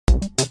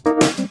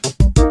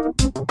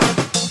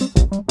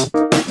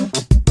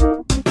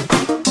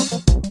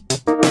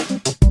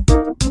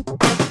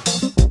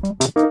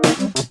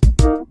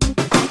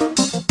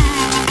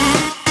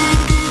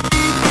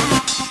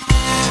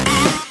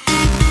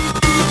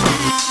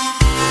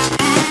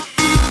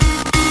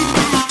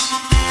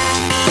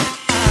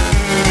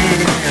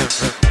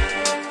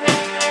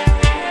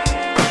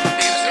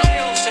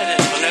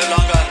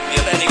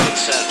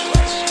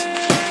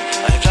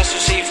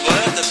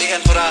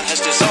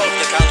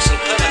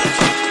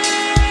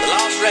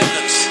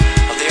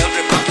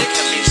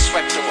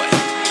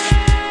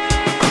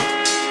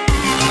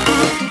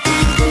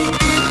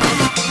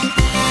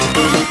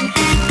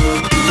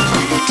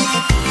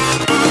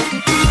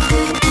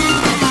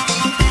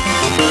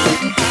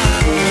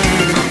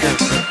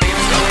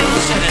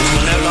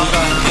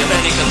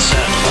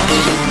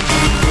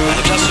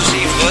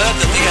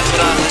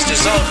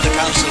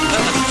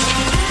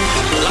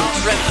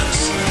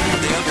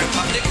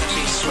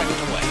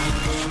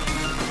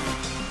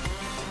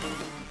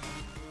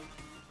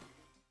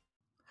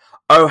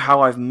Oh,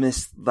 how I've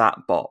missed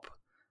that bop.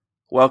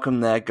 Welcome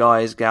there,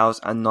 guys, gals,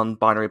 and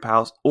non-binary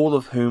pals, all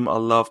of whom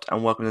are loved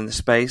and welcomed in the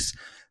space.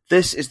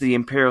 This is the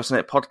Imperial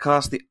Senate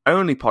podcast, the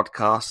only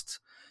podcast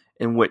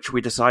in which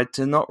we decide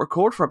to not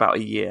record for about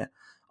a year.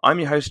 I'm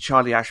your host,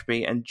 Charlie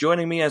Ashby, and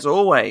joining me as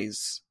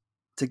always,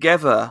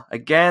 together,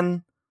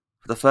 again,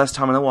 for the first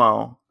time in a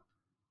while,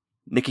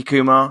 Nikki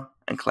Kumar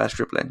and Claire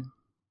Stripling.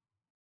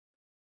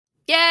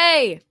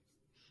 Yay!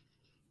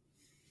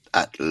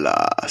 At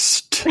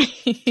last.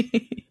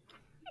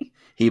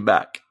 He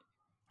back.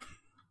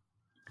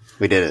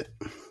 We did it.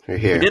 We're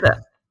here. We did it.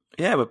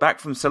 Yeah, we're back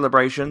from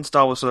Celebration,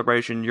 Star Wars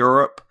Celebration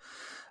Europe.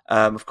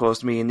 Of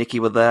course, me and Nikki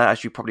were there,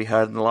 as you probably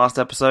heard in the last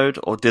episode,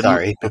 or didn't.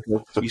 Sorry.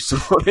 You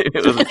saw it.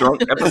 It was a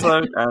drunk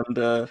episode,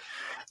 and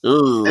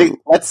hey,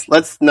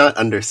 let's not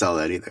undersell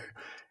that either.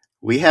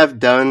 We have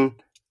done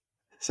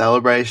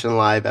Celebration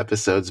Live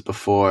episodes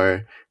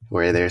before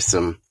where there's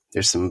some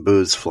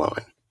booze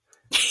flowing.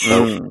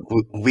 So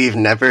we've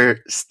never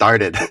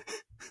started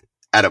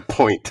at a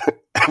point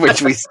at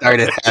which we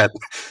started at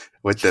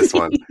with this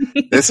one.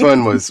 This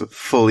one was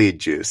fully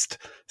juiced.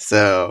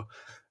 So,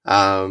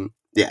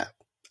 yeah,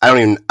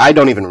 I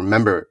don't even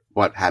remember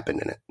what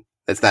happened in it.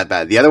 It's that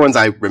bad. The other ones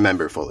I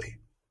remember fully,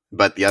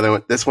 but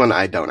this one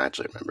I don't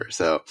actually remember.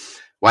 So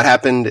what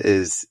happened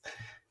is,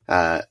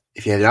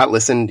 if you have not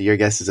listened, your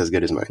guess is as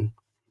good as mine.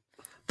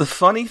 The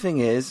funny thing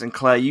is, and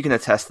Claire, you can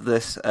attest to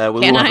this, we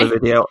will have a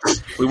video.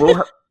 We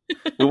will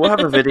have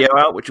a video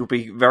out, which will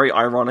be very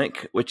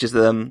ironic, which is,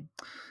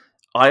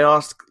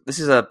 this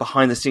is a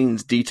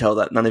behind-the-scenes detail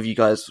that none of you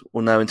guys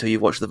will know until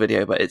you've watched the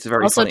video, but it's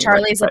very also, funny.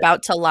 Charlie's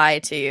about to lie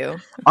to you.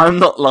 I'm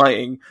not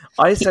lying.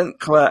 I sent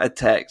Claire a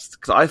text,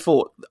 because I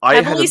thought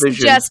I had a vision.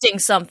 Suggesting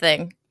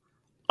something.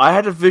 I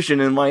had a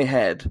vision in my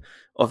head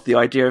of the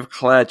idea of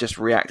Claire just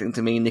reacting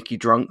to me, Nikki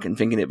drunk, and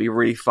thinking it'd be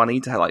really funny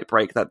to like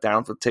break that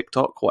down for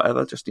TikTok,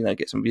 whatever, just,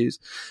 get some views.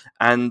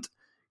 And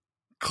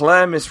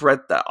Claire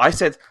misread that. I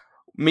said,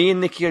 me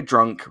and Nikki are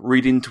drunk,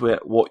 read into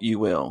it what you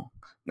will.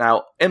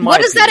 Now,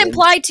 what does that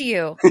imply to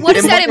you? What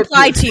does that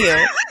imply to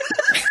you?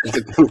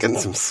 I'm getting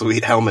some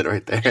sweet helmet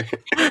right there.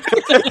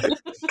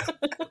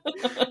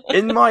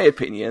 In my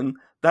opinion,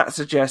 that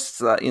suggests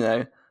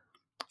that,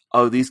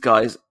 these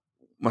guys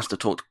must have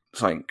talked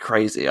something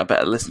crazy. I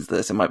better listen to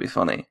this. It might be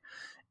funny.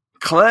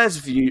 Claire's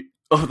view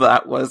of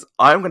that was,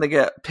 I'm going to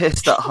get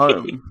pissed at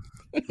home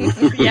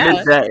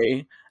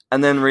midday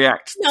and then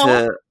react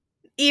to...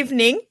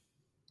 Evening.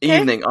 Okay.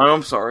 Evening. Oh,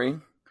 I'm sorry.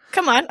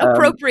 Come on.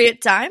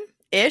 Appropriate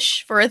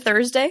time-ish for a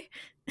Thursday.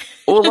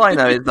 All I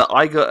know is that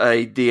I got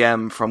a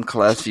DM from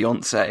Claire's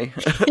fiance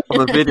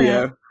of a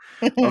video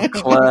of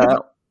Claire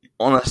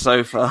on a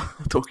sofa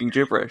talking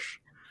gibberish.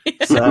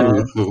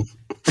 So...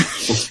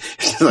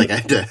 like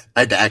I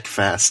had to act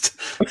fast.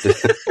 I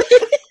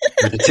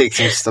had to take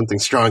something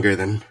stronger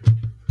than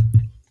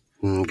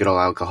good old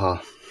alcohol.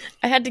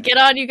 I had to get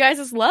on you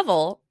guys'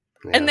 level.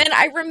 Yeah. And then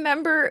I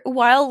remember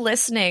while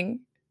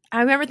listening,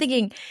 I remember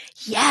thinking,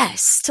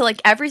 yes, to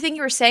like everything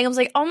you were saying. I was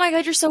like, oh my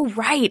God, you're so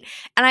right.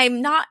 And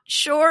I'm not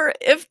sure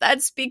if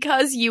that's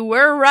because you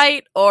were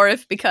right or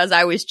if because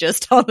I was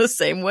just on the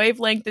same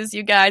wavelength as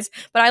you guys.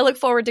 But I look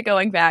forward to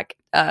going back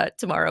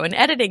tomorrow and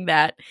editing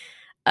that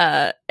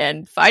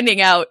and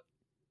finding out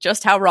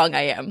just how wrong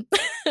I am.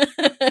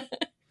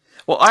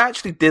 Well, I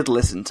actually did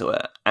listen to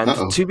it.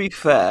 And to be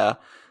fair,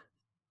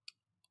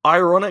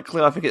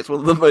 ironically, I think it's one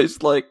of the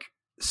most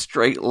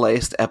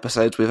straight-laced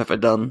episodes we've ever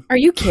done. Are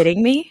you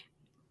kidding me?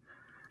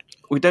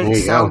 We don't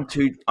sound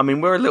too... I mean,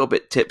 we're a little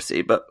bit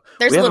tipsy, but...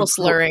 There's a little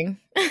slurring.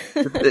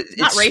 It's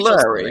not racial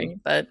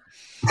slurring, but...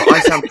 I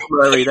sound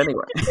slurried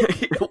anyway.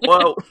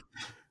 Well...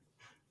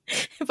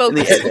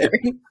 Vocal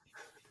slurring.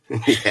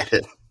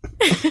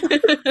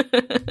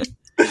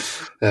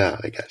 Oh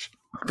my gosh.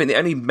 I think the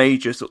only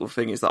major sort of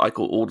thing is that I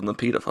call Alden the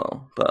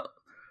paedophile, but...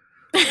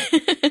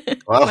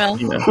 well,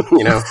 you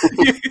know.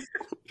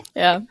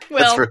 Yeah. Well,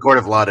 that's for a court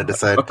of law to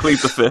decide. I plead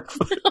the fifth.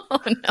 Oh,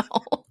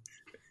 no.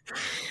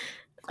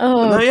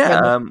 Oh, no,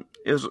 yeah.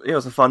 it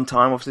was a fun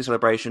time. Obviously,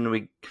 celebration.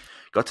 We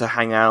got to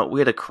hang out. We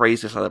had a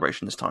crazy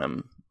celebration this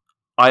time.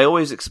 I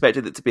always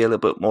expected it to be a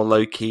little bit more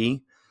low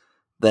key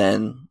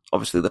than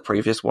obviously the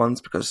previous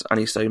ones because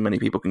only so many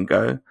people can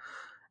go.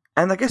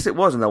 And I guess it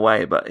was in a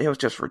way, but it was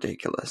just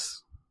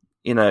ridiculous.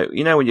 You know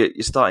when you're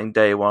starting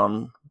day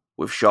one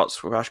with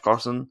shots with Ash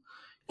Crossan,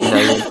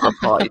 it's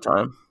party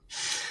time.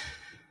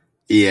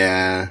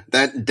 Yeah,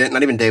 that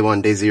not even day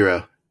one, day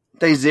zero.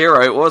 Day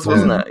zero, it was,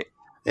 wasn't it?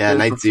 Yeah,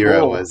 night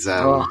zero was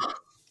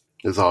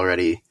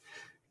already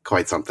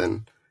quite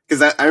something.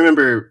 Because I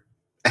remember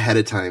ahead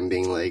of time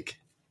being like,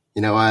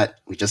 you know what,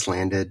 we just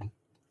landed.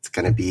 It's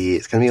gonna be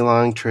a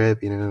long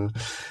trip.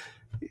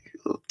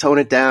 Tone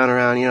it down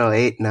around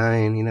 8,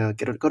 9.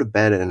 Go to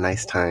bed at a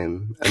nice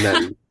time, and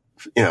then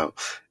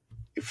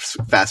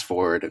fast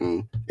forward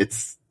and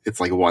it's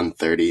like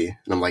 1:30,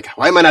 and I'm like,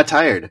 why am I not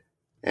tired?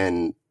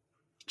 And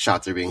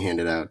shots are being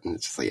handed out, and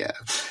it's just like, yeah,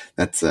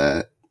 that's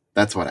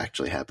what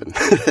actually happened.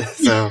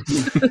 so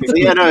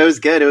yeah, no, it was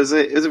good. It was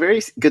a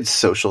very good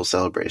social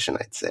celebration,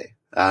 I'd say.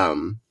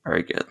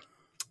 Very good.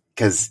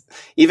 Because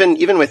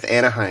even with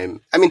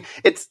Anaheim, I mean,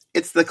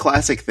 it's the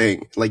classic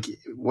thing. Like,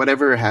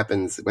 whatever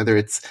happens, whether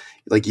it's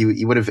like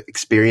you would have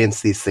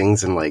experienced these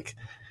things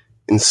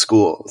in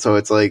school. So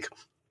it's like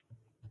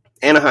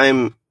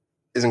Anaheim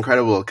is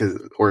incredible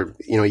or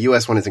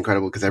US one is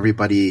incredible because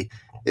everybody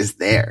is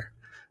there,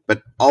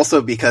 but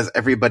also because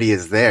everybody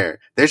is there,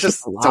 there's just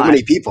so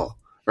many people,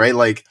 right?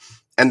 Like,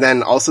 and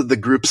then also the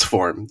groups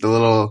form, the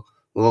little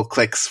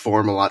cliques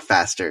form a lot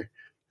faster,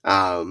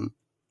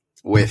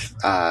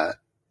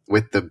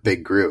 with the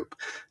big group.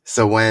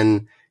 So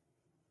when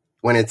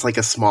it's like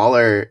a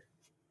smaller,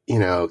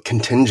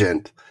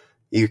 contingent,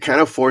 you're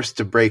kind of forced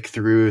to break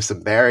through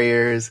some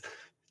barriers,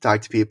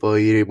 talk to people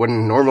you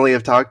wouldn't normally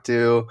have talked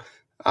to,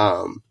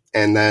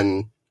 and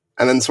then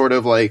sort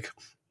of like,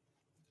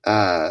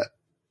 I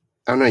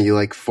don't know, you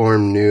like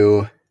form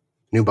new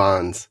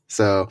bonds.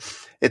 So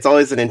it's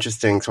always an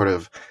interesting sort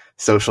of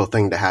social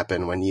thing to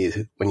happen when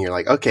you're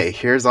like, okay,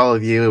 here's all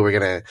of you, we're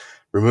gonna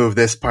remove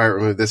this part,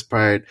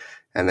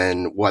 and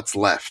then what's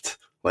left?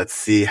 Let's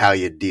see how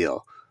you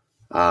deal.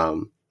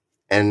 And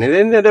it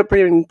ended up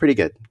pretty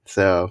good.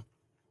 So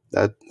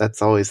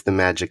that's always the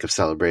magic of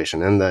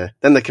celebration. And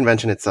then the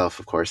convention itself,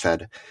 of course,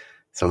 had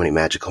so many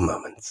magical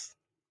moments.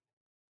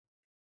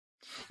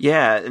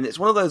 Yeah, and it's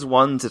one of those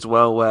ones as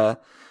well where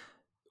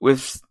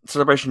with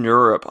Celebration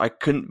Europe, I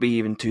couldn't be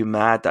even too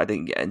mad that I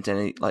didn't get into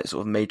any like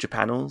sort of major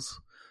panels.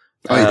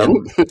 Oh, you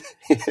didn't?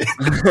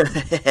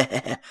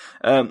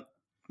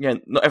 Yeah,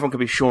 not everyone could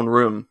be Sean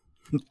Room.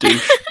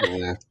 Douche.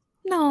 Yeah.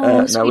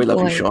 No, we love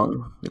boy. you,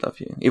 Sean. We love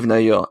you, even though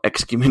you're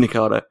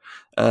excommunicado.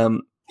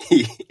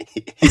 He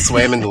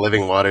swam in the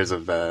living waters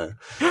of.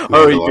 He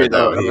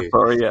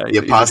did. He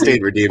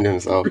apostate redeemed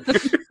himself.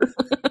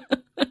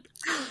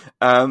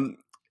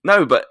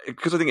 No, but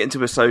because I didn't get into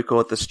Ahsoka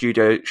or the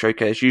studio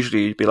showcase,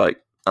 usually you'd be like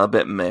a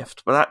bit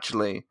miffed. But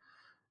actually,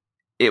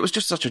 it was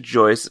just such a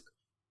joyous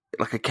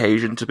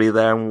occasion to be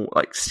there and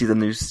like see the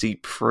news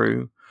seep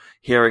through,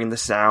 hearing the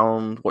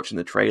sound, watching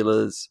the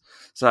trailers.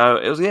 So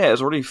it was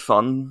really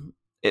fun.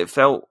 It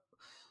felt.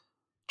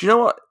 Do you know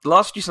what? The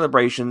last few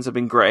celebrations have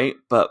been great,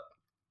 but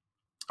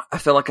I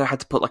felt like I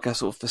had to put like a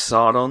sort of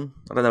facade on.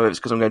 I don't know if it's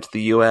because I'm going to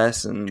the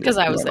US and because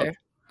I was there.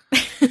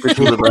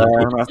 People are there,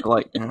 and I have to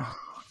like.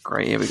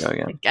 Great, here we go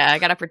again. I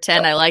gotta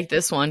pretend I like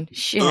this one.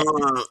 Shit.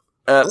 No,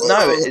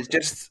 it's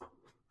just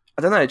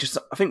I don't know. Just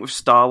I think with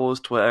Star Wars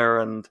Twitter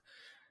and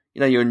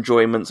your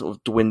enjoyment sort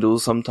of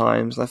dwindles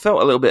sometimes. And I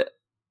felt a little bit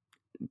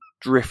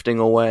drifting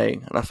away,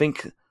 and I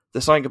think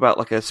there's something about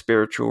like a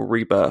spiritual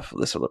rebirth of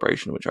the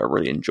celebration which I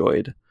really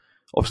enjoyed.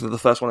 Obviously, the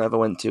first one I ever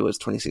went to was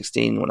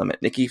 2016 when I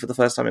met Nikki for the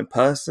first time in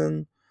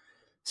person.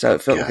 So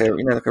it felt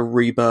like a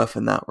rebirth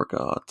in that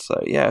regard.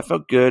 So yeah, it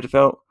felt good. It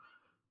felt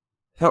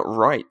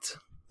right.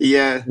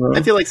 Yeah,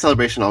 I feel like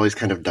Celebration always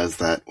kind of does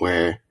that,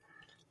 where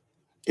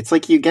it's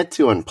like you get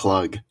to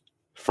unplug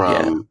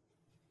from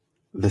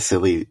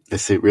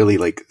the really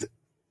like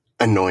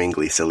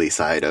annoyingly silly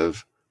side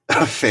of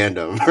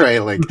fandom, right?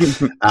 Like,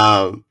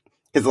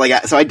 it's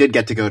like, so I did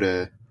get to go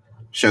to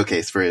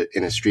Showcase for it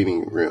in a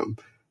streaming room,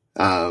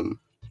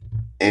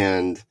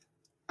 and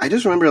I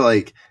just remember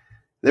like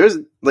there's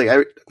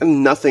like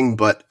nothing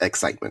but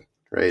excitement,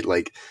 right?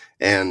 Like,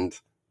 and.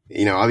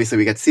 Obviously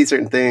we got to see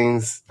certain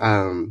things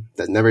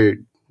that never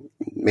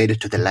made it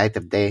to the light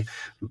of day,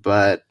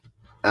 but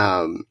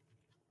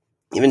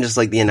even just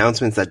like the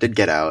announcements that did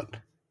get out,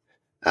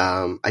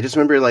 I just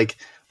remember like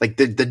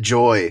the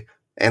joy,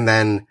 and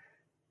then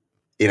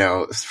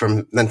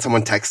then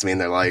someone texts me and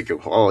they're like,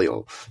 "Oh,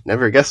 you'll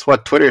never guess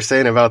what Twitter's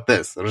saying about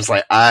this." I'm just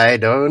like, I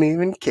don't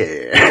even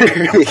care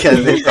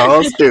because it's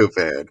all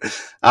stupid.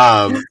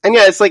 And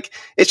yeah,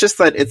 it's just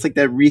that it's like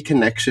that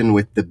reconnection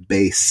with the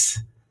base.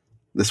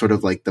 The sort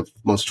of like the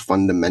most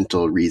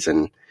fundamental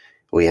reason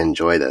we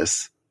enjoy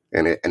this,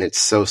 and it's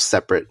so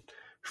separate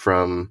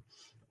from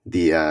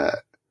the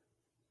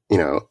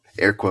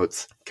air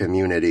quotes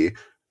community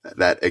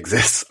that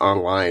exists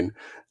online.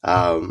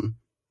 There's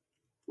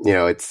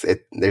no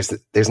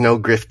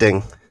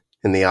grifting,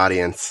 in the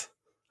audience,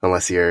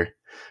 unless you're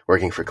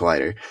working for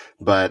Collider.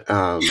 But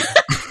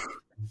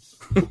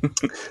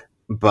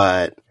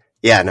but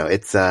yeah, no,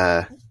 it's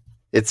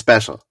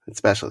special. It's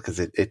special because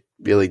it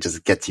really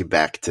just gets you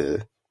back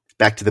to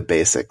the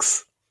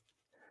basics.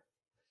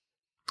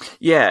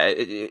 Yeah,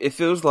 it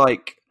feels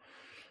like,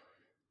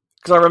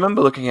 because I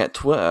remember looking at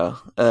Twitter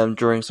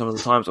during some of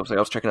the times. Obviously,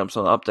 I was checking up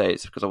some of the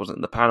updates because I wasn't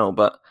in the panel,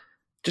 but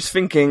just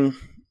thinking,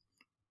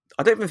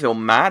 I don't even feel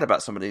mad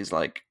about some of these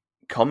like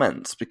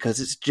comments because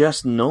it's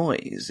just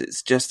noise.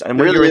 It's just, and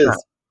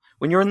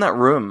when you're in that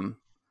room,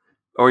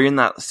 or you're in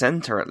that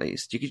center at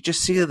least, you could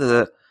just see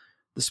the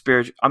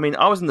spirit. I mean,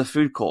 I was in the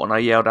food court and I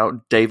yelled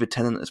out, "David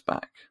Tennant is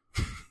back,"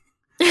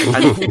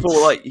 and people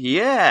were like,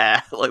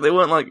 "Yeah," like they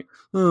weren't like,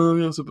 "Oh,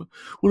 yes,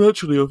 well,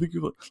 actually, I think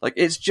you're like."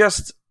 It's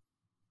just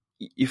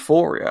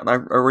euphoria, and I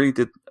really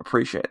did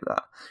appreciate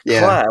that.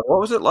 Yeah. Claire,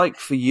 what was it like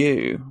for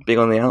you being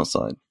on the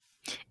outside?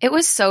 It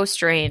was so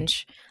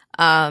strange.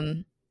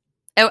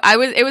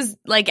 It was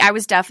like, I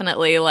was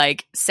definitely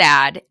like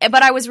sad,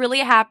 but I was really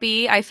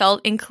happy. I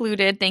felt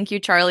included. Thank you,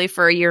 Charlie,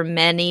 for your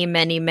many,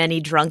 many,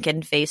 many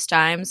drunken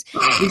FaceTimes.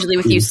 Usually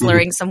with you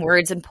slurring some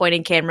words and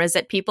pointing cameras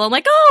at people. I'm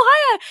like, oh,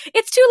 hi,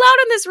 it's too loud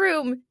in this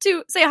room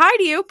to say hi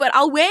to you, but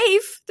I'll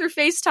wave through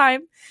FaceTime.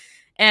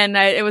 And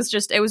it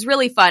was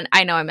really fun.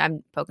 I know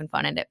I'm poking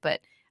fun at it, but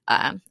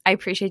I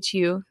appreciate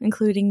you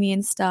including me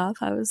and stuff.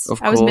 I was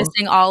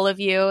missing all of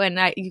you, and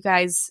you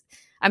guys.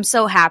 I'm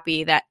so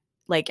happy that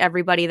like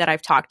everybody that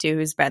I've talked to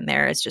who's been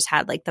there has just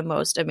had like the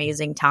most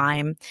amazing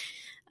time.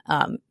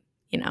 FOMO.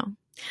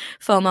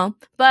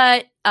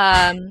 But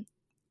I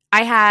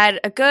had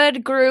a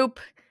good group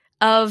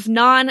of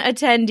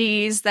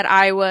non-attendees that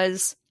I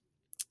was,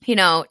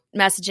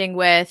 messaging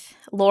with.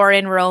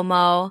 Lauren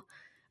Romo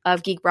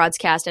of Geek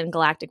Broadcast and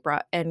Galactic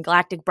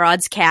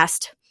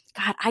Broadcast.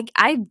 God,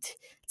 it's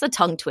a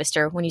tongue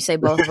twister when you say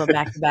both of them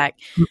back to back.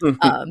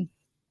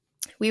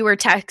 We were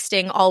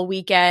texting all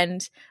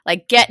weekend,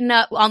 like getting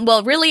up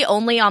really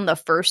only on the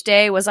first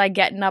day was I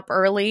getting up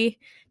early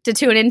to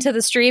tune into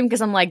the stream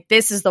because I'm like,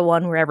 this is the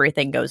one where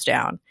everything goes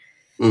down.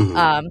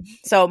 Mm-hmm.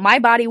 So my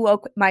body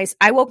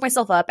I woke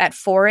myself up at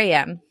 4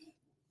 a.m.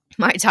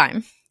 my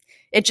time.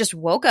 It just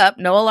woke up,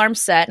 no alarm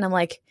set, and I'm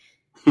like,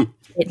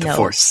 it knows.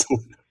 Force.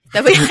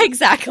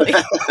 Exactly.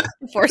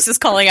 The force is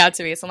calling out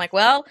to me. So I'm like,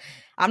 well,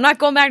 I'm not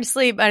going back to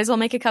sleep. I might as well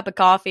make a cup of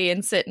coffee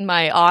and sit in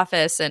my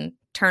office and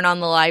turn on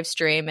the live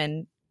stream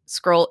and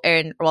scroll,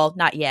 and well,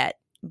 not yet,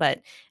 but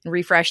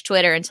refresh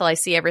Twitter until I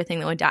see everything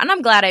that went down. And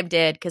I'm glad I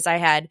did, because I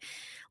had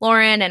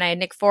Lauren and I had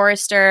Nick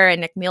Forrester and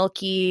Nick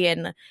Mielke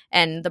and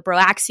the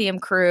Broaxium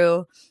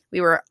crew.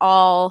 We were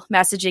all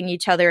messaging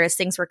each other as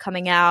things were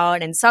coming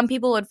out, and some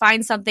people would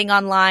find something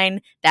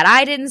online that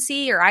I didn't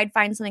see, or I'd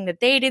find something that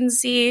they didn't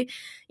see.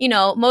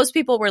 Most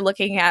people were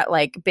looking at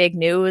like big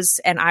news,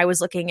 and I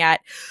was looking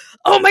at,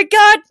 oh my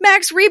God,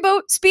 Max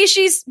Rebo,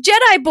 species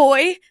Jedi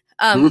boy,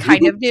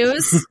 kind of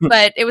news,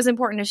 but it was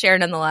important to share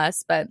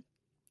nonetheless. But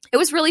it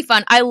was really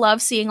fun. I love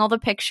seeing all the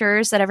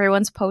pictures that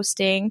everyone's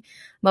posting,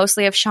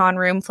 mostly of Sean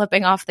Room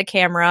flipping off the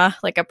camera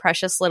like a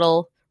precious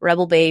little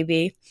rebel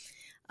baby.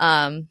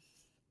 But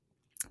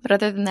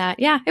other than that,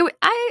 yeah,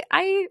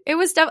 it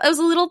was a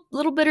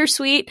little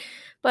bittersweet,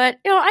 but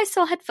I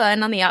still had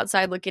fun on the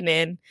outside looking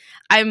in.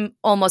 I'm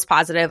almost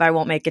positive I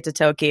won't make it to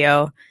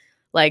Tokyo.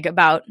 Like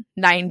about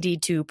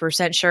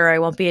 92% sure I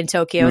won't be in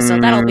Tokyo, so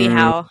that'll be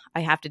how I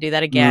have to do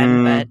that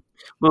again. But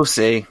we'll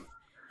see.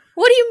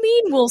 What do you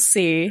mean we'll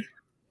see?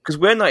 Because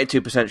we're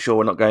 92% sure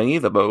we're not going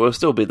either, but we'll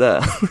still be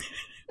there.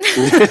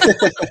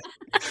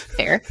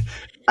 Fair.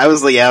 I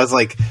was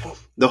like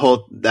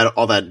all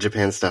that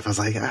Japan stuff. I was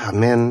like,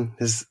 man,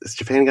 is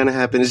Japan going to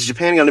happen? Is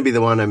Japan going to be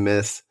the one I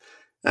miss?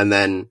 And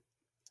then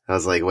I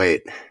was like,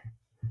 wait,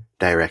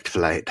 direct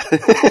flight.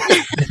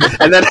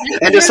 and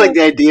just like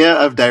the idea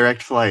of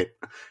direct flight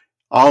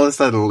all of a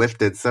sudden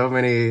lifted so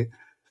many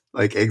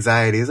like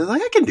anxieties. I was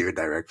like, I can do a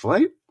direct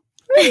flight.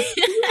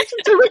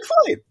 Direct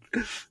flight.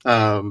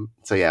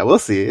 So yeah, we'll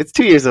see. It's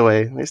 2 years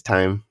away. There's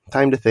time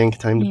to think,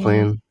 time to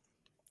plan.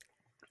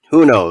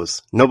 Who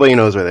knows? Nobody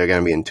knows where they're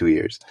going to be in 2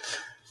 years.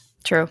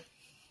 True.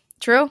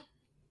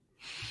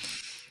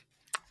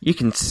 You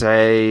can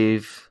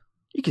save.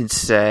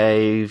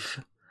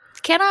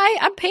 Can I?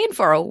 I'm paying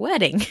for a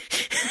wedding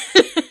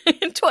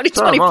in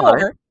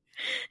 2024.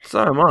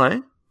 So am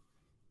I.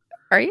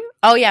 Are you?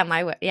 Oh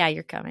yeah, yeah,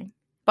 you're coming.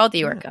 Both of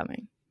you are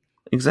coming.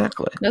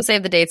 Exactly. No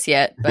save the dates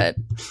yet, but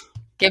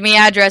give me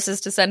addresses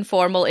to send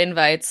formal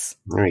invites.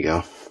 There we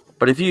go.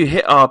 But if you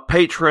hit our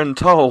Patreon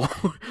toll,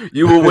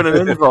 you will win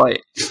an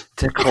invite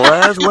to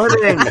Claire's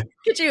wedding.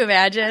 Could you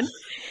imagine?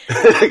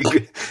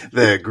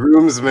 The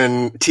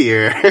groomsman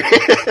tier.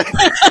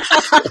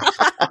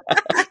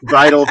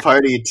 Bridal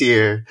party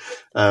tier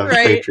of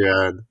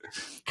Patreon.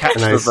 Catch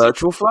the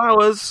virtual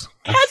flowers.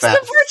 Catch the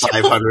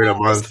virtual 500 a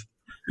month.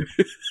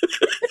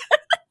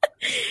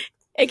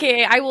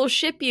 AKA, I will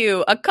ship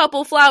you a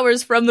couple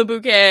flowers from the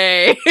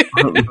bouquet.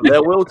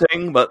 They're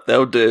wilting, but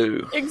they'll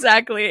do.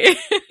 Exactly.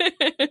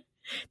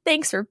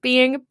 Thanks for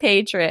being a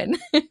patron.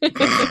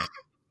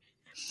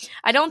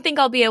 I don't think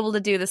I'll be able to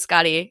do the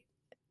Scotty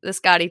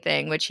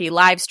thing, which he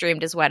live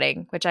streamed his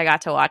wedding, which I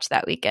got to watch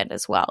that weekend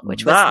as well,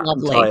 which was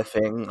lovely. That entire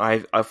thing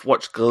I've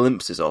watched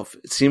glimpses of.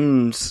 It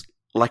seems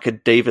like a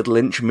David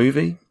Lynch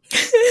movie.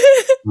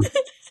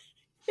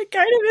 It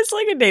kind of is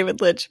like a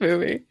David Lynch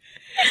movie.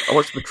 I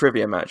watched the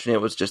trivia match and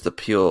it was just a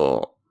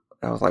pure.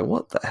 I was like,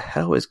 "What the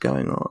hell is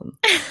going on?"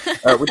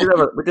 We did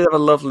have a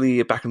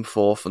lovely back and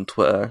forth on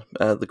Twitter.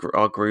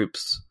 Our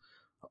groups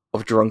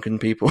of drunken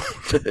people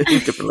in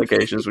different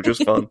locations, which was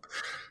fun.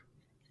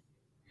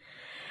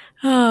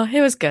 Oh,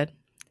 it was good.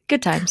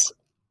 Good times.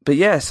 But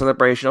yeah,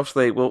 Celebration.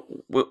 Obviously,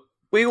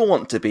 we all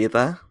want to be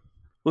there.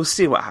 We'll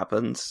see what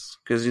happens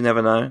because you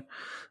never know.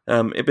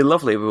 It'd be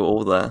lovely if we were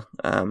all there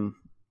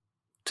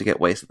to get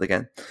wasted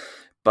again.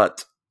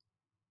 But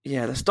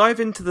yeah, let's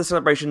dive into the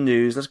Celebration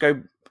news. Let's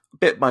go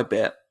bit by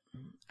bit,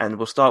 and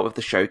we'll start with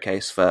the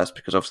showcase first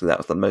because obviously that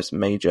was the most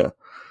major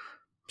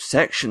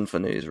section for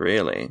news,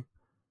 really.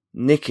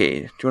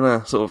 Nikki, do you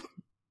want to sort of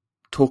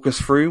talk us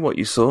through what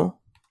you saw?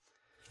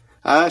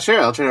 Sure,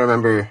 I'll try to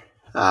remember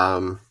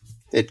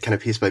it kind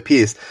of piece by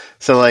piece.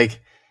 So, like,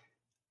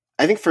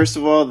 I think first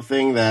of all, the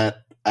thing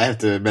that I have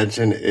to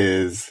mention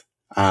is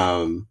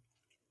the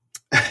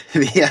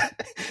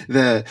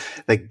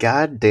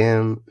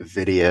goddamn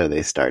video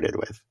they started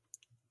with.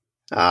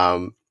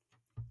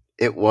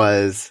 It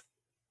was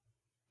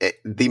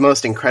the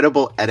most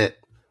incredible edit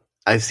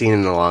I've seen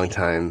in a long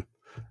time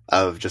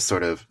of just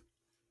sort of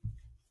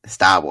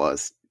Star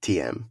Wars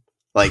TM.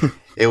 Like,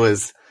 it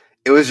was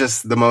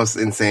just the most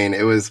insane.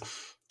 It was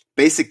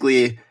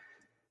basically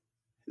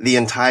the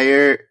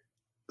entire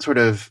sort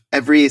of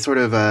every sort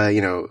of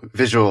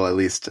visual, at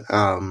least,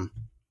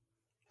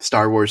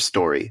 Star Wars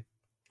story,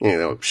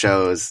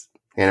 shows,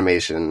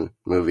 animation,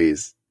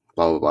 movies,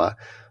 blah blah blah,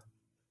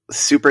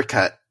 super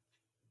cut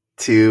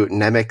to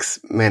Nemec's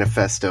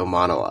manifesto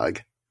monologue.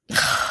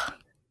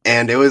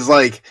 And it was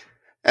like,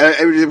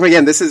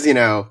 again, this is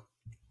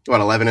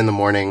 11 in the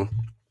morning,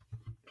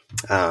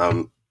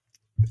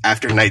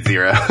 after night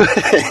zero.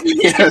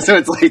 So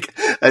it's like,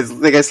 I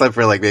think I slept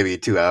for like maybe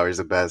 2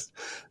 hours at best.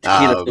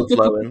 Yeah.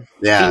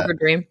 Fever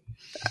dream.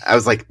 I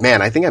was like,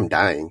 man, I think I'm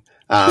dying.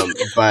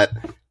 But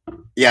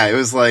yeah, it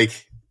was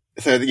like,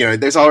 so,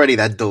 there's already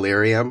that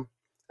delirium,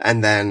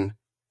 and then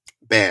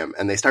bam,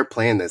 and they start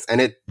playing this, and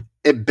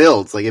it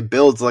builds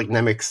like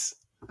Nemec's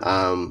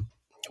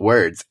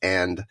words,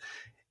 and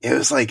it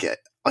was like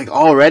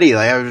already,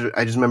 like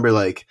I just remember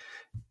like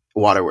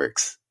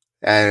Waterworks,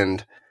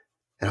 and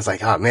I was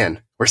like, oh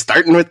man, we're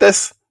starting with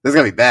this. This is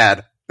gonna be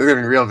bad. This is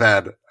gonna be real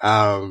bad.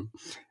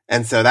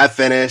 And so that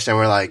finished, and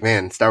we're like,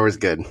 man, Star Wars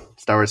good.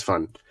 Star Wars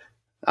fun.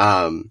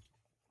 And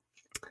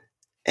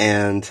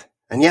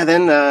yeah,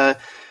 then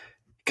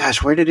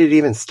gosh, where did it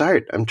even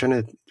start? I'm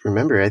trying to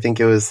remember. I think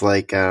it was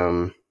like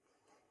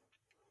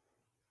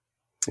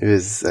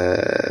this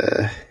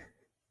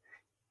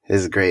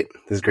is great.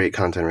 This is great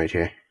content right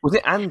here. Was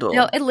it Andor?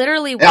 No, it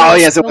literally was. Oh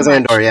yes, it was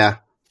Andor, yeah.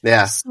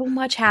 Yeah. So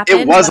much happened.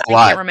 It was a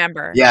lot. I can't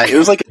remember. Yeah, it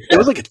was like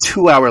a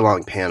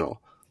 2-hour-long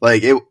panel.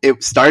 Like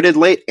it started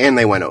late and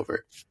they went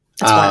over.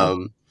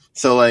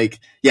 So like,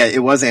 yeah, it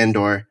was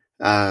Andor.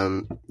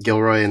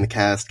 Gilroy and the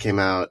cast came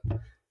out,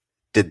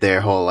 did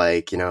their whole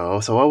like,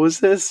 so what was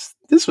this?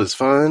 This was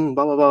fun,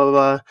 blah blah blah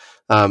blah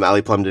blah.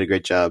 Ali Plum did a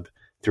great job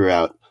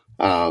throughout.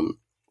 And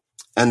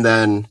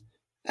then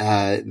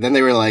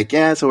they were like,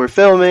 yeah, so we're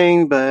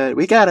filming, but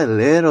we got a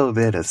little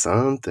bit of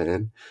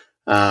something.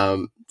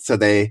 So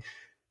they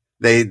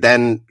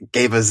then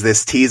gave us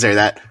this teaser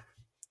that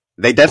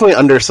they definitely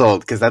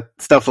undersold because that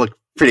stuff looked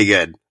pretty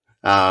good.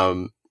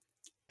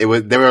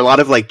 There were a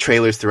lot of like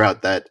trailers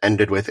throughout that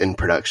ended with in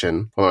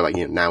production or like,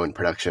 now in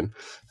production.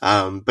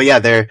 But yeah,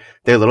 their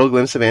little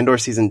glimpse of Andor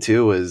season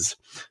 2 was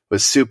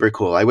super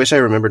cool. I wish I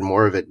remembered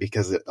more of it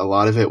because a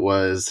lot of it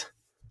was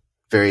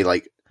very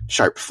like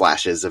sharp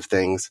flashes of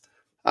things.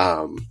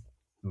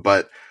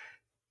 But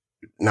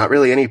not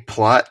really any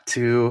plot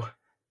to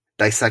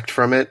dissect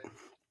from it.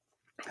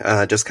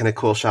 Just kind of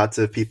cool shots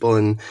of people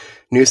in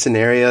new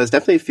scenarios.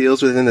 Definitely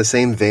feels within the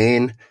same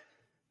vein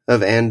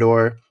of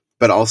Andor,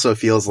 but also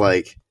feels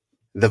like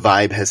the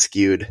vibe has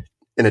skewed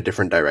in a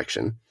different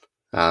direction.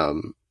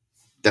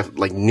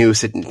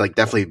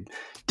 Definitely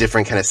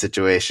different kind of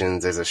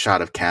situations. There's a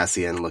shot of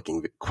Cassian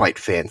looking quite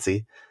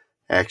fancy,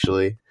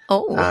 actually.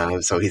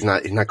 Oh, so he's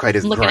not quite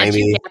as looking grimy. at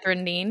you,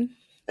 Catherine Dean.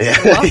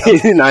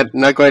 Yeah,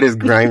 not quite as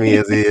grimy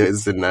as he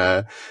is in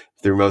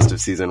through most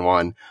of season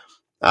 1.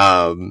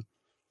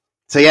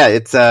 So yeah,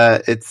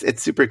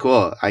 it's super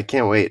cool. I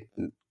can't wait.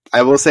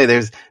 I will say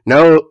there's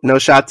no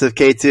shots of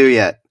K2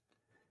 yet.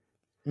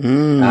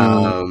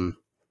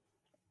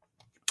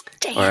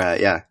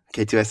 Yeah,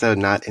 K2SO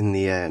not in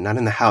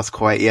the house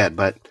quite yet,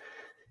 but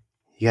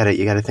you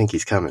gotta think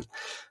he's coming.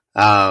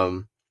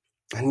 And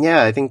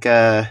yeah, I think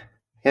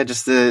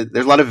there's a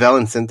lot of Vel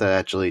and Cinta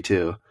actually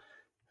too.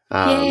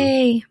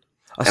 Yay!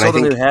 I saw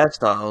the new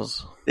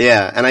hairstyles.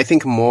 Yeah, and I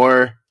think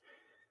more.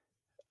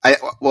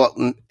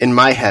 In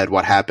my head,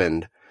 what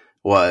happened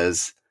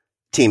was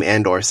Team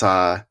Andor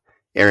saw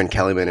Aaron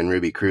Kellyman and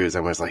Ruby Cruz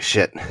and was like,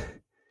 shit,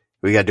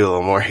 we got to do a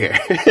little more here.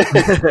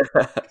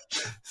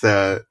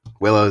 So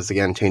Willow's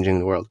again changing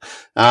the world.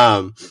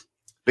 But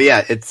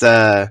yeah, it's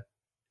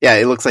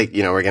it looks like,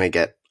 we're going to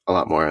get a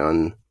lot more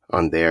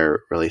on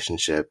their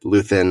relationship.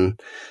 Luthen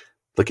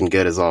looking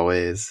good as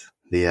always.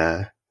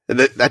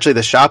 Actually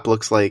the shop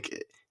looks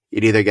like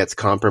it either gets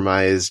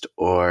compromised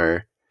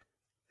or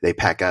they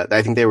pack up.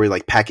 I think they were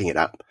like packing it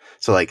up.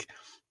 So like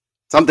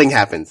something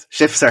happens.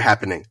 Shifts are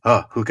happening.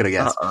 Oh, who could have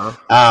guessed?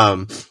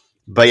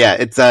 But yeah,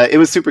 it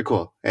was super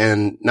cool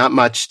and not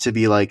much to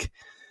be like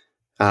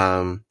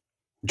drawn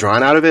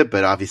out of it,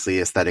 but obviously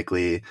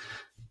aesthetically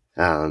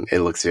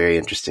it looks very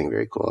interesting,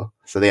 very cool.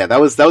 So yeah, that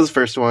was the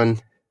first one.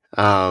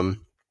 Then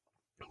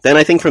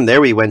I think from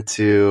there we went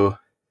to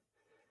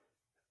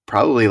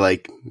probably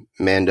like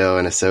Mando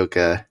and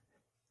Ahsoka,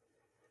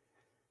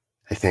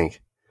 I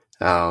think.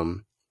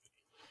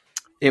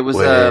 It was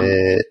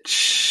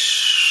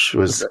which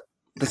was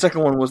the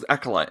second one was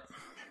Acolyte.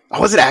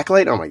 Oh, was it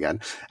Acolyte? Oh my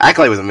god.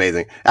 Acolyte was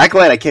amazing.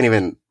 Acolyte I can't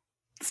even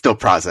still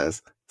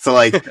process. So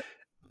like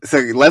so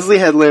Leslie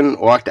Headland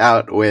walked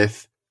out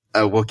with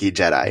a Wookiee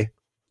Jedi.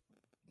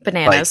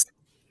 Bananas.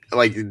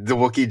 Like the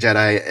Wookiee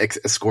Jedi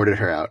escorted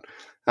her out.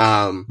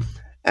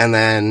 And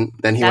then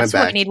he went back. That's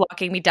what I need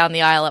walking me down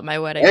the aisle at my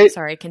wedding. Right?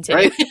 Sorry,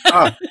 continue. Right?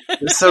 Oh,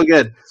 it's so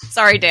good.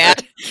 Sorry,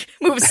 Dad.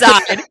 Move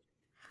aside.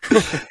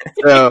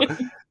 So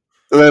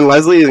then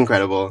Leslie is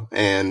incredible,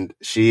 and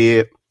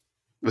she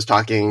was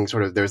talking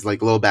sort of, there's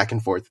like a little back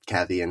and forth with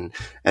Kathy, and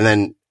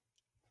then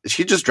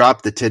she just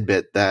dropped the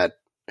tidbit that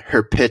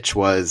her pitch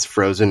was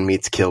Frozen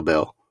meets Kill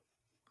Bill.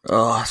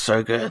 Oh,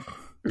 so good.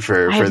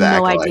 I have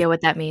no idea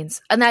what that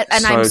means. And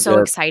I'm so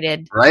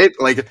excited. Right?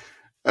 Like,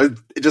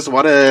 just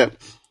what a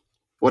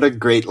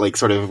great, like,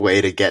 sort of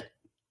way to get,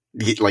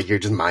 like, you're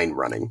just mind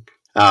running.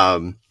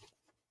 And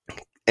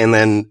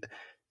then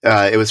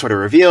it was sort of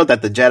revealed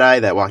that the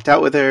Jedi that walked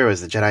out with her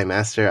was the Jedi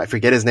Master. I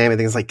forget his name. I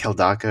think it's like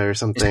Keldaka or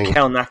something. It's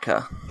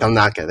Kelnaka.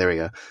 Kelnaka, there we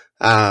go.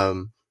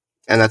 And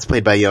that's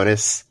played by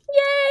Jonas.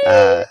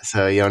 Yay!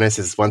 So Jonas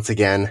is once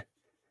again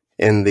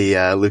in the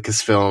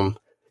Lucasfilm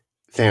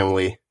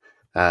family,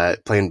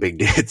 playing big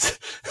dudes.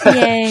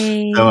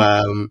 Yay!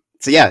 So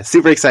yeah,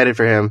 super excited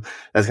for him.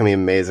 That's gonna be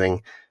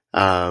amazing.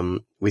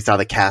 We saw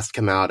the cast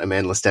come out.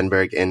 Amanda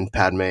Stenberg in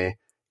Padme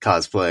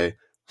cosplay.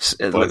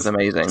 It looks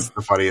amazing. It's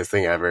the funniest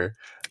thing ever.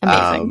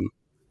 Amazing.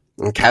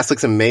 And cast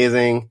looks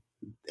amazing.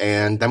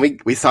 And then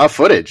we saw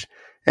footage,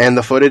 and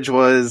the footage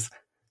was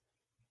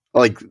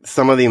like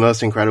some of the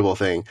most incredible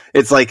thing.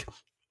 It's like,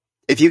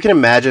 if you can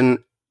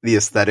imagine the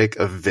aesthetic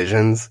of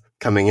Visions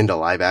coming into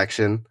live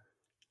action,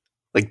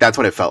 like that's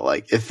what it felt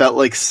like. It felt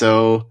like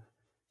so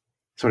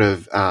sort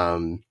of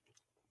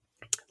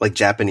like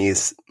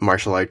Japanese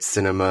martial arts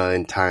cinema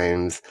in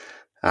times.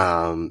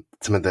 Some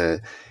of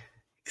the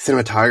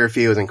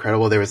cinematography was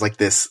incredible. There was like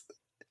this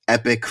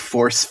epic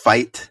force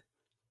fight,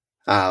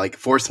 like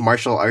force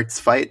martial arts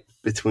fight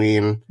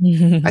between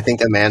I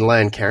think Amanda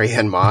and Carrie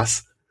Ann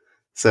Moss.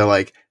 So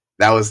like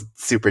that was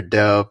super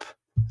dope.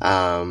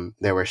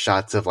 There were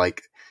shots of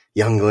like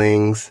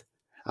younglings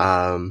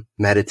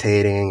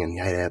meditating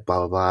and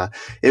blah blah blah.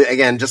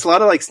 Again, just a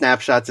lot of like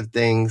snapshots of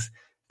things.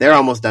 They're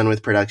almost done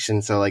with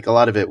production, so like a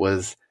lot of it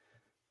was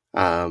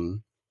a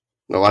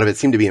lot of it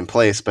seemed to be in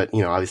place, but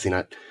obviously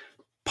not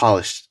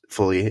polished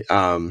fully.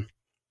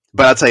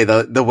 But I'll tell you,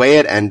 the way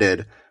it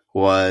ended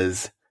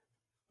was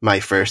my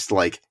first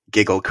like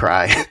giggle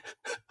cry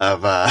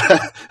of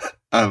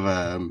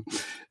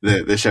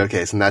the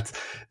showcase, and that's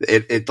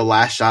it. The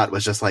last shot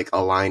was just like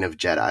a line of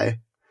Jedi,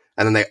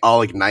 and then they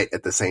all ignite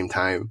at the same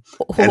time,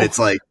 and it's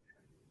like,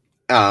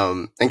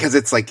 and because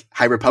it's like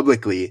High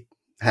Republic-y,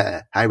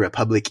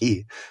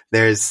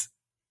 there's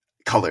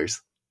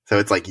colors, so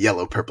it's like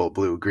yellow, purple,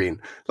 blue,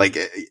 green, like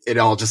it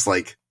all just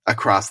like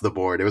across the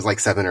board. It was like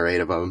 7 or 8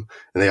 of them,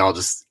 and they all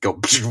just go,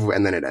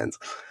 and then it ends.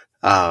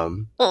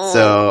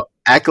 So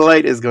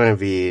Acolyte is going to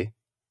be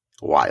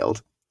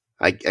wild.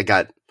 I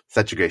got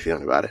such a great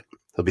feeling about it.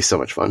 It'll be so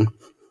much fun.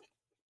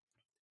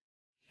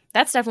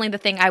 That's definitely the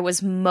thing I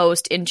was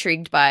most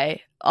intrigued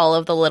by. All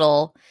of the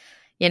little,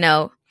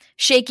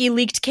 shaky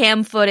leaked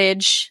cam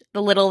footage,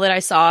 the little that I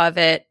saw of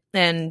it,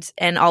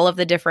 and all of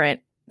the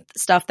different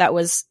stuff that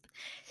was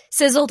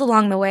sizzled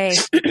along the way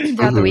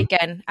throughout the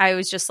weekend. I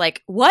was just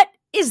like, what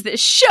is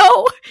this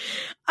show?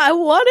 I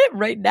want it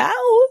right now.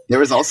 There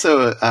was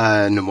also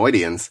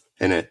Nemoidians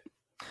in it.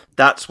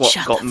 That's what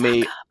got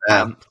me.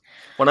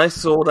 When I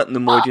saw that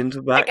Nemoidians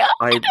were back,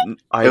 I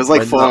it was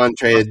like full on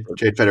Trade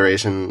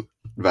Federation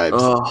vibes.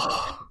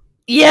 Oh.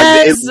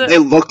 Yes, like, it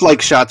looked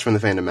like shots from the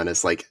Phantom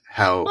Menace, like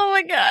how oh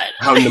my god,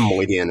 how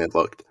Nemoidian it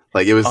looked.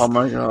 Like it was. Oh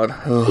my god,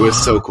 it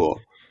was so cool.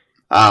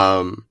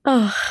 Yeah,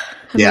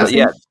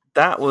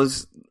 that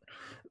was.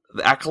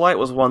 The Acolyte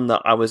was one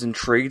that I was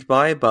intrigued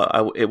by,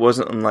 but it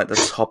wasn't on like the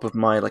top of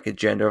my like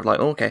agenda of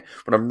like, oh, okay,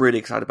 but I'm really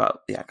excited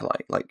about the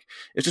Acolyte. Like,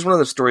 it's just one of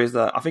those stories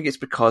that I think it's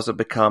because I've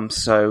become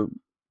so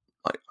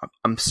like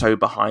I'm so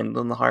behind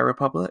on the High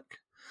Republic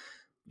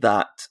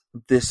that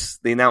the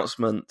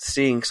announcement,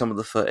 seeing some of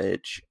the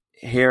footage,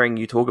 hearing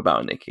you talk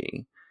about it,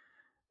 Nikki,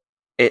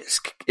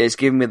 it's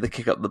giving me the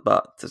kick up the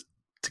butt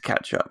to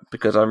catch up,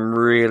 because I'm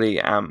really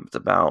amped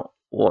about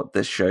what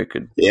this show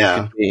could be.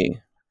 Yeah,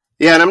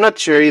 and I'm not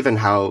sure even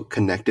how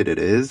connected it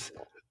is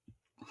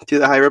to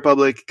the High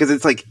Republic, because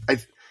it's like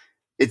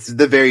it's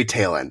the very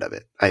tail end of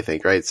it, I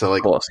think, right? So, like,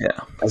 of course, yeah.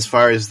 As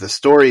far as the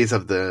stories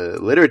of the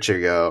literature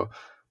go,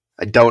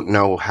 I don't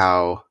know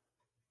how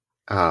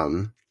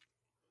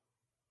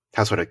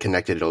sort of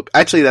connected it'll be.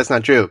 Actually, that's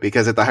not true,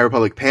 because at the High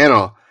Republic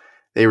panel,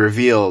 they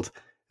revealed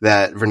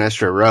that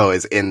Vernestra Rowe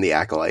is in the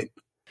Acolyte.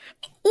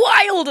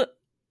 Wild!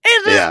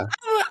 Yeah.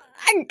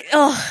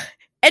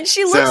 And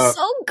she looks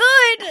so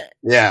good!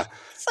 Yeah.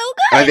 So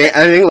good!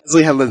 I think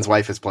Leslie Headland's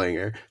wife is playing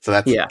her, so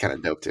that's kind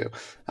of dope, too.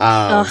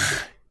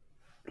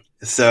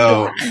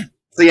 So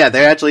yeah,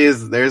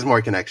 there's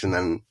more connection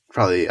than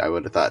probably I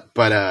would have thought.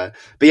 But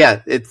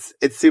yeah, it's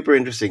super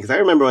interesting, because I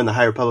remember when the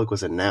High Republic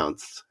was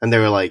announced, and they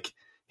were like,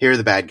 here are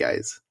the bad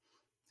guys,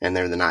 and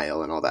they're the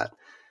Nihil and all that.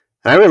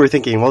 And I remember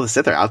thinking, well, the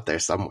Sith are out there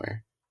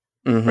somewhere,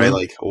 right?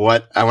 Like,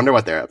 what? I wonder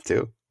what they're up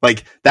to.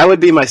 Like, that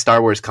would be my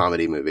Star Wars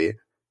comedy movie.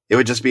 It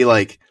would just be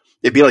like,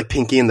 it'd be like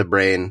Pinky and the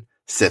Brain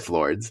Sith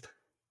Lords,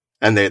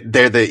 and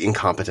they're the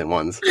incompetent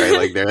ones, right?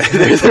 Like, they're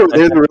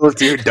the real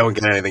two who don't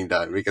get anything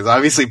done, because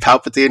obviously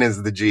Palpatine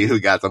is the G who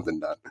got something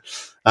done.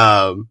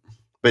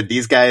 But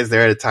these guys,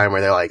 they're at a time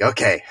where they're like,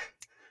 okay,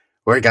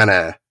 we're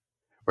gonna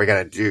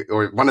do,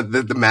 or one of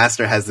the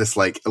master has this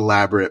like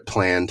elaborate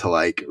plan to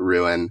like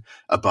ruin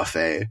a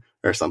buffet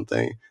or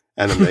something,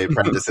 and then the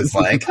apprentice is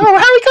like, oh, how are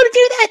we gonna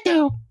do that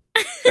though?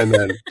 And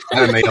then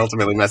they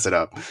ultimately mess it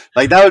up.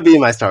 Like, that would be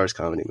my Star Wars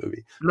comedy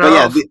movie.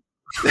 No.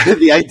 But yeah,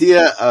 the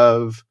idea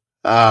of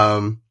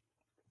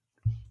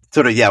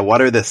sort of,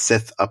 what are the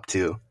Sith up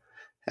to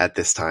at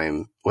this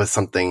time was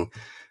something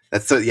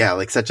that's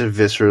like such a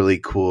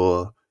viscerally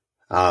cool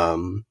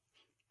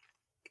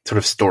sort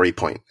of story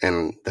point,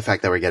 and the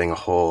fact that we're getting a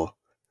whole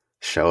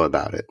show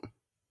about it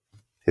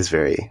is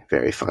very,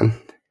 very fun.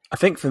 I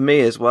think for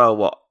me as well,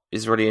 what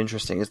is really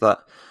interesting is that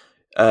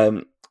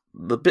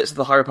the bits of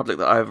the High Republic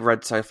that I've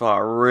read so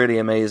far are really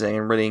amazing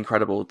and really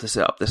incredible to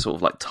set up this sort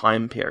of like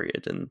time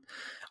period. And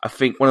I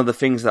think one of the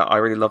things that I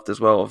really loved as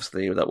well,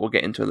 obviously, that we'll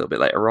get into a little bit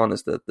later on,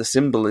 is the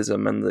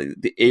symbolism and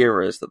the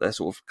eras that they're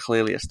sort of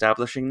clearly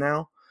establishing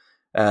now.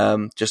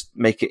 Just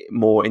make it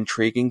more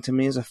intriguing to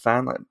me as a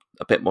fan, like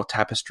a bit more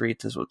tapestry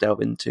to sort of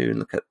delve into and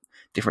look at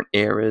different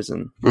eras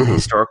and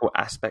historical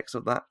aspects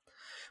of that.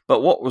 But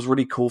what was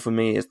really cool for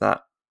me is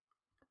that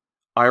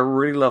I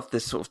really love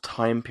this sort of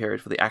time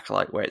period for the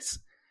Acolyte, where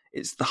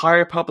it's the High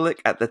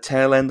Republic at the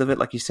tail end of it,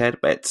 like you said,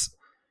 but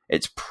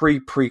it's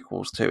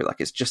pre-prequels too.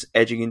 Like, it's just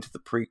edging into the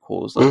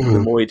prequels, like the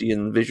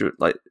Moidian visual,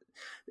 like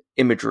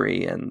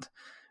imagery. And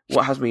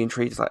what has me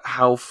intrigued is like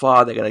how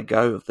far they're going to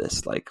go with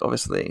this. Like,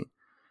 obviously,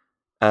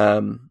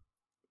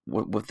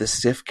 with the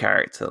Sith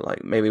character,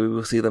 like maybe we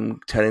will see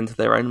them turn into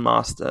their own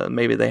master.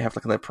 Maybe they have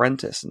like an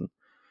apprentice, and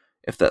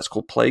if that's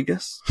called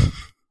Plagueis,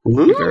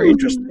 it'd be very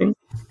interesting.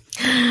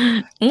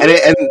 And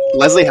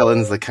Leslie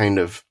Helen's the kind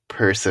of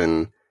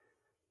person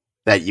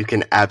that you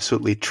can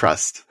absolutely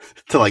trust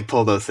to like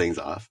pull those things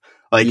off.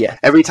 Like,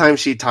 every time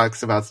she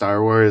talks about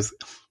Star Wars,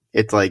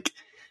 it's like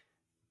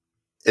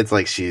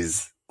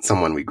she's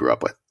someone we grew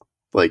up with.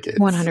 Like,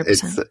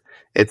 100%.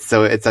 It's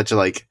such a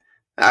like,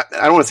 I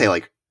don't want to say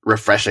like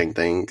refreshing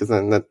thing, because I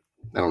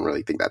don't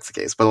really think that's the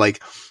case, but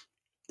like,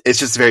 it's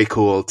just very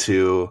cool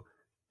to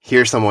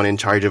hear someone in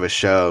charge of a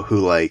show who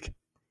like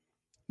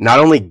not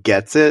only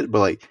gets it, but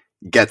like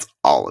gets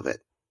all of it.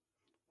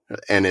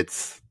 And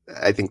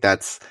I think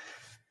that's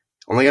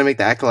only going to make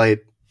the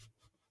Acolyte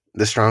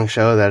the strong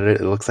show that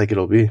it looks like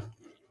it'll be.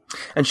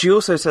 And she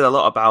also said a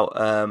lot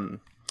about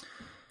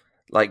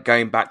like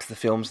going back to the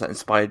films that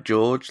inspired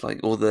George, like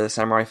all the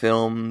samurai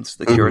films,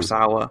 the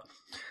Kurosawa,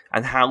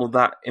 and how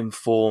that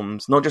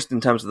informs, not just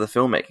in terms of the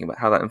filmmaking, but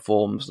how that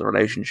informs the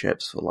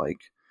relationships for like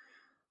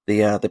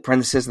the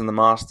apprentices and the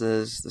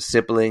masters, the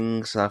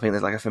siblings. I think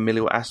there's like a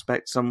familial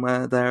aspect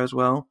somewhere there as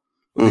well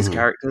with these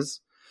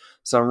characters.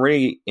 So I'm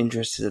really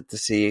interested to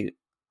see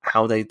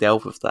how they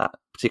delve with that,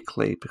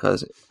 particularly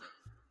because,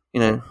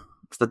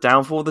 it's the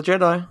downfall of the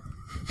Jedi.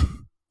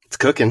 It's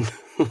cooking.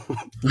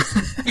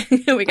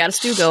 We got a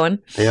stew going.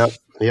 Yep.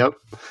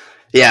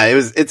 Yeah,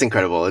 it's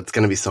incredible. It's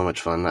going to be so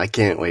much fun. I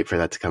can't wait for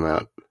that to come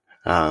out.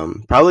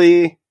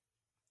 Probably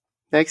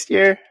next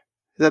year.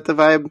 Is that the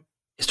vibe?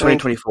 It's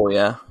 2024,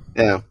 yeah.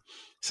 Yeah.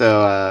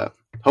 So,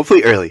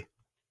 hopefully early.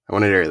 I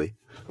want it early.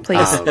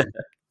 Please.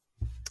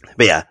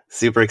 But yeah,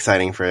 super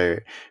exciting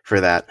for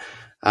that.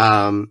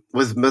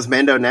 Was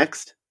Mando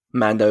next?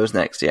 Mando's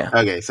next, yeah.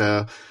 Okay,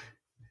 so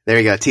there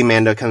you go. Team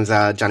Mando comes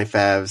out. Johnny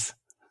Favs,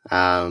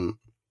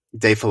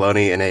 Dave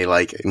Filoni in a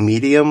like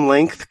medium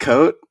length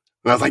coat,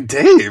 and I was like,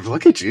 Dave,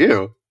 look at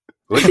you,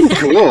 looking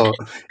cool.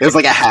 It was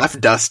like a half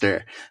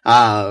duster.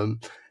 And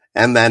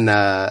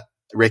then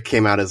Rick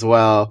came out as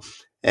well,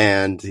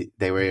 and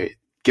they were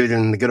giving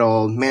him the good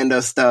old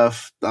Mando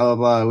stuff. Blah blah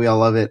blah. We all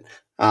love it.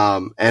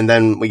 And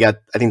then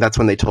I think that's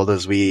when they told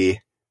us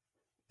we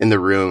in the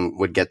room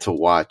would get to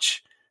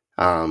watch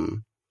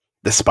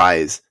the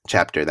Spies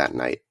chapter that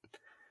night.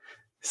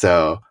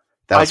 So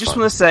that was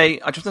fun.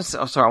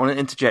 I want to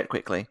interject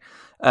quickly.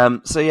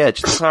 So yeah,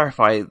 just to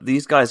clarify,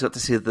 these guys got to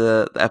see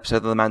the episode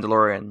of The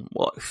Mandalorian,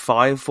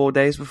 4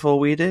 days before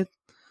we did?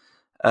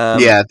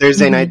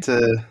 Thursday night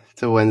to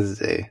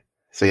Wednesday.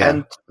 So yeah.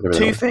 And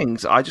two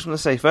things. I just want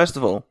to say, first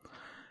of all,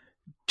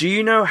 do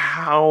you know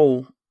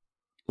how,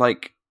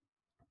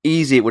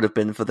 easy it would have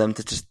been for them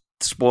to just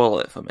spoil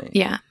it for me?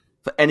 Yeah.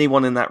 For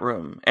anyone in that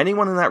room.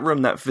 Anyone in that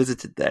room that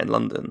visited there in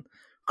London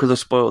could have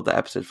spoiled that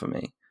episode for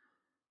me.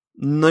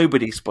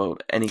 Nobody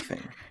spoiled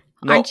anything.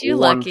 Aren't you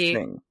lucky?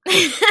 Thing.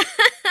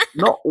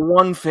 Not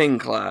one thing,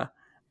 Claire.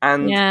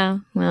 And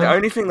the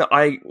only thing that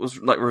I was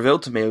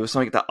revealed to me was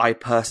something that I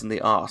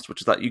personally asked,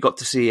 which is that you got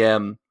to see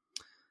a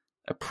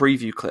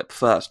preview clip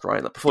first,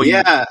 right? Before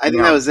I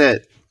think that was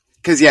it.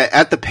 Because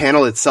at the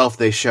panel itself,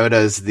 they showed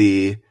us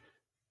the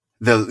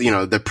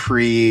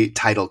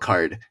pre-title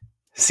card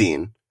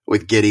scene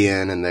with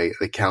Gideon and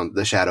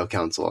the Shadow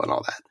Council and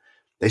all that.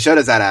 They showed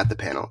us that at the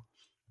panel,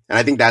 and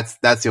I think that's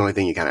the only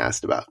thing you kind of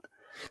asked about.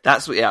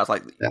 That's what. I was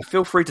like,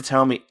 feel free to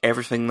tell me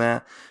everything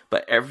there,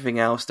 but everything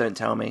else, don't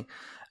tell me.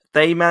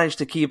 They managed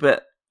to keep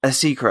it a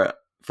secret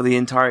for the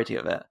entirety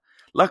of it.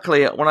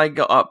 Luckily, when I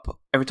got up,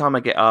 every time I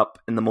get up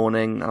in the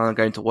morning and I'm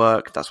going to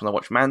work, that's when I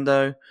watch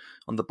Mando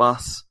on the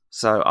bus.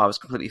 So I was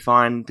completely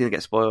fine, didn't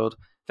get spoiled.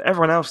 For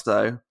everyone else,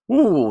 though,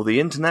 the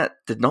internet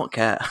did not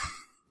care.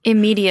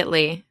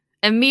 Immediately,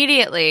 I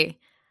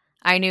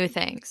knew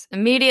things.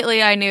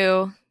 Immediately, I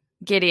knew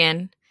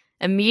Gideon.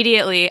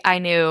 Immediately, I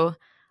knew,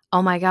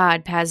 oh my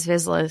God, Paz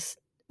Vizslas,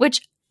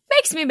 which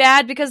makes me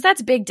mad because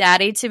that's Big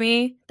Daddy to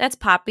me. That's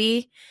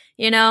Poppy,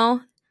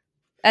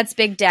 That's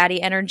Big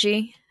Daddy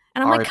energy.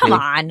 And I'm like, come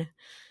on.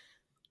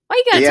 Why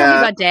you gotta tell me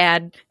about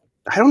Dad?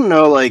 I don't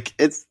know,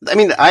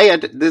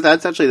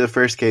 that's actually the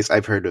first case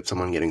I've heard of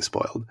someone getting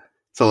spoiled.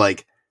 So,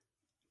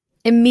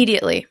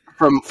 immediately.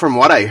 From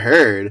what I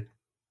heard,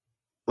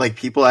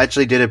 people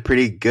actually did a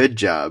pretty good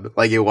job.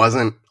 It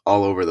wasn't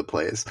all over the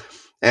place.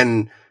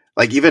 And,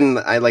 even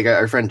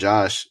our friend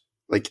Josh,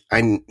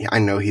 I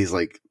know he's,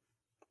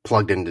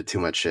 plugged into too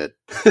much shit.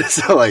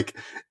 So,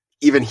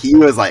 even he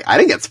was I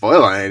didn't get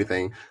spoiled on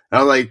anything. And I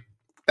was like,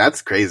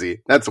 that's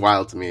crazy. That's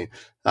wild to me.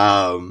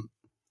 I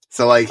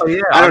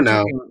don't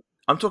know.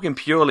 I'm talking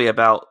purely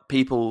about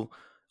people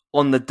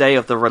on the day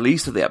of the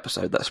release of the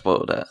episode that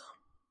spoiled it.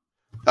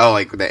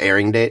 Oh, the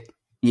airing date?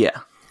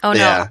 Yeah. Oh,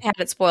 no. I had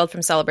it spoiled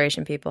from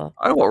Celebration people.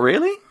 Oh, what,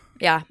 really?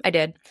 Yeah, I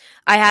did.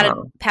 I had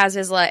Paz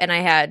Vizsla and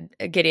I had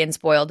Gideon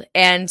spoiled.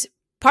 And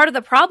part of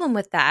the problem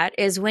with that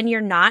is when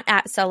you're not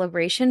at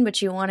Celebration,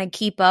 but you want to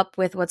keep up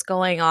with what's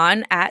going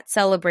on at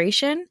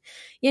Celebration,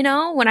 when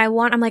I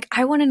want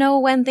to know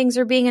when things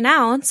are being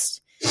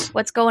announced,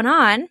 what's going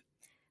on.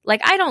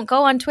 I don't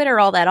go on Twitter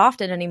all that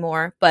often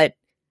anymore, but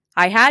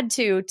I had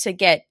to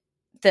get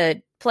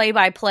the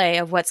play-by-play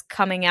of what's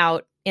coming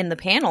out in the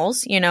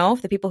panels,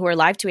 the people who are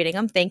live tweeting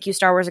them. Thank you,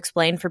 Star Wars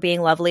Explained, for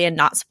being lovely and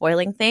not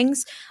spoiling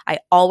things. I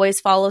always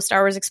follow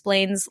Star Wars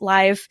Explained's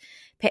live.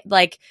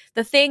 The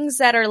things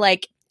that are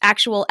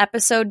actual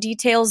episode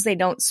details, they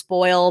don't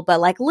spoil,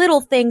 but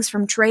little things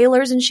from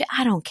trailers and shit,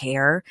 I don't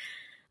care.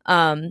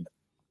 But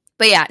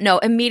yeah, no,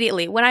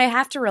 immediately when I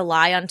have to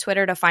rely on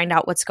Twitter to find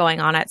out what's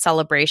going on at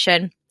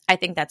Celebration, I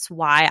think that's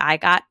why I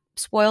got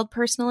spoiled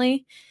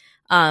personally.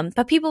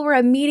 But people were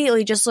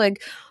immediately just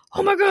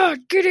oh my God,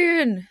 get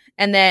in.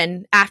 And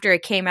then after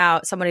it came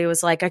out, somebody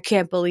was like, I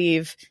can't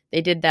believe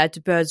they did that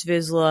to Paz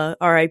Vizsla,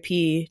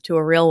 RIP, to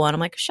a real one. I'm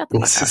like, shut the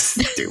fuck up.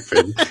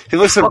 Stupid.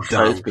 People are so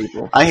dumb.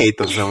 People. I hate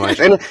them so much.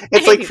 And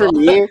it's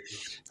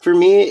for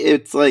me,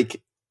 it's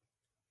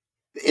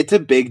it's a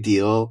big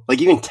deal.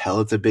 You can tell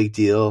it's a big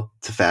deal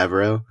to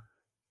Favreau.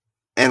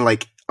 And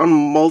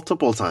on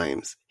multiple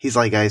times, he's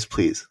like, guys,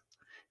 please.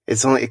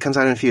 It comes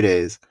out in a few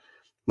days.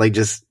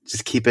 Just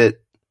keep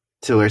it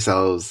to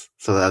ourselves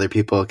so that other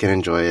people can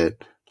enjoy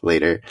it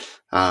later.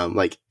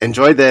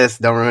 Enjoy this,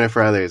 don't ruin it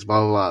for others,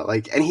 blah, blah, blah.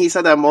 And he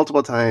said that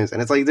multiple times.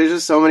 And it's there's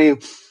just so many.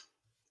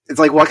 It's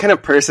what kind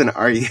of person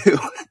are you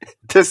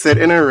to sit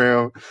in a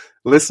room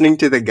listening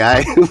to the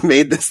guy who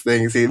made this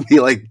thing? So you'd be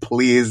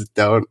please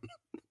don't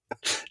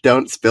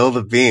spill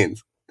the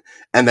beans.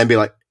 And then be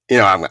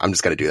I'm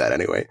just going to do that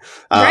anyway.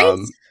 Right?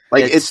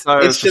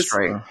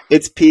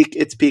 It's peak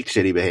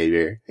shitty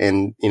behavior.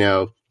 And,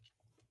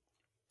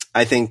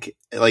 I think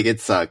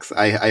it sucks.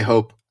 I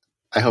hope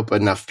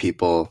enough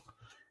people,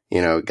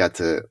 got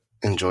to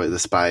enjoy The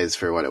Spies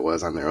for what it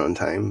was on their own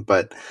time.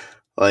 But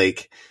I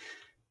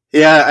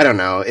don't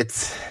know.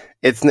 It's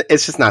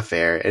just not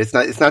fair. It's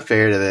not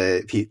fair to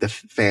the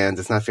fans.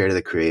 It's not fair to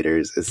the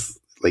creators. It's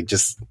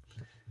just,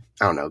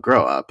 I don't know,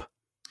 grow up.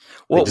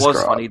 What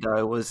was funny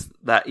though was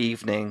that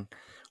evening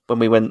when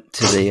we went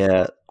to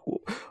the.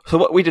 So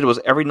what we did was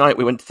every night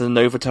we went to the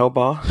Novotel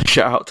bar.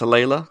 Shout out to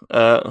Layla.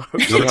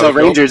 Novotel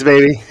Rangers,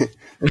 baby.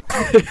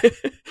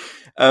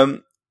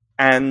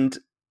 And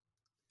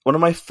one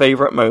of my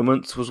favorite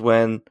moments was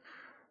when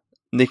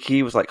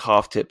Nikki was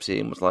half tipsy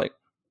and was like,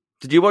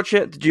 "Did you watch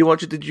it? Did you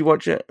watch it? Did you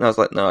watch it?" And I was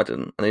like, "No, I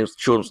didn't." And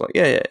Sean was like,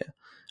 "Yeah." And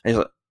he's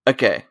like,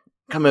 "Okay,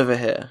 come over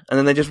here. And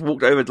then they just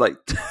walked over like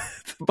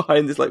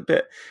behind this like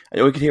bit,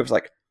 and all you could hear was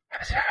like.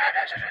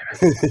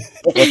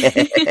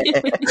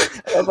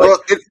 Well,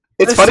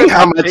 it's funny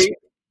how much.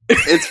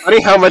 It's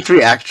funny how much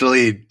we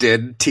actually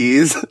did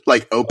tease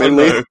like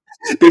openly,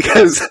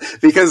 because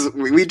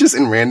we just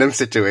in random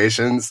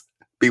situations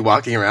be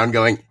walking around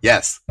going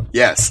yes,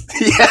 yes,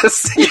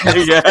 yes,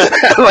 yes. Yeah.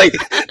 Like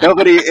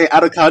nobody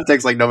out of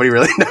context, like nobody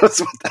really knows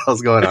what the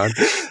hell's going on.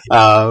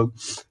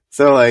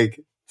 So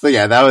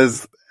yeah, that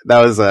was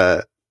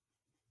a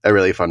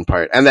really fun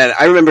part. And then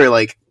I remember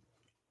like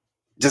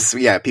just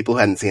people who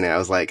hadn't seen it. I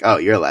was like, oh,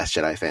 you're a Last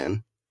Jedi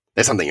fan.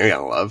 There's something you're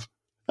gonna love.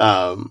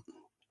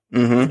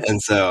 And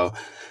so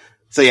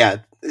yeah,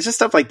 it's just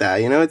stuff like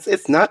that. You know, it's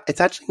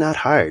actually not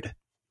hard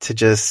to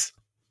just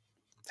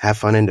have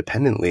fun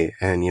independently,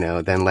 and you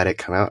know, then let it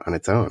come out on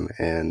its own,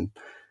 and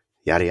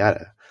yada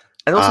yada.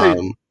 And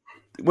also,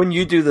 when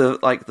you do the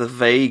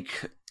vague,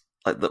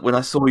 when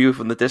I saw you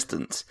from the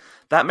distance,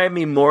 that made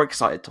me more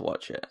excited to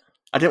watch it.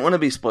 I didn't want to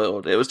be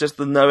spoiled. It was just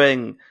the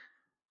knowing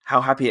how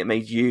happy it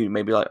made you.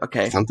 Maybe like,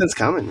 okay, something's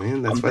coming,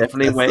 man. I'm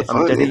definitely waiting.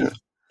 I'm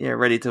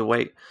ready to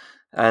wait.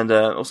 And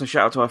also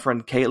shout out to our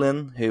friend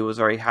Caitlin, who was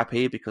very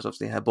happy because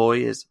obviously her boy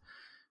is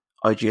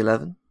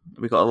IG-11.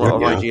 We got a lot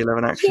of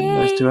IG-11 action in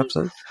those 2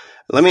 episodes.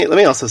 Let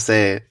me also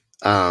say,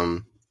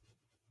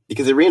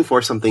 because it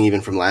reinforced something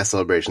even from last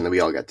Celebration that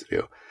we all got to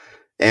do,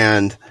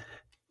 and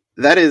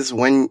that is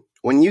when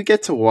you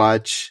get to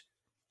watch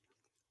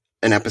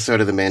an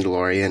episode of The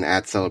Mandalorian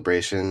at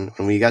Celebration.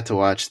 When we got to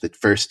watch the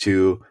first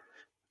 2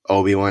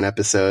 Obi-Wan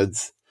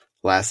episodes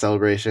last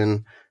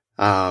Celebration.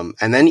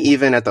 And then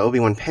even at the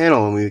Obi-Wan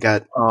panel, when we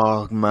got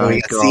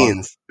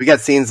scenes, we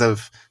got scenes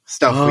of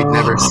stuff we'd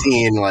never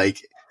seen,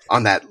 like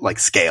on that like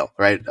scale,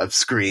 right, of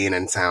screen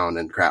and sound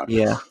and crowd.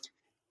 Yeah,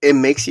 it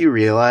makes you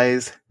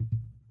realize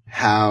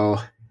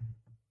how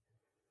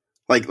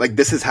like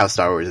this is how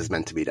Star Wars is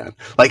meant to be done.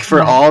 Like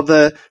for all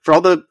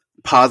the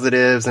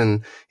positives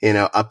and you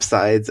know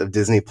upsides of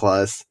Disney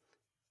Plus,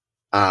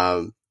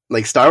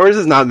 like Star Wars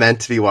is not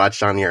meant to be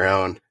watched on your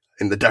own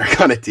in the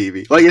dark on a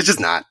TV. Like it's just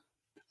not.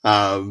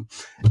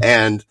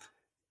 And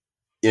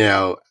you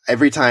know,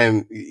 every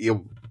time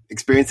you're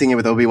experiencing it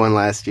with Obi-Wan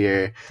last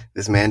year,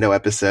 this Mando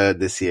episode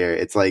this year,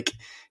 it's like,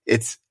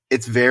 it's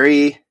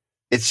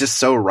just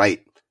so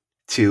right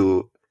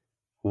to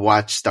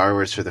watch Star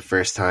Wars for the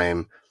first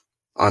time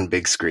on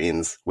big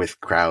screens with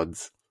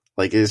crowds.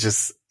 Like it's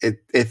just,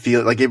 I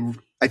feel like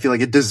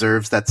it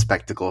deserves that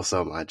spectacle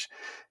so much.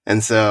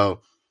 And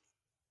so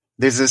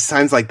there's just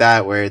times like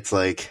that where it's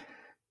like,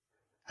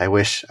 I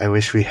wish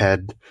we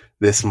had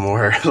this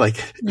more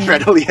like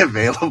readily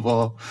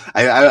available.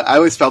 I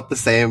always felt the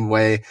same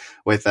way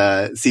with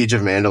Siege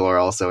of Mandalore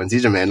also. When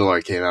Siege of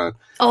Mandalore came out,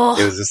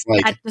 it was just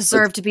like that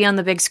deserved to be on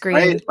the big screen.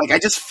 Right? Like I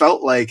just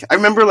felt like I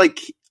remember like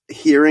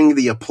hearing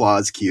the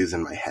applause cues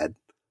in my head.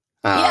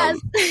 Yes.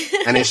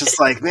 And it's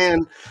just like,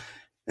 man,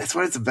 that's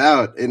what it's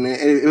about. And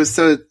it was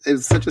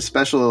such a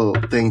special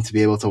thing to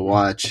be able to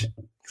watch.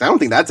 'Cause I don't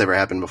think that's ever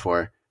happened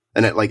before.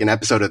 And like an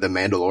episode of The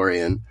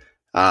Mandalorian.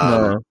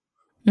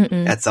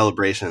 At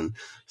Celebration.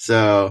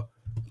 So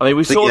I mean,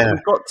 we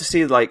got to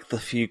see like the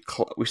few.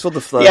 We saw the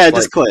first,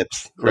 just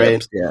clips,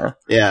 right?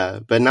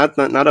 Yeah, but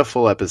not a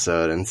full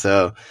episode. And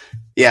so,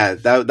 yeah,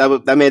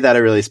 that made that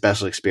a really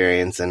special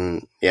experience.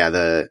 And yeah,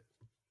 that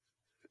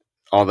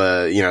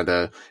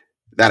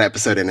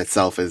episode in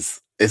itself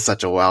is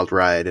such a wild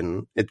ride.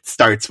 And it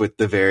starts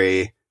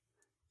very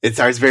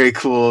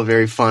cool,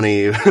 very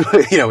funny,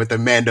 you know, with the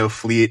Mando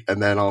fleet, and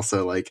then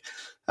also like,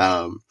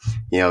 you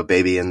know,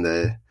 baby in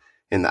the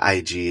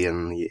IG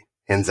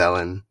and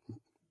Zelen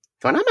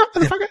going, I'm not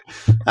motherfucker.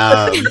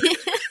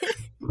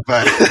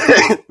 But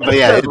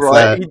yeah, it's,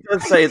 right. He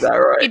does say that,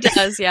 right? He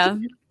does, yeah.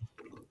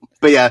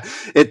 But yeah,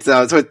 it's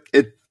so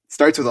it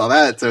starts with all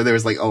that. So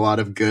there's like a lot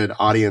of good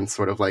audience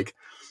sort of like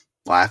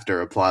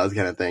laughter, applause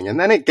kind of thing, and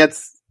then it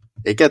gets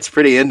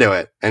pretty into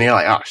it, and you're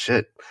like, oh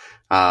shit,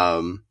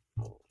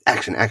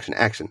 action,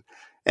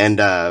 and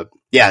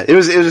yeah, it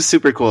was just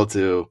super cool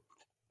to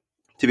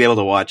be able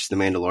to watch The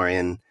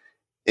Mandalorian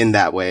in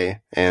that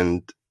way.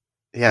 And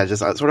yeah,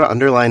 just sort of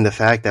underline the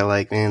fact that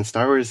like, man,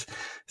 Star Wars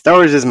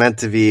is meant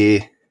to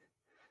be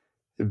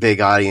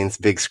big audience,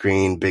 big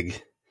screen,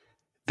 big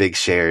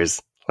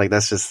shares. Like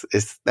that's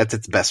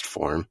its best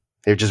form.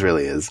 It just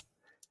really is.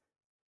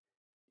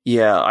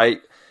 Yeah, I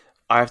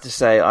have to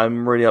say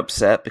I'm really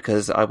upset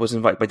because I was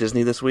invited by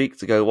Disney this week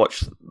to go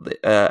watch the,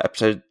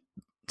 episode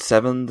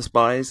 7, The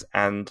Spies,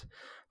 and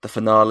the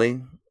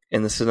finale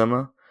in the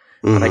cinema,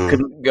 and I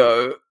couldn't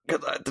go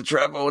because I had to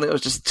travel, and it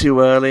was just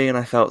too early, and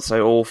I felt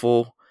so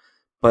awful.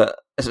 But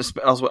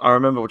I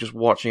remember just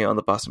watching it on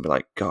the bus and be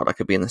like, God, I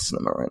could be in the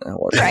cinema right now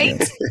watching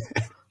it.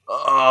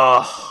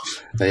 Oh,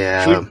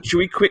 yeah. Should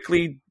we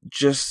quickly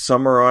just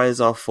summarize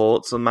our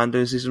thoughts on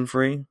Mando season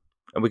 3,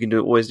 and we can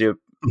always do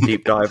a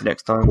deep dive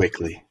next time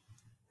quickly?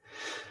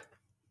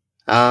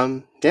 Yeah,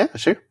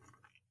 sure.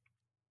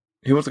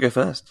 Who wants to go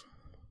first?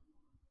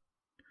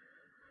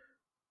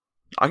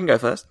 I can go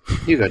first.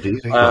 You go,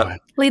 dude.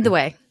 Lead the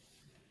way.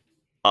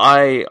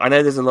 I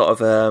know there's a lot of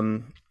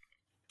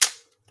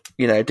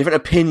different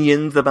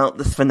opinions about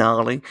this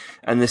finale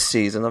and this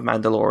season of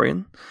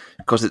Mandalorian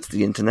because it's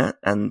the internet,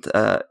 and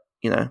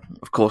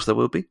of course there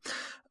will be.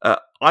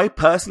 I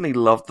personally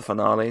love the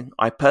finale.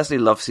 I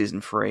personally love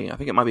season 3. I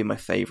think it might be my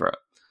favorite.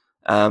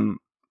 I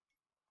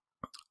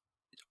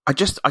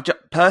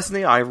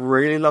personally, I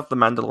really love the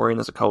Mandalorian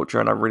as a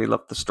culture, and I really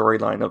love the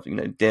storyline of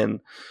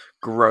Din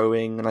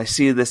growing, and I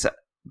see this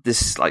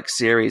like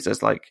series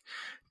as like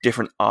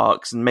different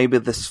arcs, and maybe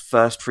this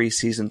first 3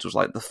 seasons was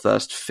like the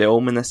first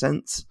film in a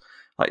sense,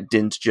 like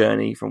Din's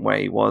journey from where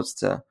he was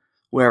to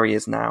where he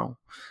is now.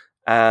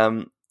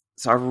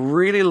 So I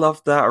really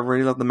love that. I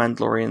really love the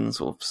Mandalorian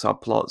sort of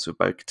subplots with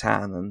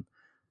Bo-Katan and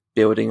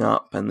building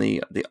up, and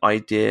the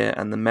idea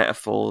and the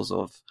metaphors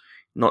of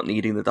not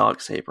needing the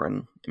Darksaber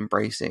and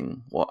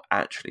embracing what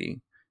actually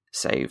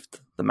saved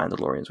the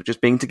Mandalorians, which is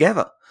being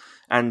together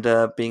and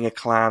being a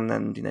clan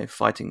and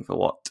fighting for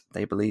what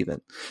they believe in.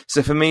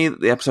 So for me,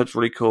 the episode's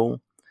really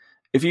cool.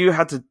 If you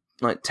had to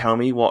like tell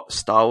me what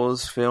Star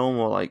Wars film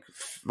or like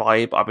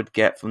vibe I would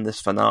get from this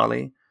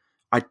finale,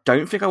 I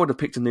don't think I would have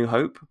picked A New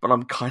Hope, but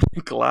I'm kind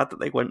of glad that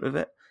they went with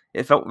it.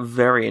 It felt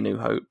very A New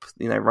Hope,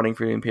 running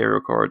through the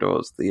Imperial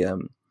corridors,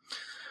 the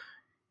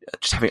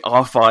just having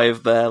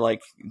R5 there,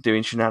 like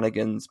doing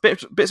shenanigans,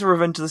 bits of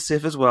Revenge of the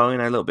Sith as well, a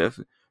little bit of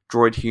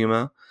droid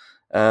humor.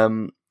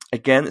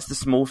 Again, it's the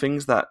small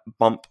things that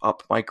bump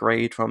up my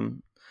grade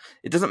from.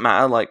 It doesn't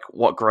matter like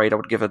what grade I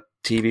would give a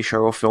TV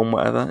show or film,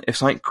 whatever. If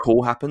something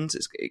cool happens,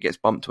 it gets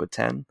bumped to a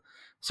 10.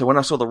 So when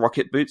I saw the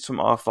rocket boots from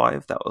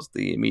R5, that was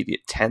the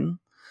immediate 10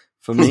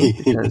 for me,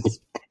 because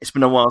it's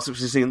been a while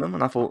since we've seen them,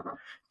 and I thought,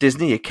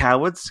 Disney, you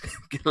cowards,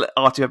 let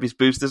R2 have his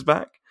boosters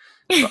back.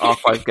 But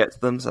R5 gets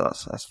them, so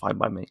that's fine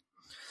by me.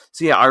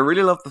 So yeah, I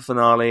really loved the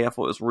finale. I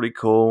thought it was really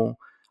cool.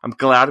 I'm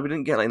glad we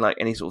didn't get like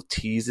any sort of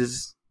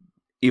teasers,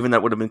 even though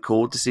it would have been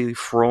cool to see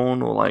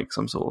Thrawn or like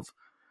some sort of,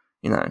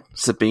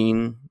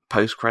 Sabine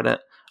post-credit.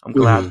 I'm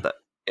glad that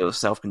it was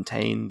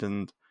self-contained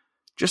and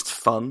just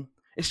fun.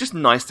 It's just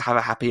nice to have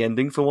a happy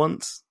ending for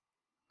once.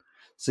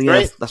 So yeah,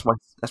 right. that's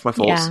my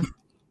thoughts.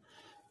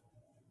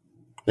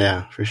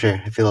 Yeah, for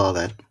sure. I feel all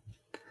that.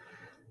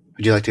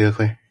 Would you like to go,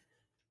 Claire?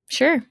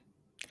 Sure.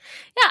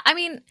 Yeah, I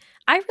mean,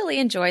 I really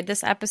enjoyed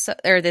this episode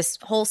or this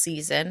whole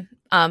season,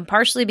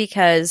 partially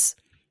because,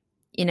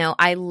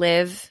 I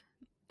live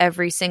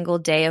every single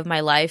day of my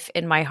life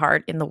in my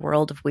heart in the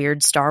world of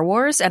weird Star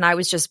Wars, and I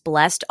was just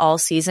blessed all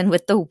season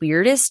with the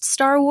weirdest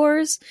Star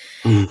Wars,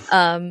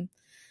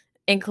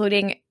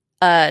 including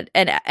and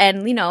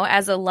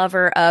as a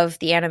lover of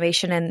the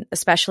animation and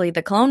especially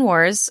the Clone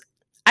Wars,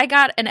 I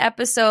got an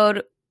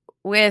episode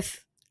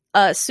with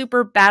a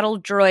super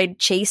battle droid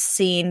chase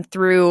scene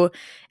through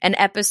an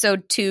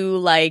episode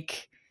 2, gotta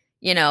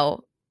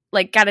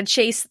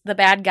chase the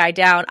bad guy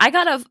down. I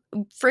got a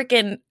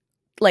freaking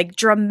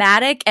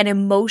dramatic and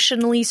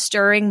emotionally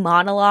stirring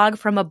monologue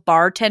from a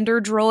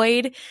bartender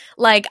droid.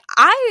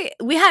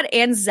 We had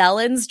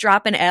Anzellans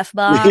dropping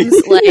F-bombs.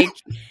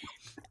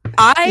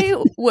 I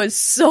was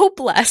so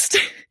blessed.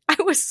 I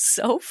was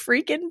so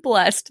freaking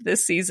blessed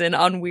this season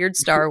on Weird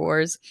Star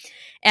Wars.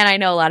 And I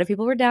know a lot of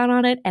people were down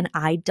on it, and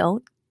I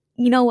don't.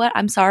 You know what?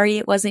 I'm sorry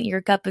it wasn't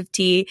your cup of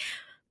tea.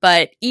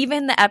 But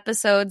even the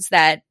episodes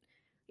that,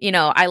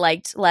 I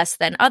liked less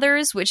than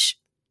others, which,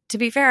 to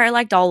be fair, I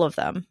liked all of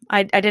them.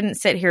 I didn't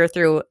sit here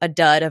through a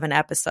dud of an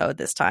episode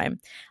this time.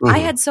 I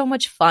had so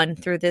much fun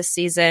through this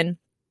season.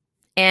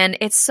 And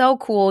it's so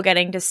cool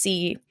getting to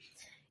see,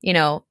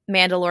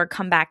 Mandalore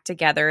come back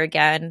together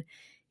again.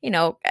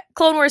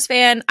 Clone Wars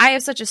fan, I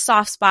have such a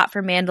soft spot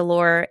for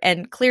Mandalore,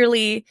 and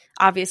clearly,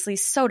 obviously,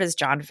 so does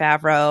Jon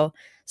Favreau,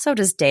 so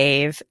does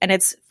Dave, and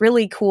it's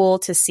really cool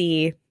to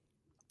see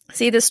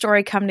this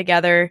story come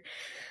together.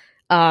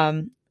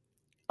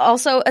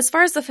 Also, as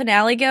far as the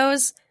finale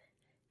goes,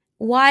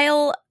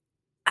 while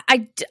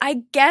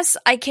I guess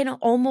I can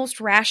almost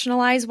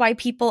rationalize why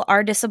people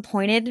are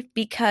disappointed,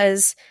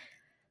 because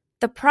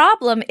the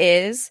problem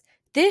is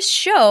this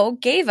show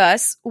gave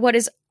us what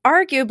is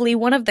arguably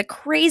one of the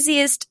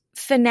craziest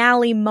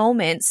finale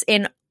moments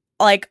in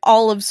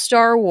all of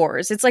Star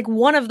Wars. It's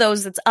one of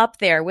those that's up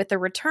there with the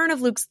return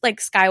of Luke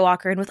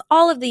Skywalker, and with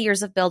all of the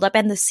years of buildup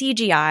and the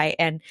CGI,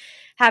 and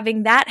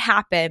having that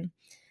happen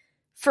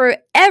for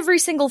every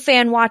single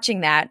fan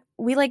watching that,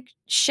 we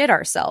shit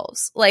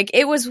ourselves.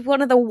 It was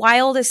one of the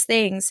wildest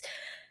things.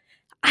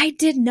 I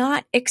did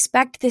not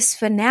expect this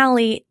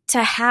finale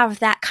to have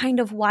that kind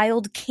of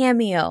wild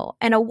cameo,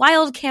 and a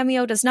wild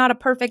cameo does not a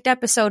perfect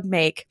episode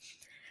make.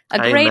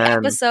 A great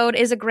episode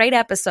is a great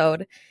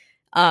episode.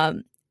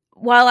 While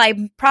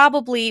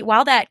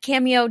that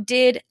cameo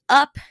did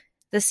up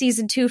the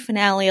season 2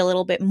 finale a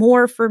little bit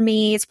more for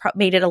me, it's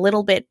made it a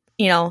little bit,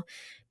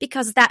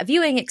 because that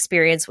viewing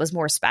experience was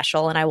more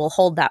special, and I will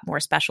hold that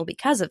more special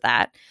because of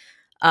that.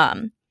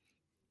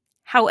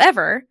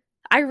 However,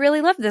 I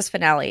really loved this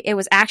finale. It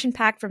was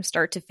action-packed from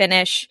start to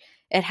finish.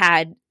 It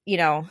had,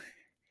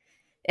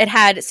 it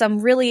had some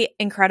really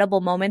incredible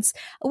moments.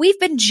 We've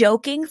been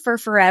joking for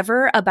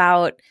forever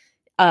about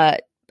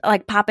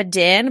like Papa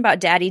Din, about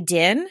Daddy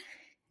Din.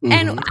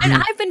 And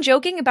I've been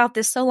joking about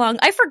this so long.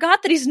 I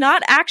forgot that he's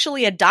not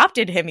actually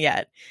adopted him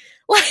yet.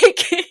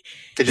 Like,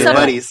 they're just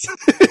buddies.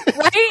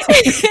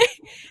 Right?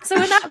 So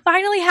when that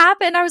finally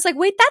happened, I was like,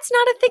 wait, that's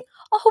not a thing.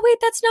 Oh, wait,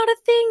 that's not a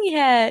thing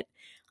yet.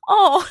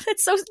 Oh,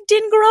 that's so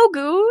Din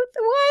Grogu.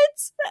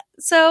 What?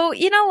 So,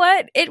 you know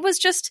what? It was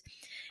just,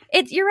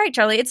 you're right,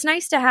 Charlie. It's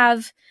nice to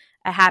have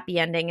a happy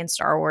ending in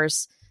Star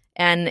Wars.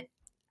 And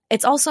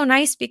it's also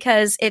nice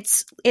because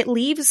it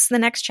leaves the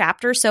next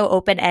chapter so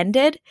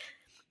open-ended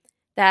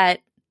that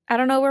I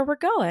don't know where we're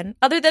going.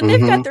 Other than they've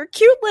got their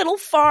cute little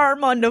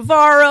farm on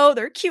Navarro,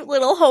 their cute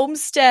little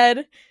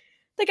homestead.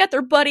 They got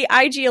their buddy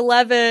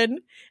IG-11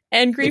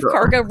 and Grief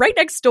Karga right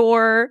next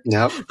door.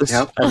 Yep. And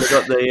they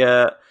got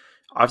the,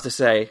 I have to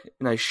say,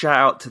 shout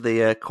out to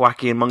the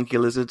Quacky and Monkey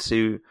Lizards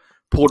who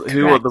are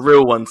the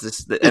real ones,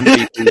 the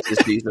MVPs this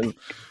season.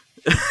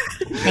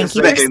 Thank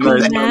you for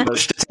saying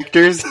that.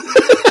 Detectors.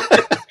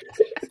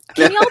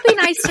 Can y'all be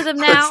nice to them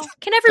now?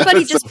 Can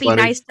everybody just be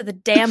nice to the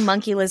damn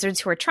monkey lizards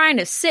who are trying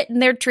to sit in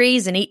their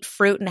trees and eat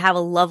fruit and have a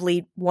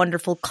lovely,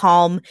 wonderful,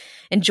 calm,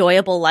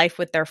 enjoyable life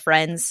with their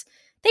friends?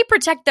 They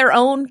protect their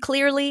own,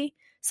 clearly.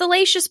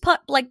 Salacious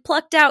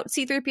plucked out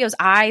C-3PO's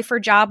eye for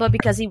Jabba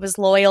because he was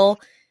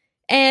loyal.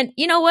 And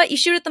you know what? You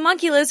shoot at the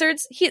monkey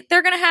lizards,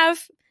 they're going to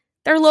have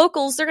their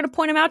locals. They're going to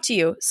point them out to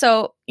you.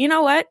 So, you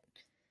know what?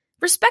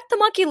 Respect the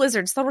monkey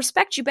lizards. They'll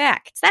respect you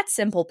back. It's that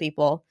simple,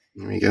 people.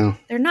 There you go.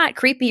 They're not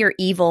creepy or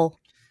evil.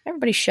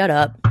 Everybody shut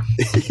up.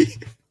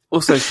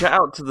 Also, shout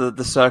out to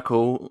the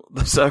circle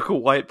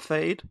wipe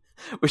fade,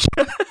 which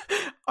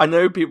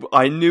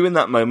I knew in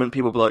that moment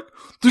people were like,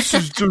 "This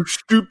is so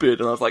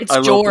stupid," and I was like, "It's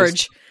I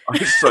George." Love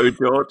this. It's so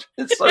George.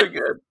 It's so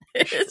good.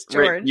 It's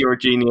George. Rick, you're a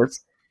genius.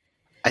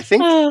 I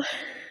think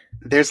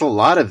there's a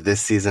lot of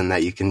this season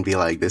that you can be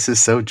like, "This is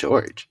so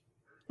George,"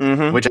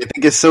 which I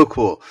think is so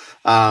cool.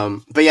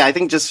 But yeah, I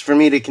think just for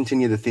me to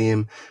continue the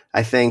theme,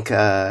 I think.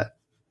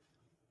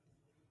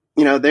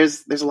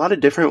 There's a lot of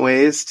different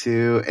ways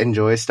to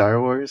enjoy Star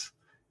Wars.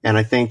 And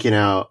I think,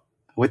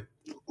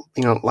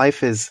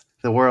 life is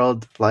the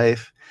world,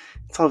 life,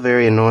 it's all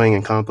very annoying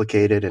and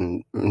complicated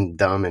and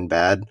dumb and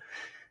bad.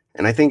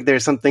 And I think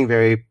there's something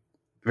very,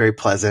 very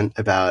pleasant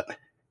about,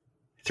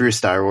 through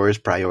Star Wars,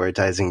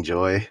 prioritizing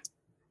joy.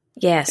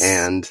 Yes.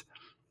 And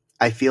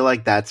I feel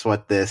like that's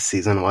what this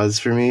season was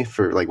for me,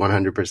 for like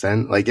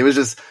 100%. Like, it was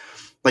just,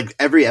 like,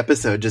 every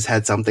episode just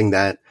had something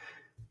that,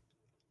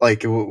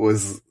 like,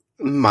 was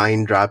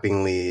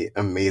mind-droppingly,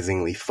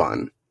 amazingly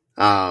fun.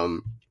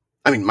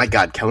 My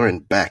God, Keller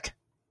and Beck.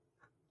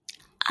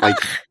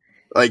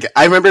 Like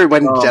I remember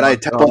when Jedi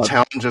Temple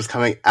Challenge was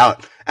coming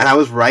out, and I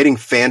was writing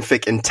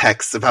fanfic and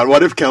texts about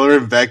what if Keller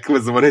and Beck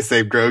was the one who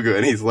saved Grogu,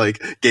 and he's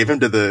like gave him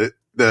to the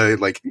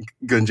like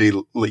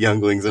Gunji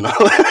younglings and all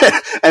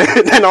that.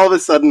 And then all of a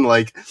sudden,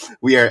 like,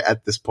 we are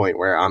at this point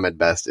where Ahmed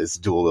Best is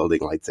dual wielding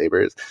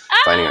lightsabers,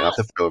 fighting off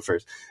the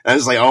first. And I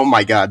was like, oh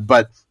my God!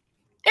 But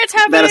it's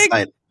happening. That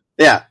aside,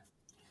 yeah.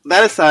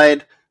 That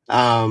aside,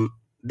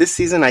 this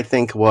season I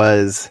think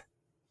was,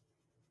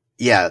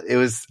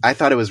 I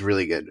thought it was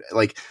really good.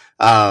 Like,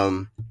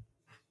 the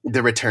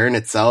return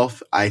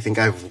itself, I think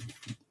I've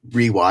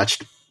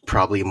rewatched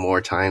probably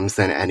more times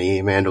than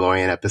any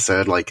Mandalorian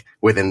episode, like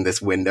within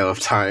this window of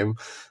time.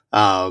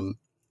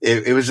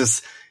 It was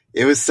just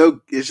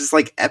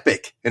like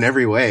epic in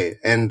every way.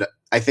 And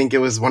I think it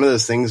was one of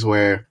those things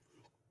where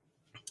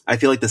I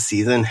feel like the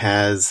season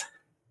has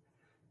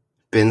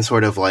been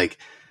sort of like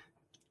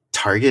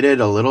targeted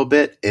a little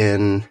bit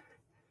in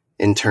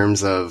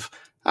terms of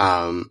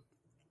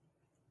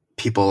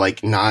people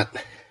like not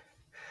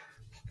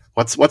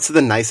what's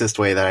the nicest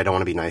way that I don't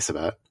want to be nice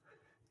about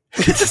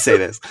to say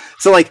this.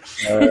 So like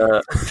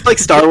like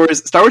Star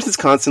Wars is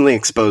constantly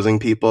exposing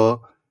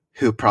people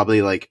who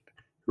probably like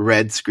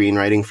read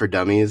Screenwriting for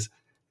Dummies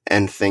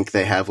and think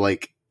they have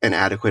like an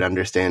adequate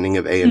understanding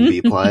of A and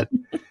B plot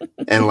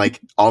and like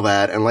all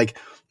that, and like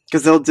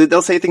because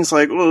they'll say things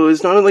like, "Oh,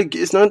 it's not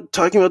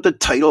talking about the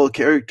title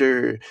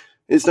character.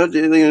 It's not,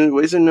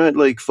 ways are not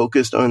like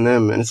focused on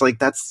them." And it's like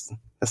that's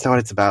not what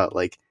it's about.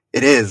 Like,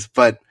 it is,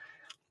 but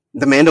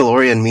The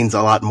Mandalorian means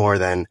a lot more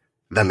than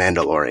The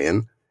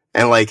Mandalorian.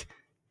 And like,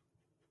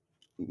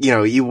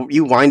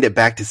 you wind it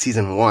back to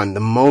season 1, the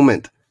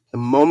moment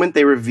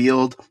they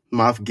revealed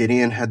Moff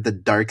Gideon had the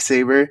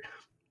Darksaber,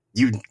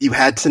 you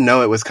had to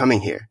know it was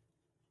coming here.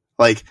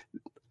 Like,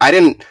 I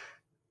didn't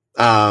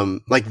I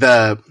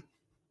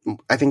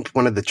think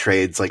one of the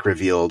trades like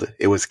revealed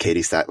it was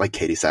Katie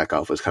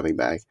Sackhoff was coming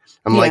back.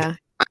 I'm like, I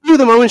knew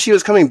the moment she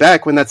was coming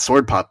back when that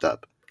sword popped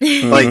up.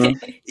 Like,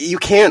 you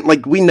can't,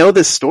 like, we know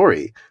this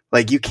story.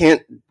 Like, you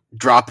can't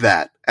drop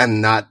that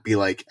and not be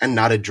like, and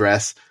not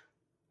address,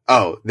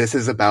 oh, this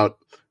is about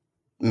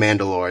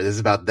Mandalore. This is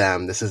about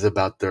them. This is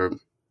about their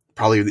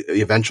probably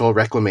the eventual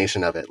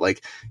reclamation of it.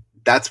 Like,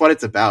 that's what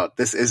it's about.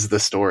 This is the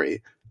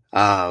story.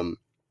 And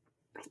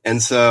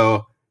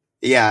so,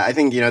 yeah, I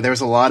think, there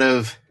was a lot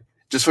of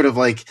just sort of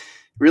like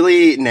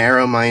really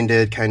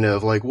narrow-minded kind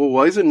of like, well,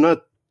 why is it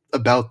not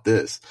about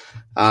this?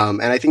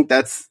 And I think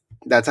that's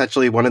that's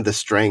actually one of the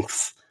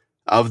strengths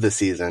of the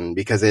season,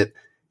 because it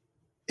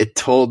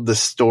told the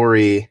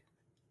story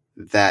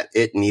that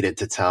it needed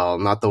to tell,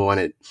 not the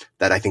one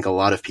that I think a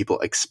lot of people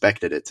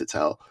expected it to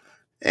tell.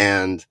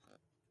 And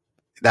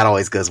that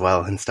always goes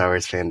well in Star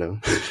Wars fandom.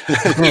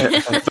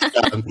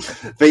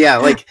 but yeah,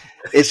 like,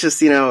 it's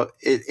just,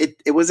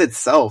 it was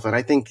itself. And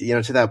I think,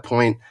 to that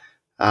point,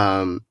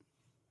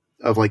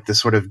 of like the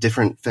sort of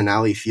different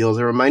finale feels,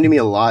 it reminded me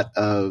a lot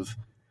of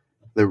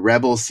the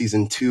Rebels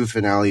season 2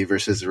 finale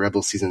versus the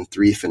Rebels season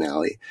 3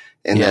 finale.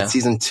 And that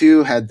season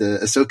 2 had the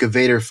Ahsoka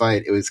Vader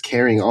fight. It was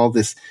carrying all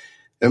this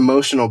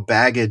emotional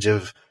baggage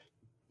of,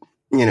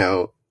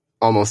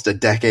 almost a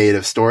decade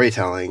of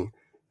storytelling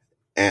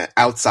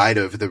outside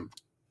of the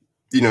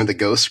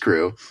Ghost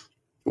Crew.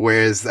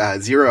 Whereas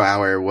Zero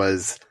Hour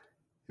was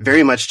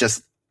very much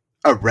just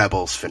a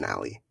Rebels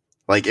finale.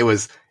 Like, it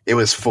was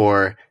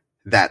for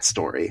that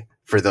story,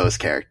 for those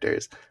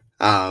characters.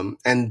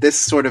 And this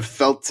sort of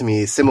felt to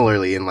me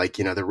similarly in, like,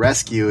 the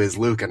rescue is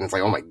Luke, and it's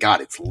like, oh my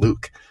God, it's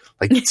Luke.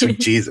 Like, sweet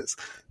Jesus.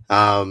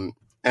 And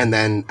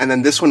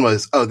then this one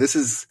was, oh, this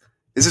is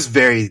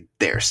very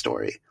their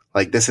story.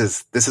 Like, this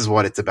is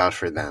what it's about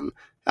for them.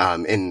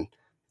 And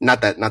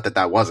not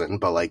that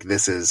wasn't, but like,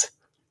 this is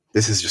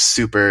just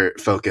super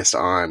focused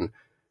on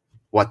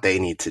what they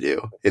need to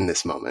do in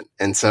this moment.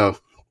 And so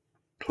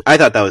I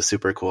thought that was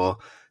super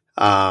cool.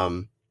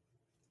 And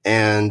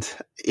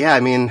yeah, I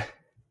mean,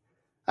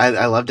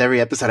 I loved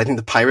every episode. I think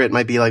the pirate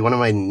might be like one of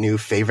my new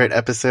favorite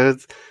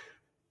episodes.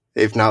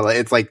 If not, like,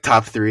 it's like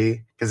top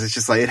 3, because it's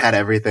just like, it had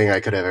everything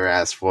I could have ever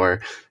asked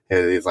for.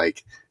 It's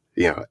like,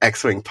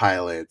 X-Wing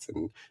pilots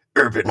and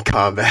urban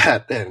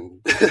combat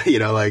and,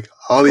 like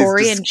all these.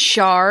 Gory and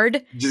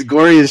Shard. Just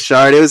Gory and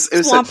Shard. It was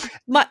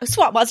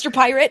Swamp Monster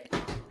Pirate.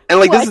 And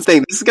like, this is the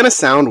thing. This is going to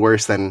sound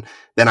worse than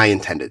I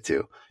intended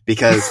to,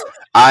 because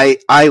I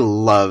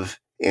love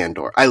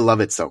Andor. I love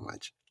it so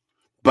much.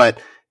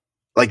 But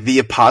like, the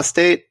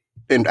Apostate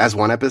as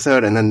one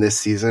episode, and then this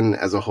season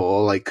as a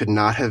whole, like, could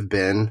not have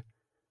been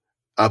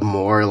a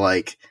more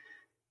like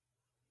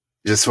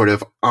just sort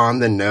of on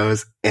the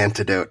nose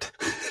antidote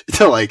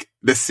to like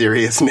the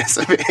seriousness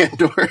of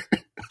Andor.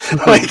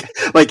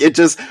 like it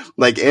just,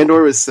 like,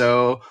 Andor was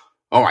so,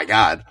 oh my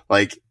God,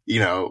 like,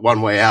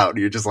 one way out.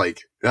 You're just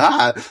like,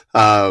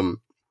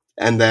 and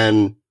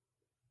then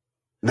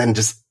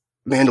just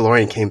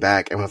Mandalorian came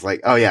back and was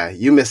like, oh yeah,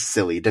 you missed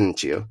Silly,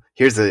 didn't you?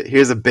 Here's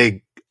a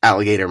big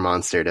alligator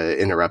monster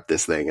to interrupt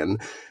this thing.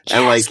 And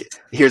like,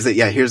 here's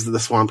the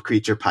swamp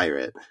creature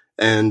pirate.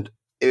 And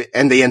the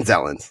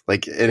Anzellans,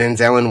 like an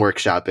Anzellan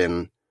workshop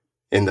in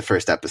the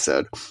first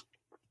episode.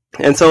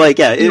 And so, like,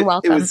 yeah, it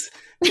was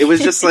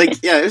just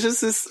like, yeah, it was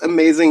just this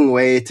amazing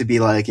way to be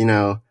like,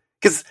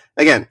 cause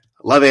again,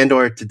 love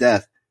Andor to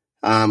death.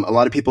 A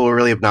lot of people were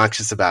really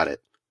obnoxious about it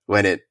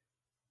when it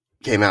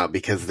came out,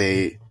 because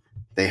they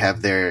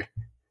have their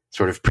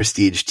sort of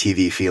prestige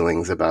TV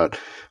feelings about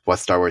what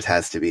Star Wars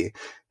has to be.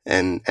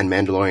 And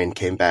Mandalorian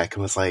came back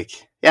and was like,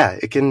 yeah,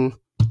 it's going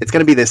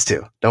to be this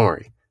too. Don't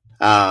worry.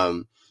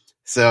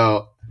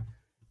 So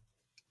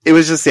it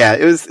was just, yeah,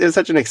 it was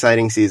such an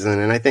exciting season.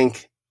 And I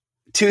think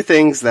 2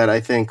 things that I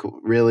think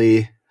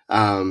really,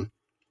 sum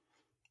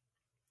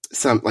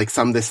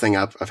this thing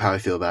up of how I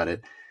feel about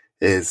it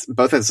is,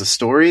 both as a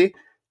story,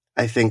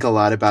 I think a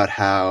lot about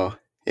how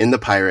in The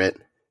Pirate,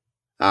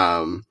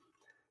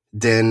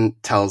 Din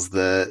tells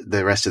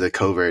the rest of the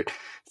covert,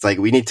 it's like,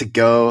 we need to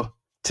go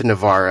to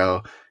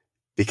Navarro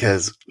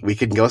because we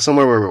can go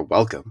somewhere where we're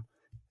welcome.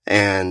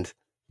 And,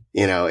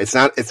 it's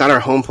not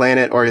our home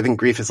planet, or I think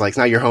Grief is like, it's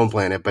not your home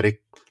planet, but it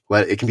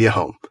can be a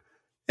home.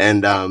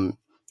 And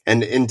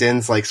in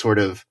Din's like sort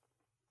of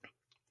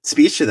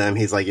speech to them,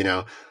 he's like,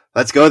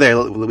 let's go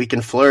there. We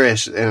can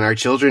flourish, and our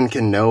children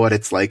can know what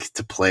it's like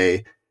to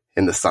play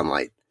in the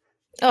sunlight.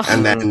 Oh.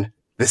 And then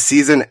the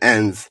season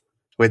ends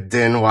with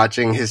Din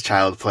watching his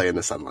child play in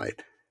the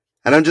sunlight.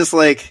 And I'm just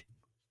like,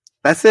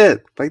 that's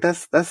it. Like,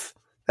 that's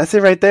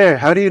it right there.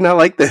 How do you not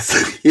like this?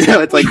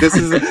 It's like, this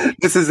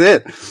is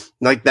it.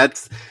 Like,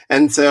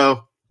 and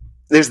so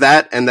there's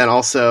that. And then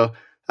also,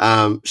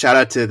 shout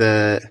out to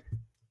the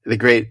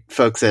great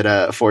folks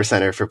at Force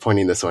Center for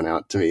pointing this one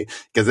out to me,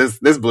 because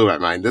this blew my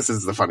mind. This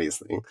is the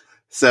funniest thing.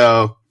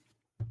 So,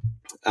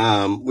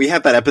 we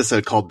have that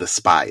episode called The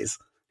Spies,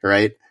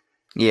 right?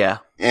 Yeah.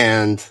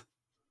 And,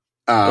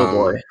 oh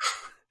boy.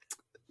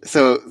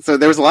 So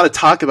there was a lot of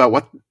talk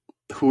about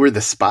who were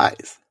the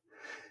spies,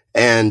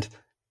 and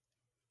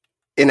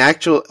in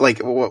actual,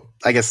 like, well,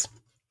 I guess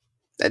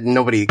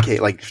nobody,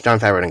 like, Jon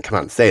Favreau didn't come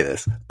out and say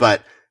this,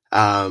 but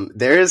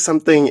there is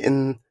something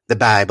in the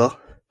Bible,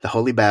 the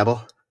Holy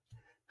Bible,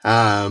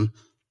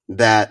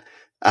 that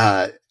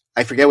I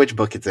forget which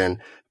book it's in,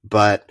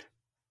 but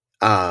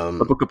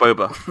the Book of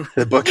Boba.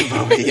 The Book of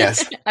Boba,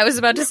 yes. I was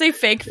about to say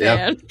fake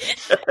fan.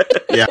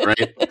 Yeah,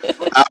 right.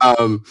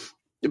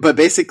 But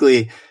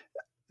basically,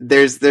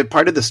 there's the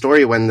part of the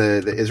story when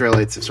the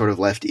Israelites have sort of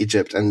left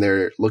Egypt and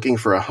they're looking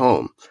for a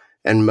home,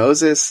 and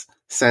Moses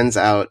sends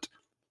out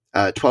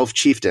 12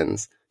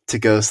 chieftains to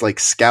go, like,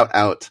 scout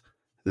out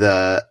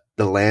the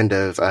the land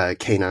of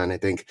Canaan, I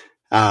think,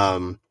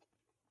 for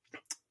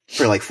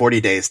like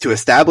 40 days to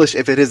establish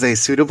if it is a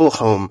suitable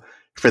home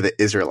for the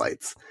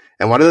Israelites.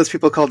 And what are those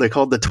people called? They're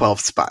called the 12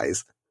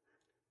 spies.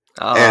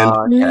 And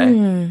Okay.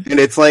 and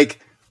it's like,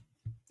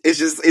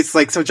 it's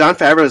like, so Jon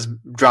Favreau's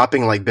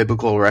dropping like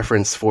biblical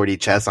reference 4D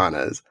chess on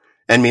us.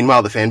 And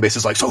meanwhile, the fan base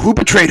is like, so who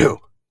betrayed who?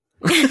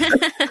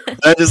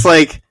 I'm just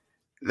like,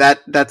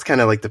 that's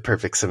kind of like the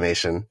perfect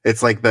summation.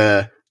 It's like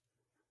the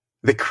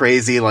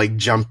crazy, like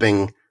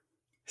jumping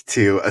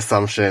to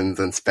assumptions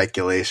and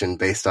speculation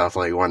based off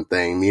like one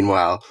thing.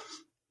 Meanwhile,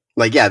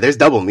 like, yeah, there's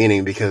double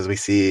meaning because we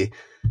see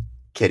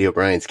Katie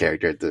O'Brien's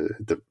character at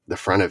the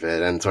front of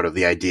it, and sort of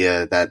the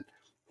idea that,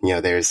 you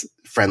know, there's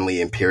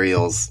friendly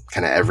Imperials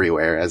kind of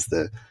everywhere, as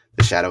the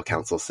Shadow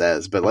Council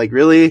says. But like,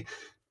 really,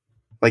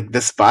 like,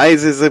 the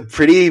spies is a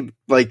pretty,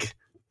 like,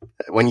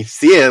 when you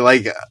see it,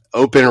 like,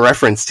 open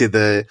reference to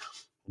the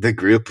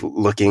group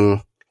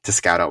looking to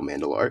scout out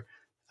Mandalore.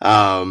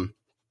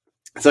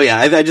 So yeah,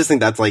 I just think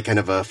that's like kind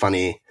of a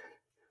funny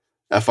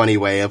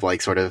way of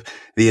like sort of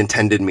the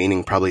intended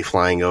meaning probably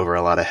flying over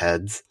a lot of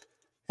heads,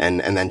 and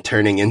then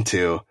turning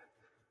into,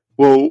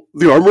 well,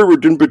 the armor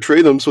didn't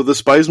betray them, so the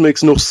spies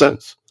makes no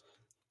sense.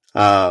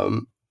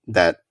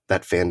 That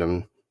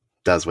fandom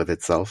does with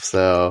itself.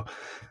 So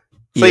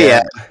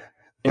yeah.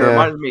 It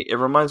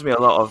reminds me a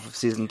lot of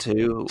season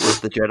 2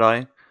 with the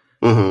Jedi.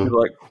 Mm-hmm. They're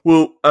like,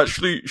 well,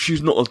 actually,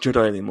 she's not a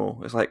Jedi anymore.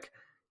 It's like,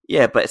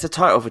 yeah, but it's a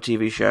title of a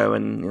TV show,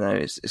 and, you know,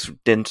 it's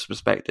Din's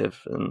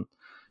perspective, and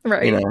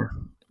Right. you know,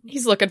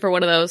 he's looking for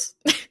one of those.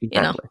 exactly.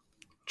 You know,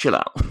 Chill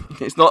out.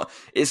 It's not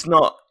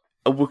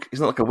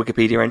like a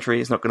Wikipedia entry.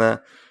 You're not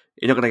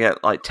gonna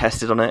get like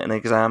tested on it in an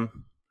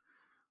exam.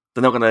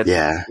 They're not gonna,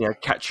 you know,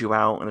 catch you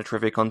out in a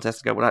trivia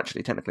contest and go, well,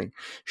 actually, technically,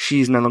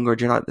 she's no longer a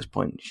Jedi at this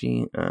point.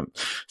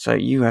 So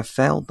you have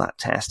failed that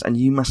test, and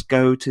you must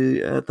go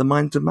to the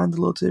Mines of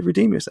Mandalore to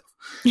redeem yourself.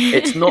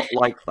 It's not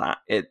like that.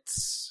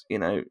 It's, you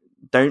know,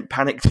 don't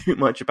panic too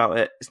much about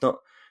it. It's not.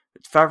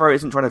 Favreau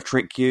isn't trying to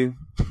trick you.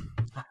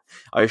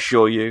 I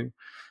assure you.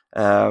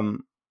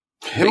 Him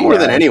more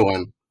than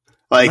anyone.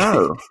 Like,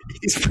 no.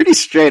 He's pretty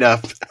straight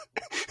up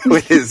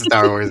with his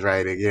Star Wars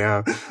writing, you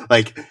know?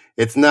 Like,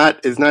 it's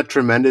not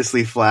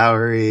tremendously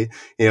flowery,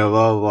 you know,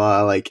 blah, blah,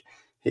 blah. Like,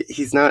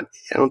 he's not,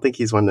 I don't think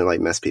he's one to, like,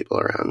 mess people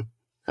around.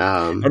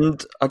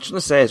 And I just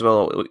want to say as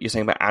well, what you're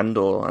saying about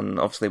Andor, and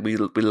obviously we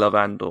love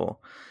Andor,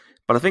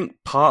 but I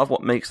think part of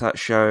what makes that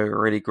show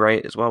really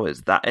great as well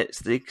is that it's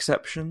the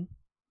exception.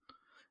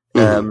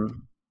 Mm-hmm.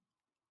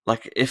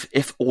 Like,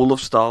 if all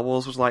of Star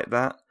Wars was like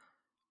that,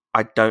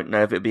 I don't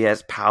know if it'd be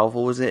as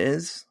powerful as it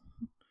is.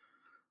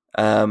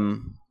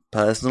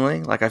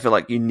 Personally, like, I feel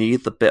like you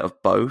need the bit of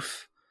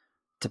both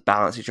to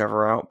balance each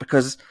other out,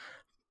 because,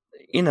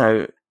 you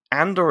know,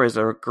 Andor is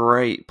a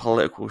great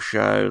political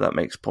show that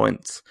makes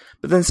points,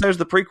 but then so is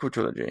the prequel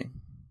trilogy,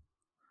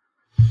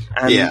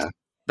 and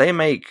they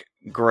make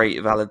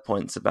great valid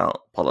points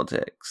about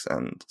politics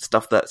and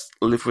stuff that's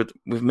lived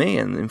with me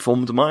and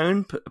informed my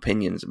own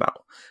opinions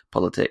about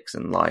politics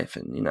and life,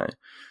 and, you know.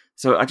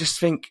 So I just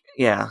think,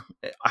 I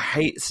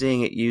hate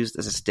seeing it used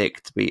as a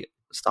stick to beat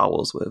Star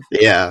Wars with.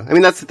 Yeah, I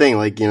mean, that's the thing.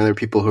 Like, you know, there are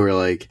people who are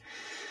like,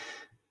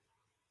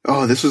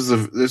 "Oh, this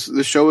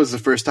show was the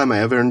first time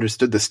I ever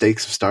understood the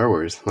stakes of Star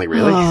Wars." Like,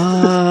 really?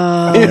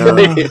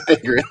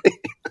 Like, really?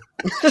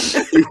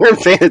 You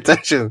weren't paying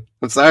attention.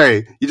 I'm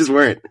sorry, you just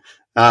weren't.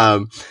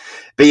 But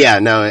yeah,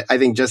 no, I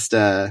think just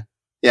again,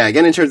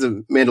 in terms of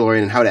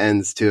Mandalorian and how it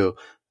ends too,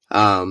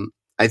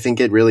 I think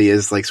it really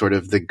is like sort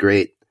of the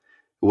great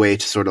way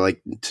to sort of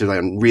like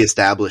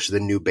reestablish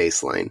the new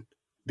baseline,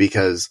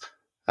 because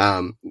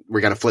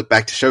we're gonna flip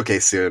back to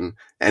Showcase soon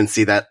and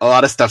see that a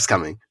lot of stuff's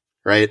coming,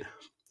 right?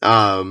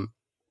 And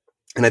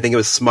I think it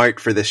was smart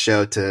for this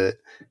show to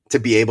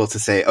be able to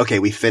say, okay,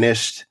 we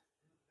finished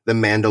the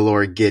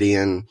Mandalore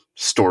Gideon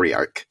story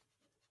arc,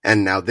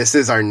 and now this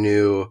is our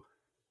new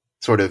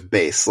sort of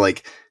base.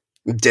 Like,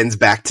 Din's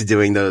back to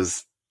doing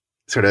those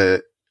sort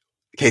of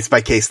case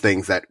by case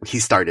things that he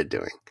started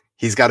doing.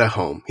 He's got a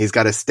home. He's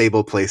got a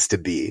stable place to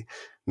be.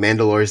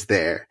 Mandalore's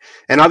there.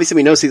 And obviously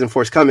we know season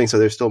 4 is coming, so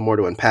there's still more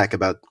to unpack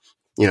about,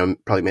 you know,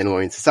 probably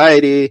Mandalorian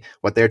society,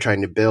 what they're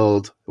trying to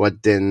build,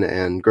 what Din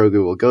and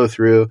Grogu will go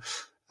through.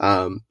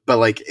 But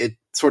like, it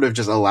sort of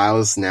just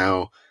allows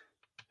now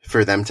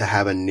for them to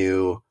have a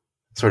new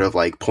sort of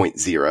like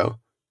 0.0.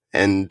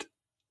 And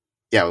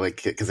yeah,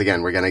 like, because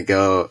again, we're going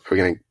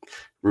to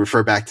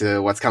refer back to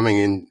what's coming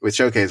in with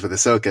Showcase with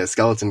Ahsoka,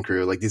 Skeleton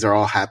Crew. Like, these are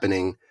all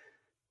happening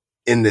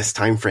in this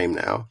time frame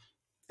now.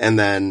 And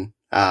then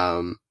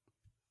by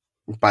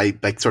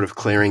like sort of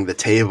clearing the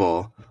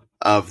table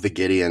of the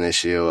Gideon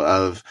issue,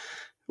 of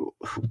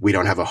we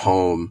don't have a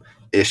home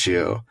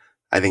issue,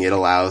 I think it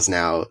allows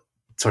now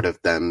sort of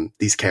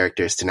these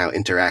characters to now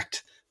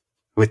interact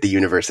with the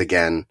universe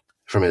again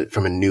from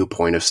a new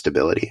point of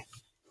stability.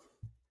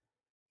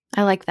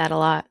 I like that a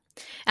lot.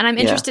 And I'm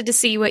interested to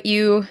see what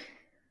you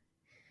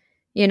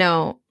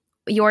know,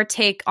 your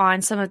take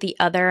on some of the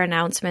other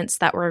announcements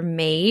that were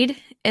made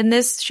in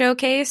this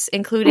showcase,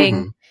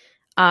 including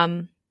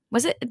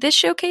was it this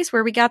showcase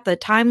where we got the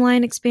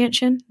timeline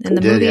expansion and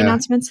the We did, movie yeah.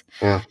 announcements?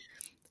 Yeah.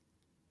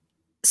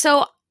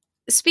 So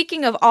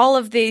speaking of all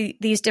of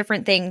these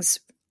different things,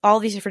 all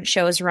these different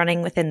shows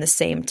running within the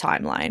same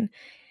timeline,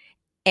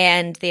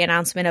 and the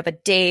announcement of a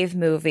Dave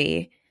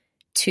movie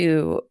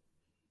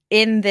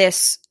in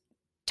this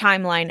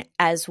timeline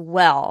as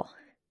well.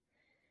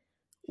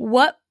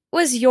 What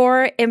was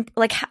your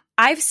like?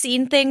 I've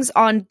seen things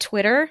on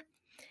Twitter,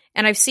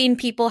 and I've seen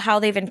people how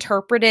they've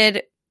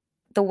interpreted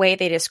the way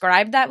they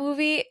described that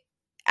movie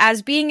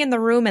as being in the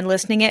room and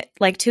listening it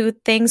like to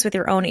things with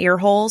your own ear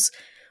holes.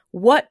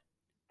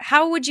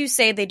 How would you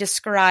say they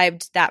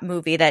described that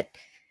movie that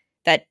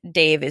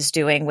Dave is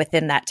doing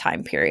within that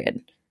time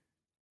period?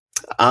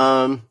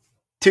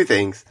 Two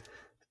things.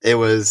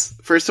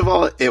 First of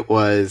all, it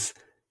was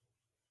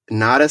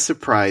not a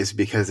surprise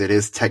because it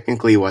is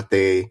technically what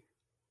they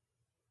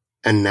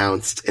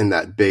announced in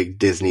that big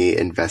Disney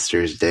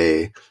Investors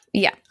Day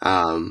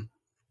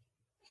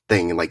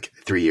thing like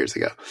 3 years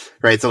ago,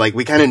 right? So like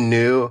we kind of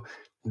knew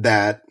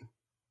that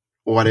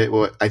what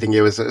I think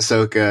it was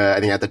Ahsoka, I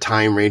think at the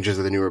time Rangers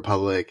of the New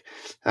Republic,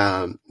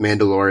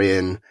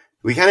 Mandalorian,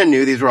 we kind of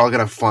knew these were all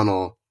going to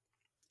funnel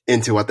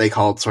into what they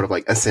called sort of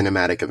like a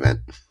cinematic event.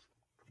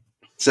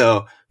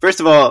 So first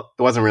of all,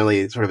 it wasn't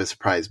really sort of a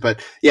surprise,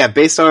 but yeah,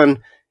 based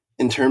on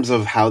in terms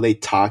of how they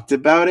talked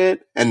about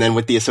it, and then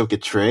with the Ahsoka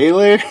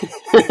trailer,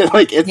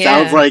 like it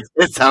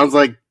sounds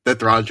like the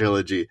Thrawn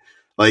trilogy,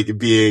 like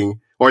being,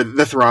 or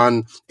the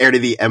Thrawn Heir to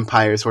the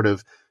Empire sort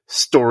of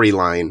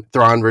storyline,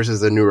 Thrawn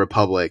versus the New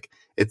Republic.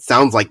 It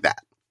sounds like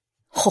that.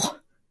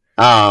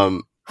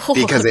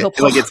 Because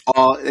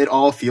it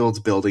all feels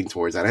building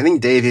towards that. I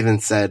think Dave even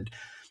said,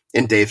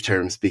 in Dave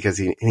terms, because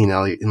he'll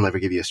never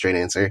give you a straight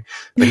answer,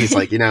 but he's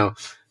like,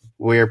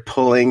 we're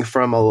pulling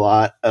from a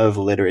lot of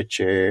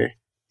literature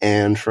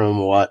and from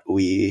what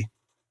we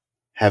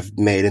have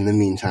made in the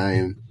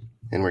meantime,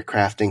 and we're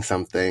crafting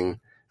something.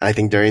 I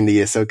think during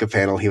the Ahsoka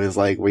panel, he was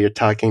like, we're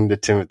talking to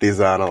Timothy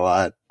Zahn a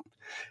lot.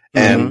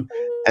 And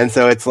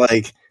so it's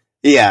like,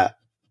 yeah,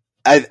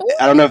 I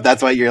don't know if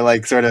that's why you're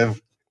like sort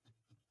of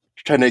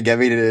trying to get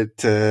me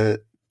to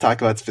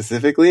talk about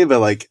specifically, but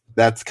like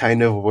that's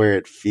kind of where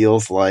it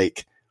feels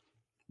like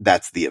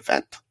that's the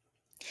event.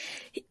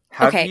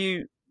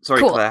 Claire,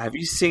 have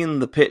you seen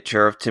the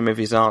picture of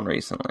Timothy Zahn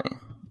recently?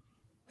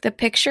 The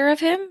picture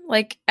of him,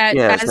 like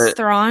as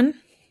Thrawn?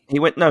 He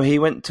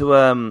went to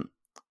a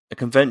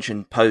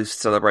convention post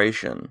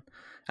Celebration,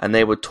 and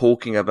they were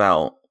talking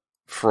about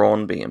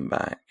Thrawn being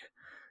back,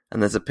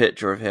 and there's a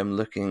picture of him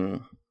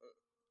looking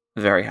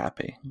very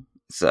happy.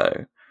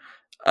 So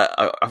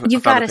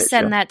you've got to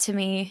send that to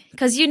me,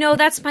 because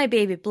that's my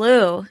baby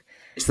blue.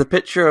 It's the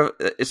picture.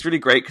 It's really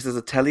great because there's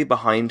a telly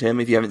behind him.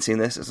 If you haven't seen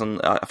this,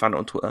 I found it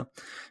on Twitter.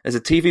 There's a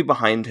TV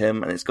behind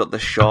him, and it's got the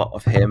shot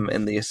of him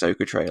in the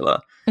Ahsoka trailer,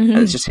 and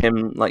it's just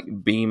him like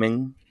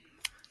beaming.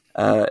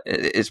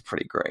 It is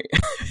pretty great.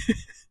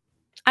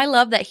 I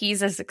love that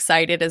he's as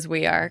excited as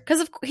we are,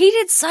 because he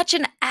did such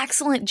an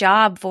excellent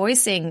job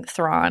voicing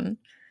Thrawn.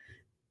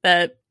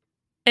 And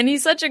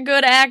he's such a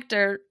good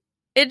actor.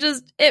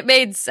 It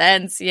made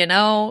sense,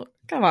 Come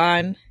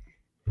on.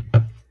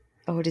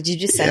 Oh, did you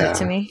just send it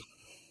to me?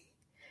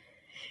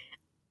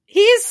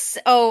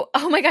 Oh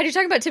my God, you're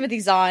talking about Timothy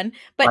Zahn,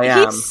 but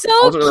he's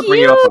so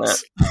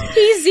cute.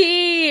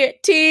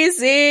 TZ.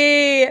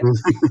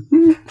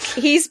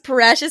 He's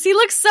precious. He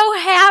looks so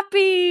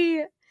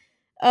happy.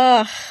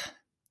 Ugh,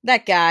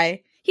 that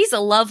guy. He's a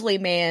lovely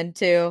man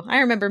too. I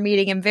remember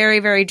meeting him very,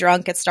 very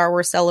drunk at Star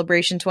Wars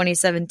Celebration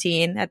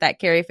 2017 at that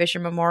Carrie Fisher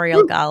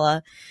Memorial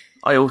Gala.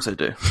 I also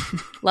do.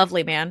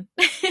 Lovely man.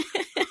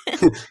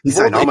 He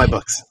signed all my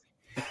books.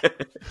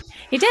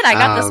 He did. I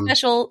got the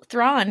special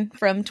Thrawn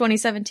from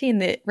 2017,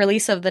 the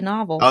release of the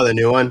novel. Oh, the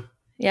new one?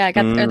 Yeah, I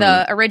got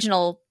the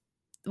original.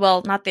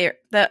 Well, not the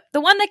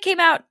one that came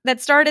out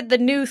that started the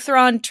new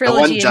Thrawn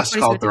trilogy. The one just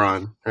called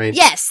Thrawn, right?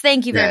 Yes,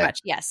 thank you very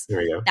much. Yes, there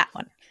we go. That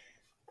one.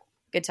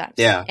 Good times.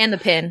 Yeah, and the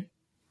pin.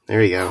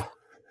 There you go.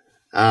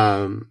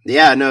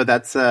 Yeah, no,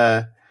 that's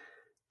sort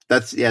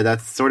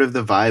of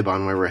the vibe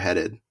on where we're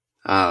headed.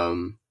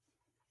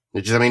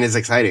 It's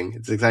exciting.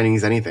 It's exciting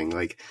as anything.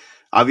 Like,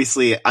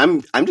 obviously,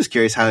 I'm just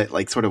curious how it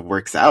like sort of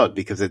works out,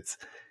 because it's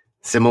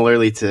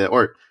similarly to,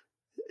 or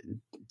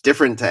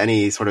different to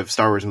any sort of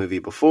Star Wars movie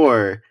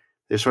before.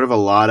 There's sort of a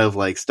lot of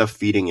like stuff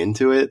feeding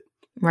into it,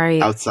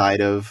 right? Outside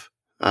of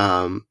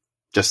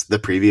just the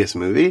previous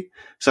movie.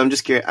 So I'm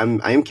just curious.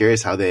 I am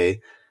curious how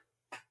they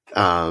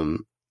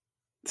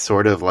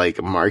sort of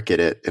like market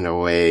it in a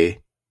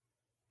way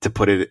to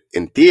put it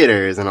in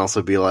theaters and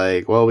also be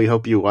like, well, we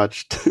hope you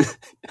watched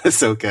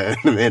Ahsoka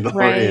and The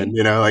Mandalorian.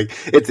 Right. Like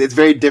it's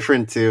very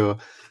different to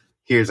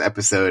here's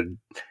episode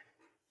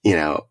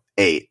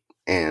 8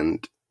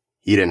 and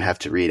you didn't have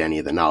to read any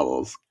of the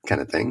novels kind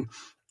of thing.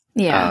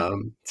 Yeah.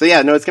 So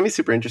yeah, no, it's gonna be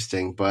super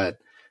interesting, but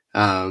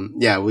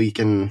we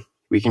can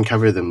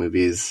cover the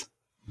movies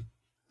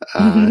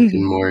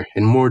in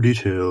more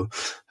detail.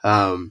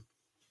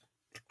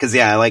 Cause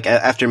like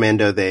after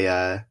Mando,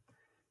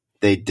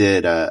 they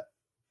did a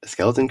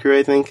Skeleton Crew,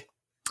 I think.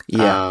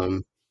 Yeah.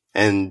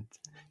 And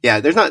yeah,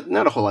 there's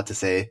not a whole lot to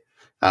say,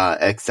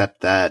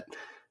 except that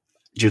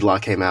Jude Law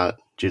came out.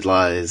 Jude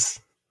Law is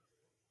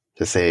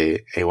just a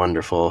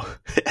wonderful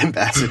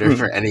ambassador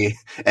for any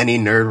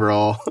nerd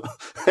role.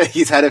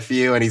 He's had a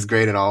few and he's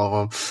great at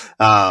all of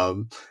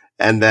them.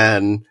 And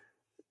then,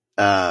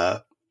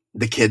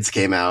 the kids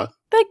came out.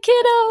 The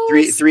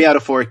kiddos. Three out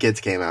of 4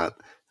 kids came out.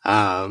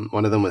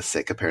 One of them was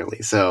sick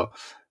apparently. So,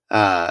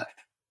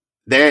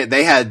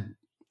 they had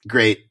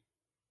great,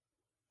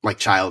 like,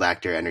 child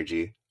actor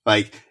energy.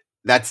 Like,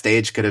 that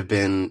stage could have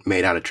been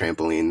made out of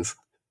trampolines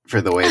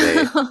for the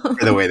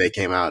way they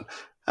came out.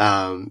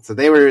 So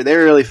they were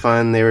really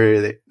fun.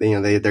 They're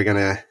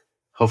gonna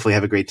hopefully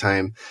have a great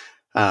time.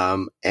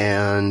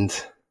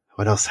 And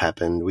what else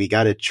happened? We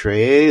got a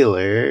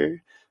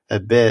trailer a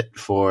bit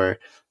for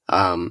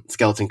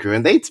Skeleton Crew,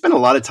 and they spent a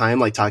lot of time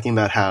like talking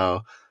about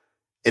how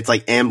it's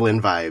like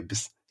Amblin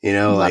vibes,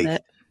 Love like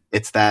it.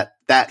 it's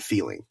that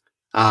feeling.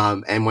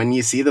 And when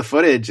you see the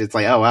footage, it's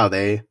like, oh wow,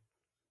 they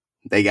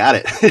got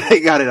it.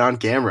 They got it on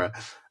camera.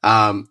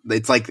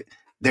 It's like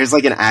there's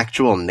like an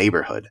actual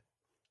neighborhood,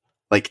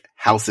 like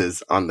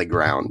houses on the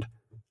ground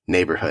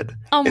neighborhood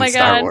Oh my in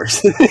Star God.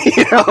 Wars.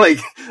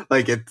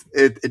 Like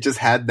it just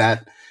had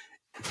that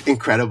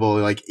incredible,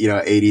 like,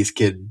 80s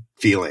kid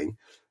feeling.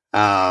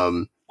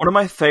 One of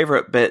my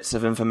favorite bits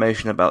of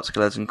information about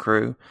Skeleton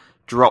Crew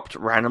dropped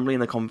randomly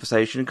in the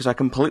conversation because I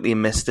completely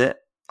missed it.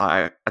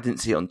 I didn't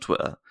see it on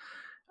Twitter.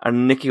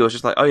 And Nikki was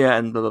just like, oh yeah,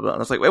 and blah, blah, blah. And I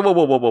was like, wait,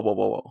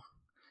 whoa.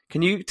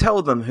 Can you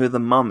tell them who the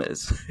mum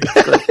is?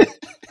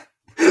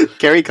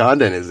 Carrie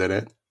Condon is in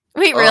it.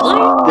 Wait, really?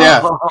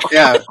 Oh.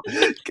 Yeah.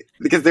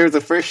 Because there was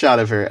a first shot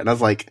of her, and I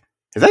was like,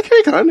 is that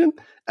Carrie Condon?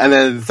 And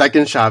then the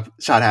second shot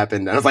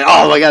happened, and I was like,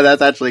 oh my God,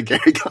 that's actually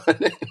Carrie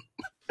Condon.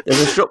 There's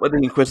a shot where the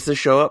Inquisitors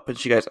show up, and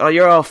she goes, oh,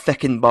 you're all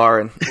feckin'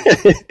 barring.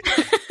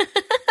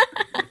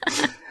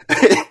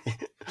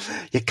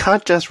 You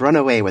can't just run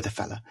away with a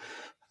fella.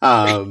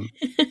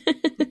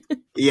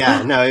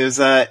 Yeah, no, it was,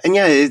 and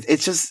yeah,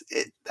 it's just,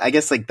 I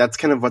guess, like, that's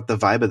kind of what the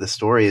vibe of the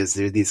story is.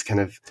 There are these kind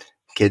of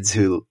kids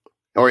who,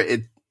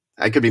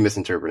 I could be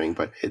misinterpreting,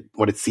 but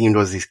what it seemed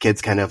was these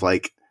kids kind of,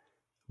 like,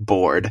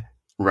 bored,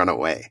 run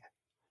away.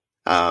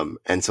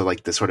 And so,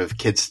 like, the sort of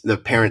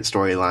the parent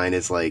storyline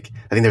is, like,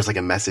 I think there's, like,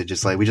 a message.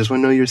 It's like, we just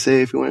want to know you're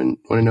safe. We want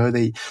to know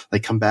they,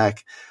 like, come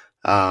back.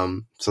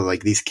 So,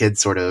 like, these kids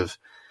sort of,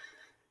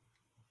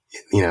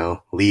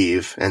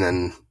 leave. And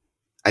then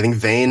I think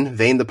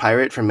Vane the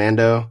pirate from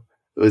Mando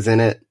was in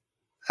it.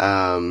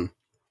 So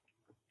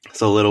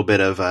a little bit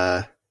of,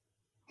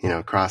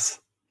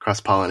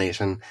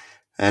 cross-pollination.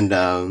 And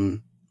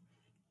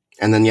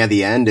then, yeah,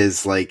 the end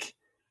is, like,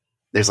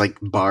 there's, like,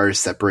 bars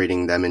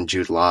separating them and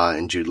Jude Law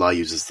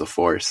uses the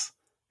Force.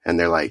 And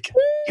they're like,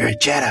 you're a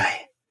Jedi.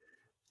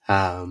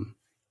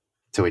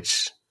 To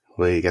which,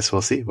 well, I guess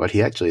we'll see what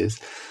he actually is.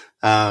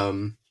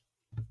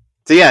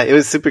 So yeah, it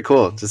was super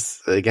cool.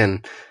 Just,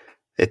 again,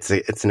 it's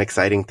an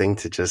exciting thing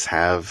to just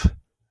have,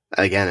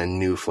 again, a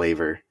new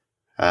flavor,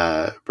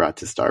 brought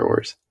to Star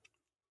Wars.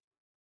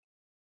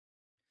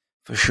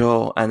 For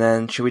sure. And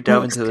then, should we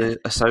delve into the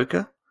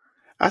Ahsoka?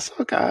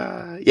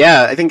 Ahsoka.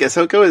 Yeah, I think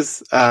Ahsoka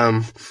was,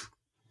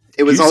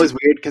 it was always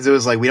weird because it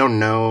was like, we don't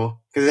know,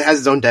 because it has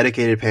its own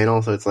dedicated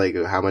panel. So it's like,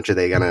 how much are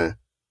they going to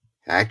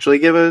actually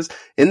give us?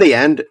 In the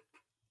end,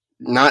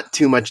 not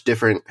too much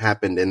different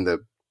happened in the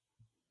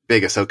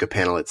big Ahsoka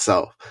panel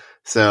itself.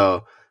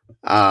 So,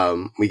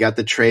 we got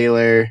the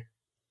trailer,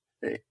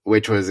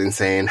 which was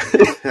insane.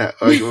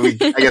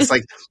 I guess,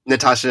 like,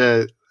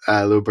 Natasha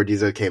Lou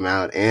Bordizzo came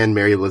out, and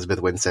Mary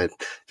Elizabeth Winstead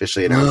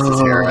officially announced as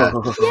Hera.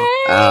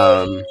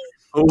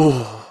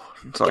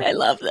 Sorry. I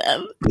love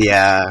them.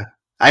 Yeah,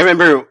 I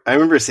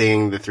remember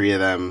seeing the three of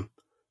them,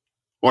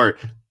 or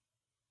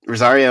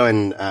Rosario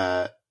and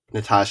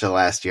Natasha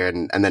last year,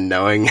 and then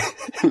knowing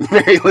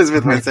Mary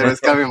Elizabeth Winstead was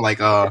coming, I'm like,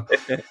 oh,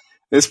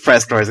 this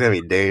press tour is gonna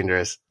be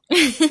dangerous.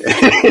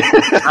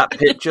 That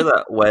picture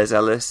that Wes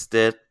Ellis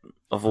did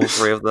of all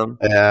three of them.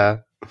 Yeah,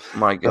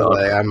 my God.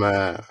 Like, I'm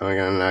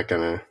not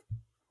gonna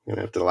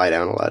have to lie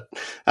down a lot.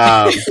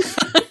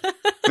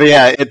 But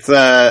yeah, it's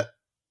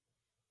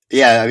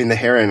yeah. I mean, the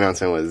Hera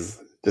announcement was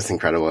just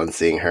incredible, and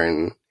seeing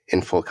her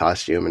in full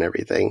costume and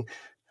everything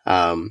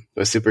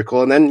was super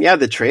cool. And then, yeah,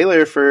 the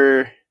trailer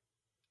for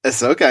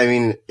Ahsoka. I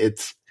mean,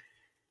 it's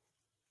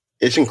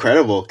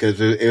incredible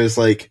because it was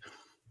like,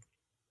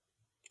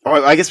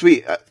 oh, I guess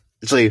we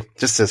actually,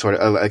 just to sort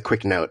of a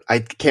quick note, I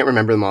can't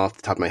remember them all off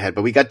the top of my head,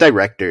 but we got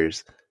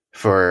directors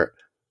for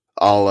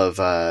all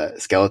of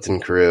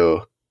Skeleton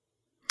Crew,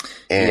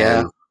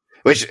 and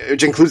which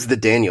includes the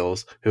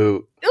Daniels,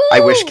 who I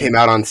wish came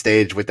out on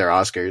stage with their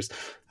Oscars,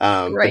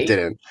 but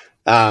didn't.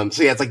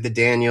 So yeah, it's like the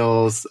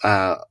Daniels.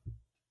 I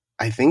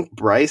think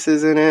Bryce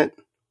is in it.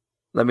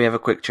 Let me have a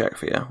quick check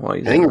for you.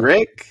 I think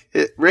Rick,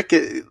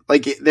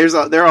 like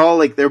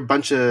they're a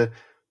bunch of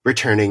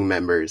returning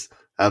members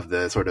of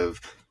the sort of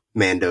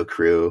Mando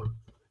crew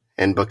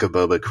and Book of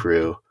Boba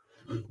crew.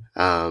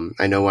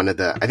 I know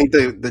I think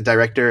the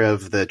director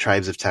of the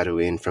Tribes of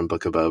Tatooine from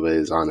Book of Boba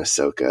is on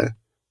Ahsoka,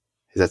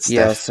 Is that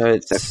Yeah,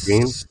 Steph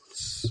Green?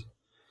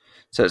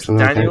 So it's Something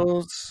like that?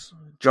 Daniels,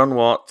 John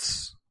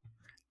Watts,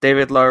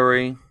 David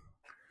Lowery,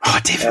 Oh,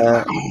 David!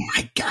 Oh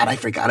my god, I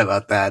forgot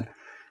about that.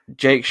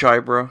 Jake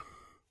Scheibler,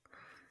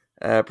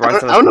 I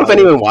Bryce don't know if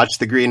anyone watched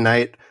The Green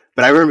Knight,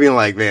 but I remember being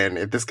like, man,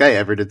 if this guy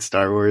ever did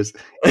Star Wars,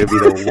 it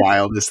would be the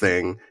wildest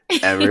thing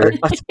ever.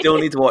 I still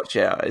need to watch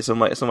it. It's on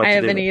my I to-do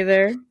haven't list.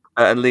 either.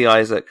 And Lee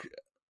Isaac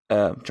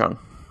Chung.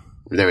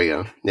 There we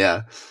go.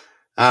 Yeah.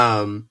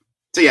 So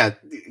yeah,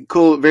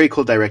 cool, very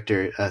cool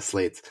director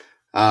slates.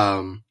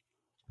 But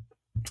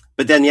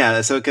then yeah,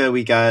 Ahsoka,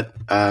 we got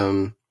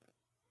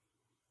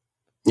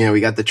we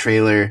got the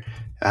trailer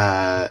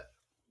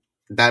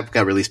that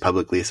got released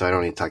publicly, so I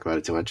don't need to talk about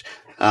it too much.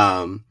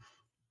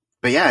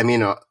 But yeah, I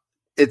mean,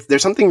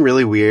 there's something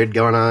really weird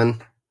going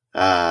on.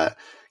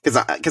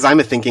 Because I'm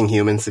a thinking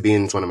human.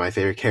 Sabine's one of my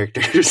favorite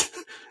characters.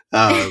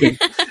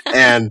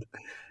 And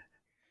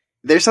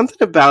there's something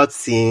about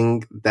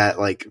seeing that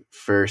like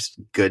first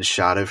good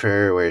shot of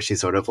her where she's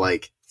sort of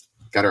like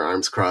got her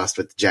arms crossed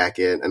with the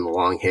jacket and the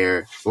long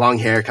hair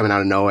coming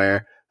out of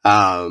nowhere.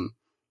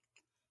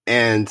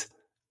 And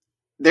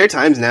there are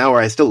times now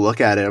where I still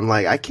look at it. I'm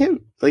like, I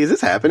can't, like, is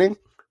this happening?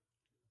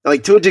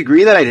 Like, to a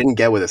degree that I didn't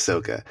get with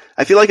Ahsoka.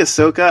 I feel like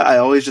Ahsoka, I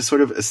always just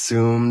sort of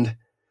assumed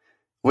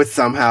would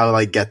somehow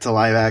like get to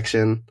live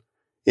action,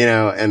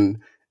 and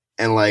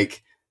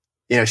like,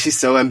 she's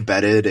so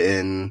embedded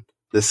in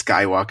the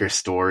Skywalker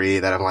story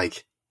that I'm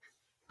like,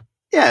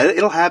 yeah,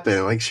 it'll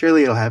happen. Like,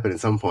 surely it'll happen at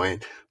some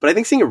point. But I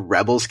think seeing a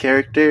Rebels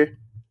character,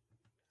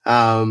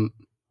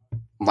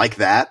 like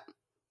that,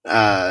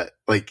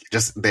 like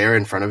just there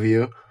in front of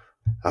you,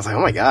 I was like,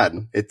 oh my god,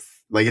 it's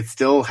like it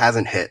still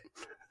hasn't hit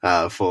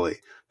fully.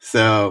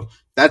 So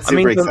that's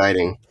super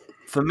exciting.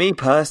 For me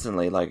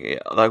personally,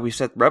 like we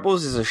said,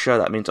 Rebels is a show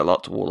that means a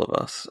lot to all of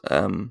us.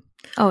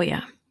 Oh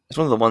yeah, it's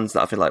one of the ones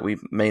that I feel like we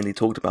mainly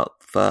talked about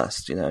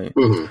first,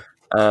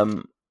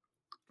 Mm-hmm.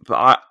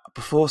 But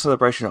before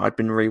Celebration, I'd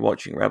been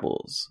rewatching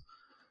Rebels,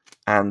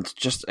 and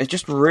it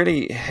just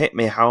really hit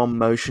me how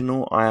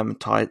emotionally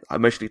tied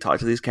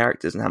to these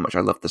characters and how much I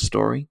love the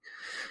story.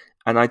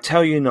 And I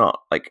tell you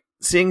not, like,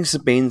 seeing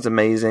Sabine's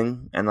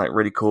amazing and like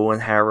really cool,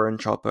 and Hera and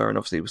Chopper, and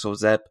obviously we saw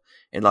Zeb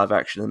in live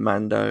action and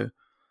Mando.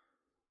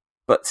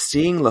 But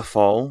seeing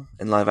LaFolle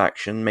in live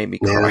action made me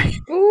cry.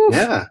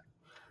 Yeah.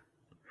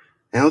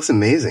 It looks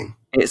amazing.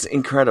 It's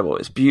incredible.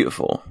 It's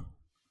beautiful.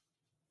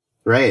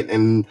 Right.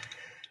 And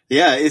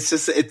yeah, I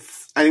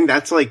think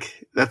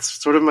that's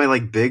sort of my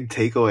like big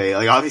takeaway.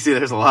 Like, obviously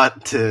there's a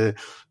lot to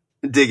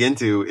dig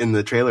into in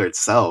the trailer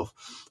itself,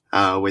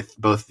 with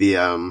both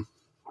the,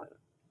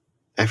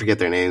 I forget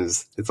their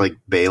names. It's like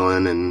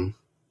Balin and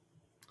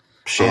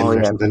Shin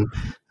or something.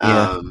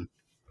 Yeah.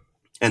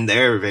 And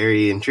they're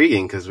very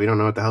intriguing because we don't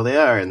know what the hell they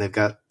are. And they've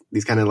got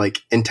these kind of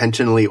like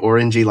intentionally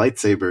orangey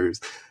lightsabers.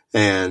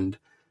 And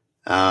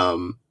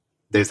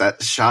there's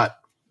that shot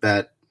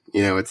that,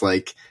 it's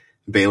like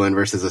Balin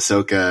versus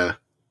Ahsoka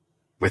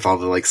with all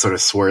the like sort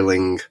of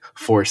swirling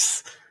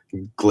force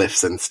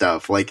glyphs and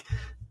stuff. Like,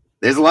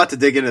 there's a lot to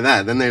dig into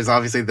that. Then there's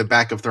obviously the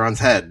back of Thrawn's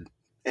head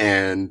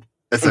and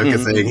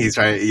Ahsoka saying he's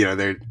trying,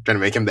 they're trying to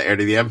make him the heir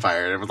to the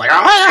Empire. And everyone's like,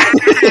 ah!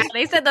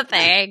 They said the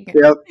thing.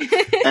 Yep.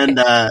 And,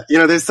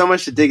 there's so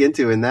much to dig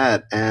into in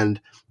that. And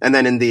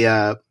then in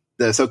the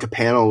Ahsoka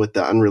panel with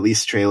the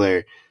unreleased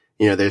trailer,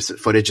 there's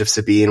footage of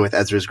Sabine with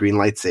Ezra's green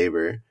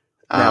lightsaber.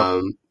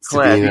 Now,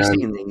 Claire, have you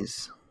seen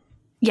these?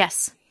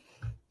 Yes.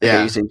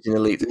 Yeah. Okay, you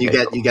Elite. You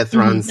get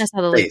Thrawn's That's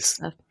how the face.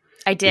 stuff.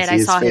 I did. I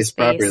saw his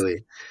face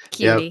properly.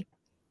 Cutie. Yep.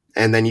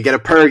 And then you get a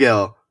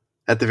Purrgil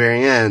at the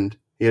very end.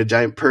 You get a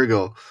giant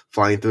Purrgil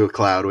flying through a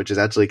cloud, which is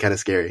actually kind of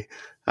scary.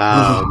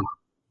 So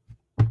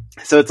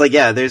it's like,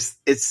 yeah, it's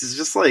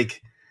just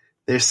like,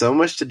 there's so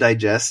much to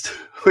digest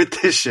with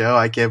this show.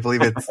 I can't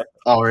believe it's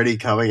already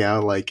coming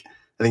out. Like,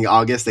 I think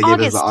August, they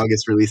gave us the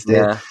August release date.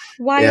 Yeah.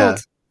 Wild. Yeah.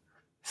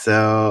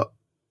 So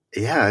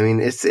yeah, I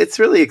mean, it's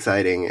really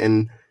exciting.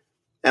 And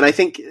I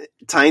think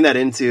tying that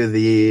into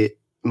the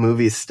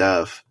movie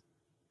stuff,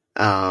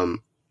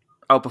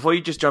 before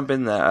you just jump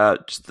in there,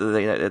 just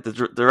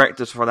the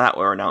directors for that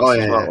were announced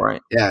as well,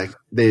 right? Yeah,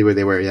 they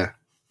were, yeah.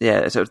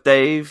 Yeah, so it's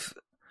Dave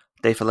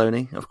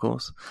Filoni, of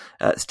course,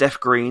 Steph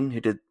Green, who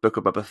did Book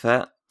of Boba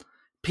Fett,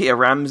 Peter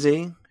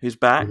Ramsey, who's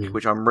back,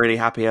 which I'm really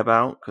happy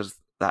about because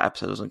that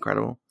episode was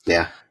incredible.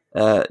 Yeah.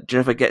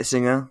 Jennifer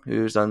Getzinger,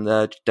 who's done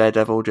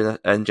Daredevil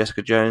and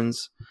Jessica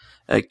Jones,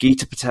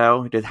 Geeta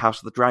Patel, who did House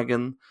of the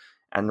Dragon,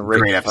 and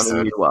Rick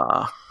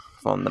Famuyiwa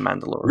from The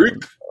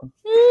Mandalorian.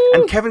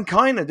 And Kevin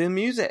Kiner doing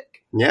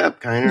music.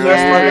 Yep, Kiner.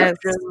 Yes.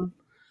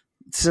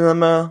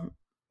 Cinema,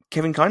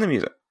 Kevin Kiner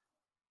music.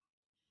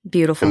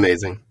 Beautiful.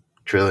 Amazing.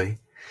 Truly.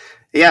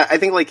 Yeah, I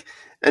think like,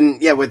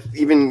 and yeah, with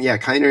even,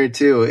 Kiner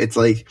too, it's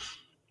like,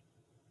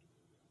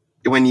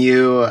 when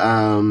you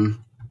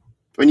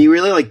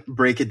really like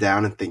break it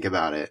down and think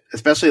about it,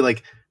 especially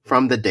like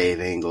from the Dave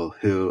angle,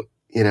 who,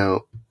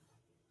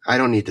 I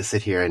don't need to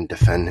sit here and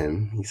defend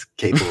him. He's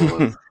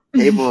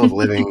capable of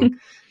living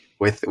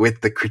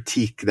with the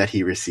critique that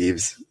he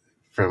receives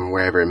from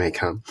wherever it may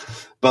come.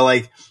 But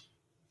like,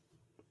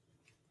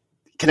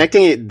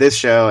 connecting this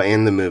show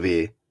and the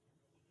movie,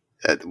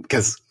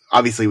 because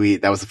obviously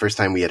that was the first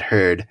time we had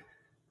heard,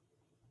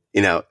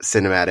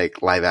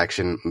 cinematic live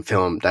action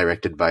film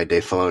directed by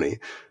Dave Filoni.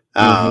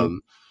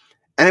 And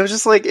it was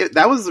just like,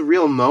 that was the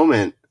real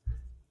moment,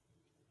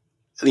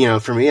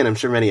 for me, and I'm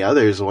sure many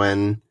others,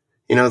 when,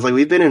 it's like,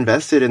 we've been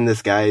invested in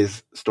this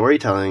guy's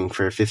storytelling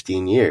for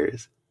 15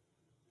 years.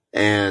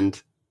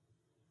 And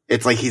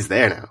it's like, he's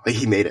there now. Like,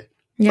 he made it.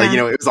 Yeah. Like,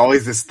 it was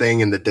always this thing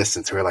in the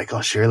distance where we're like,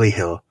 oh, surely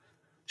he'll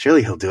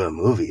do a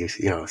movie,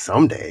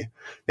 someday.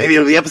 Maybe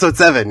it'll be episode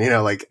 7,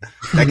 like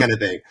that kind of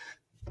thing.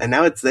 And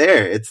now it's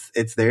there.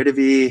 It's there to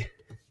be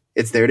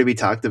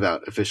talked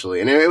about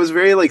officially. And it was a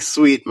very like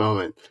sweet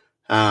moment.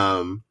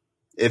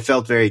 It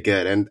felt very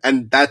good.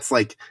 And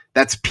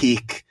that's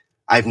peak.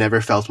 I've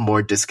never felt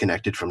more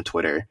disconnected from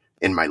Twitter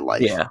in my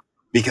life. Yeah.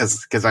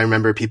 Because I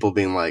remember people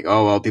being like,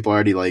 oh, well, people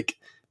already like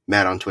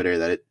mad on Twitter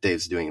that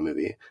Dave's doing a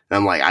movie. And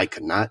I'm like, I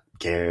could not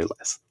care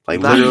less. Like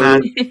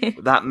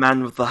that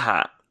man with the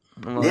hat.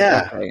 Like,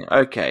 yeah.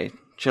 Okay.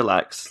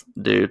 Chillax,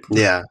 dude.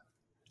 Yeah.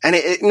 And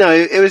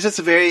it was just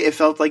it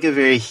felt like a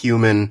very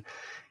human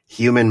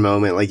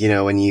moment. Like,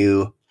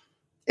 when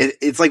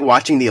it's like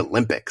watching the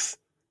Olympics,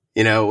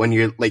 when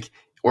you're like,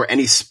 or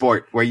any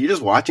sport where you're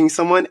just watching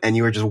someone and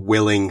you are just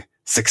willing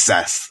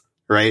success,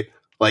 right?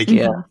 Like,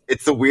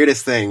 it's the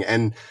weirdest thing.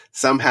 And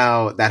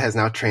somehow that has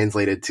now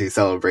translated to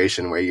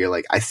Celebration, where you're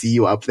like, I see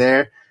you up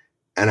there,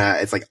 and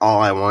it's like,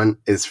 all I want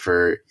is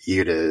for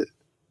you to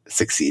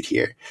succeed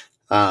here.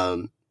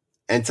 And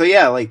so,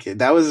 yeah, like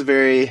that was a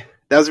very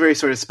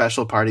sort of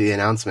special part of the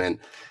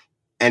announcement,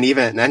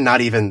 and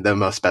not even the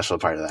most special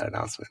part of that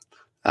announcement.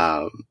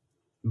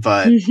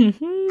 But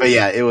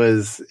yeah, it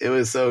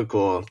was so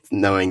cool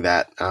knowing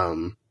that,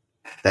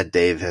 that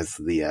Dave has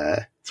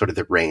the, sort of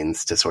the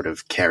reins to sort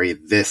of carry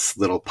this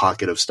little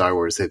pocket of Star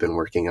Wars they've been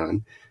working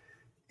on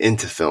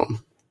into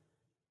film.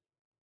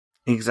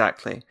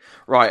 Exactly.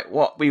 Right,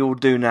 what we will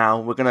do now,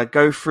 we're going to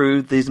go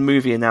through these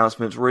movie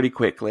announcements really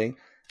quickly,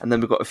 and then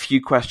we've got a few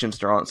questions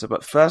to answer.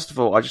 But first of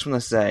all, I just want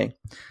to say,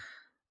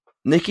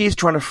 Nikki's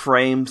trying to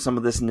frame some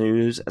of this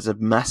news as a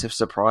massive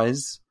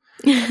surprise.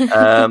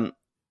 I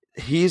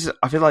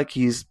feel like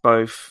he's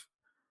both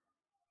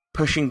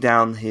pushing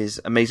down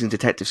his amazing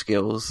detective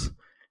skills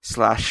 /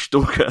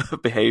 stalker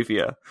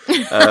behavior.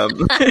 Oh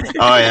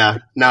yeah,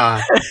 nah,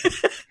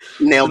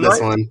 nailed this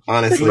one,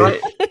 honestly.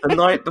 The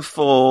night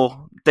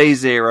before Day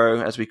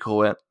Zero, as we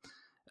call it,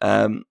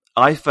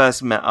 I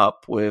first met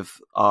up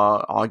with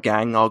our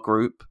gang, our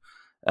group.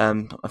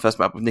 I first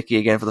met up with Nikki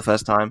again for the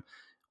first time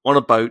on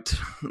a boat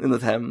in the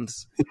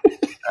Thames.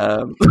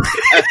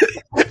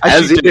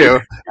 As you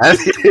do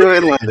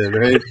in London,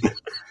 right?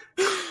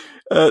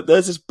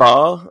 There's this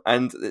bar,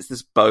 and it's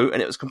this boat,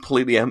 and it was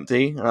completely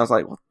empty. And I was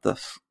like,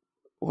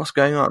 what's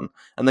going on?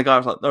 And the guy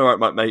was like, no,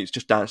 right, mate, it's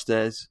just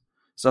downstairs.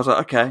 So I was like,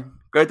 okay,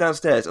 go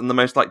downstairs. And the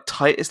most like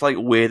tightest, like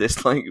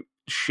weirdest, like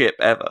ship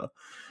ever.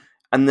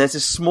 And there's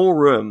this small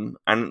room,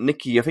 and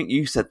Nikki, I think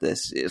you said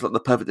this, it's like the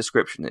perfect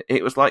description.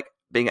 It was like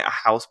being at a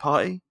house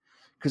party,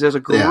 because there was a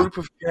group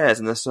of chairs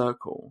in a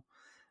circle,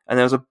 and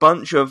there was a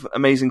bunch of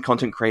amazing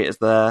content creators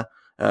there.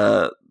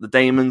 The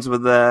Damons were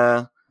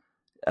there.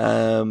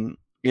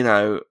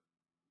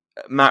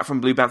 Matt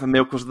from Blue Banther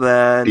Milk was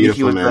there.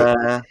 Beautiful Nikki was Matt.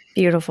 there.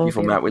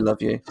 Beautiful Matt, we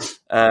love you.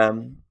 I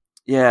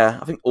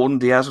think Auden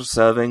Diaz was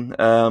serving,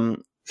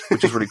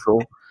 which is really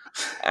cool.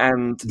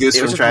 And Goose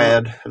from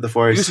Triad of the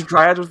Force. Goose from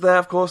Triad was there,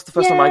 of course. The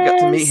first time I got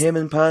to meet him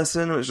in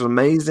person, which was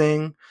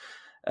amazing.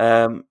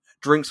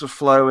 Drinks were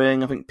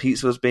flowing. I think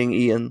pizza was being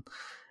eaten.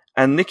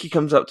 And Nikki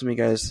comes up to me and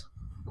goes,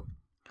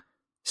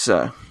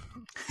 "So,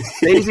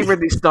 Daisy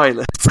Ridley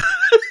stylist."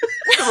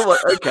 I'm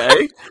like,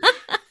 okay.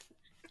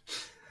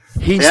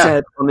 He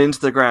said on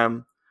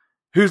Instagram,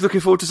 "Who's looking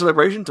forward to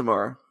Celebration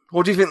tomorrow?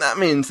 What do you think that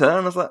means, huh?" And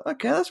I was like,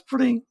 okay, that's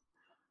pretty...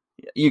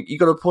 You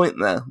got a point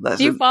there.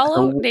 Do you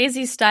follow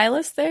Daisy's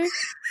stylist there?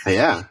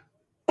 Yeah.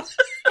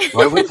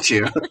 Why wouldn't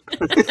you?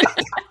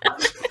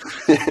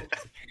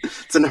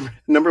 It's a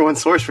number one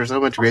source for so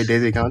much great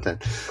Daisy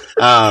content.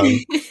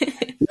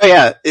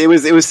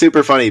 It was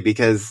super funny,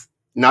 because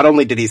not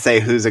only did he say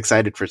who's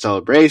excited for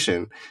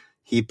Celebration,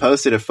 he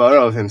posted a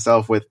photo of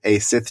himself with a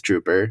Sith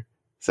trooper.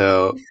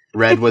 So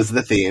red was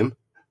the theme.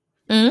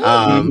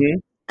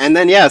 And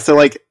then, so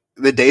like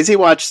the Daisy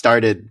Watch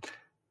started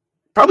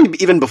probably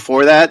even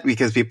before that,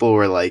 because people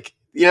were like,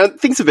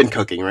 things have been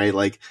cooking, right?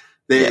 Like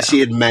she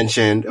had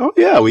mentioned, oh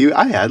yeah,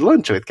 I had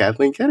lunch with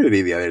Kathleen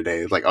Kennedy the other day.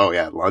 It's like, oh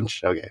yeah,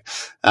 lunch. Okay.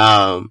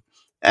 And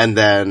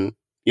then,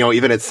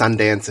 even at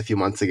Sundance a few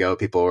months ago,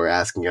 people were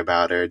asking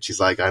about her, and she's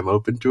like, I'm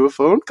open to a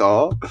phone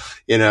call,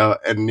 and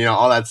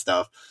all that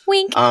stuff.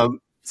 Wink.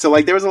 So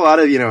like there was a lot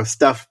of,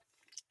 stuff,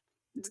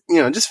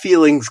 just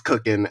feelings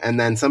cooking. And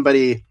then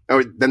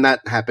then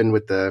that happened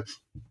with the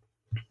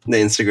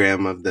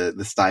Instagram of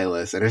the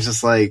stylist. And it's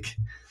just like,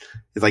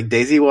 it's like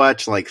Daisy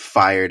Watch like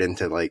fired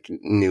into like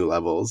new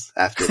levels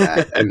after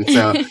that.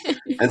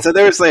 and so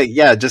there was like,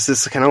 just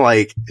this kind of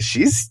like,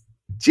 she's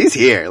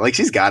here. Like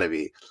she's gotta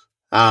be.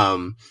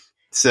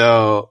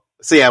 So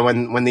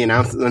when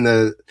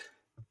the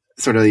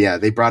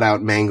they brought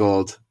out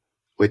Mangold,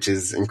 which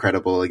is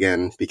incredible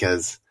again,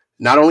 because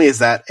not only is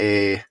that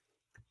a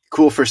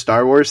cool for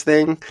Star Wars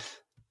thing,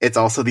 it's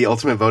also the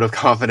ultimate vote of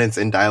confidence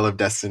in Dial of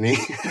Destiny.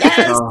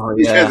 Yes! Oh,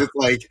 yeah.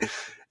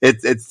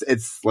 Because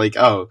it's like,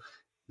 oh,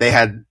 they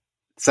had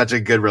such a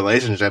good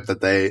relationship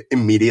that they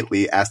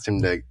immediately asked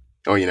him to,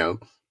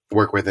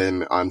 work with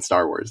him on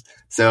Star Wars.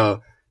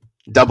 So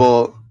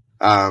double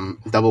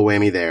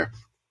whammy there.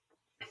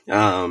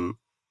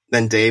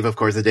 Then Dave, of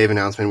course, the Dave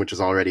announcement, which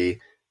was already,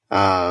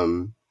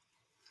 kind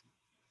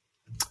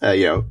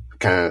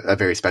of a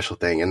very special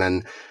thing. And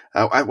then,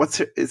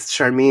 it's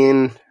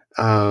Charmine,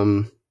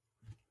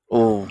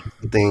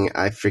 thing.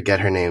 I forget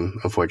her name,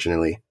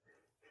 unfortunately.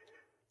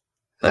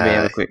 Let me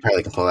have a quick.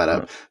 Probably can pull that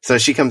up. So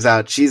she comes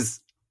out.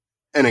 She's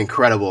an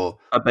incredible.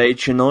 Abe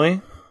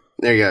Chinoy.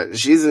 There you go.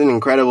 She's an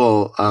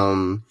incredible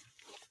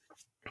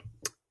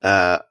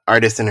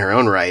artist in her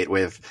own right,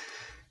 with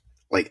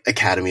like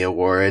Academy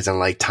Awards and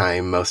like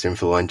Time Most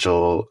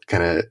Influential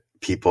kind of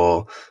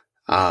people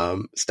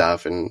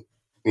stuff, and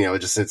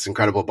just it's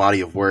incredible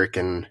body of work.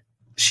 And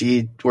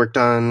she worked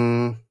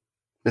on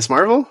Miss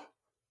Marvel.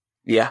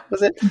 Yeah,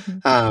 was it?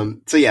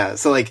 Mm-hmm.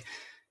 So like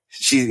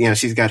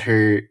she's got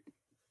her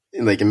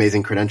like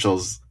amazing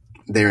credentials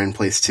there in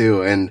place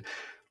too. And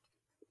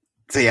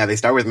so they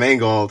start with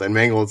Mangold, and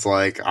Mangold's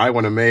like, I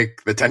want to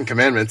make the 10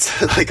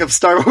 Commandments like of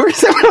Star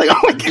Wars. And we're like,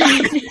 oh my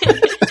god.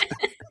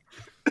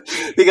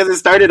 Because it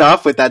started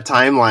off with that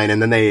timeline,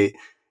 and then they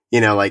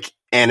like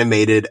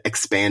animated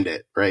expand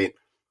it, right?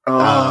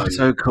 Oh,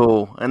 so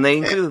cool. And they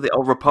included the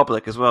Old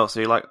Republic as well. So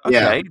you're like,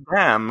 okay,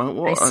 damn.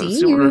 I see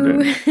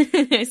you.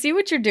 I see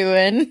what you're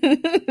doing.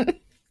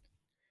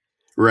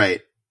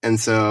 Right. And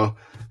so,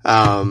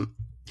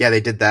 they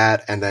did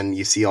that. And then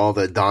you see all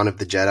the Dawn of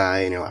the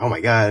Jedi, and you're like, oh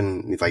my god.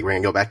 And he's like, we're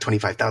going to go back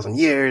 25,000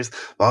 years,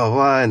 blah, blah,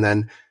 blah.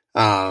 And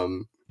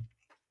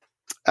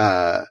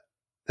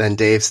then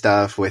Dave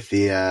stuff with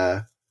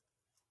the,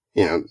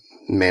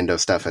 Mando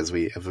stuff as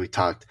we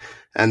talked.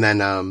 And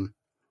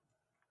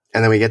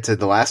then we get to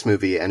the last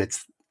movie, and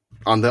it's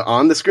on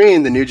the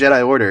screen, the New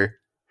Jedi Order.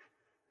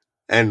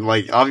 And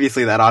like,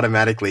 obviously that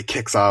automatically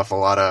kicks off a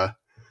lot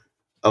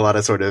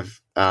of sort of,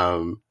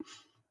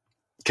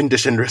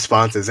 conditioned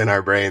responses in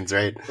our brains.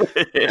 Right.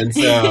 And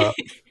so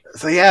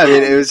I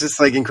mean, it was just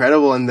like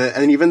incredible.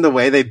 And even the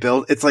way they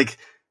built, it's like,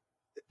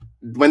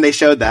 when they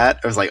showed that,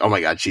 I was like, oh my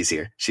god, she's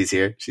here.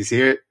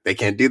 They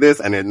can't do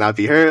this and it not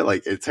be her.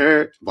 Like, it's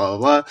her, blah,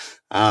 blah,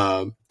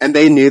 blah. And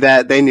they knew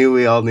that. They knew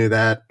we all knew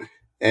that.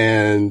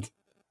 And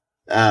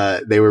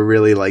they were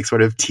really like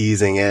sort of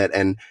teasing it.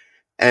 And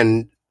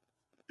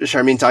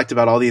Charmine talked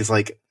about all these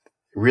like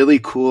really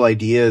cool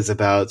ideas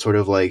about sort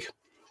of like,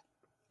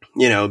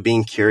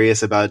 being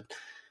curious about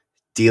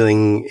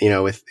dealing,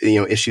 with,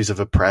 issues of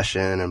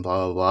oppression and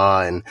blah, blah,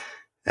 blah.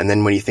 And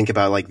then when you think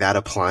about like that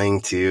applying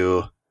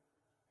to,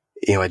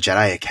 a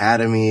Jedi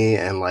Academy,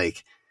 and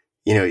like,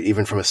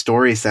 even from a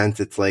story sense,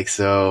 it's like,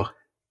 so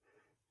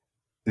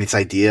this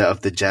idea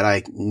of the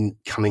Jedi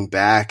coming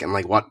back and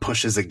like what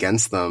pushes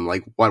against them,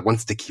 like what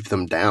wants to keep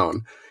them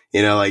down,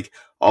 like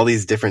all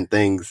these different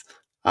things.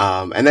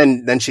 And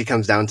then she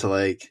comes down to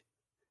like,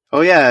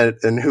 oh yeah,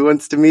 and who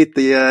wants to meet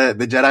the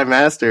Jedi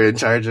Master in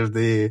charge of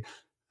the,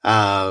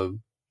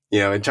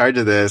 in charge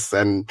of this?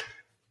 And,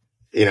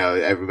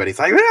 everybody's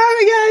like,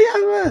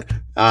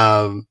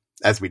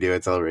 as we do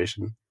at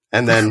Celebration.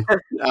 And then,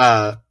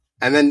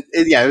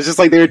 it was just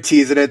like they were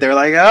teasing it. They were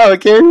like, "Oh, I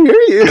can't hear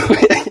you."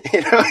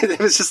 It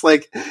was just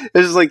like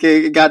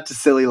it got to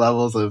silly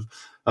levels of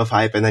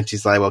hype. And then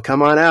she's like, "Well,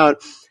 come on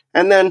out."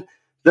 And then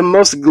the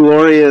most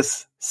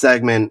glorious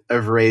segment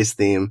of Rey's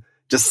theme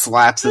just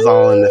slaps us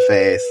all in the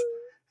face.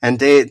 And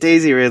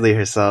Daisy Ridley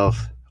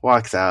herself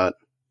walks out,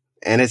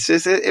 and it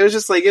was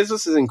just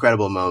an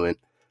incredible moment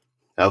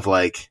of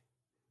like,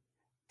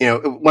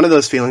 one of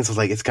those feelings of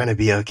like, it's gonna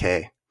be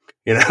okay.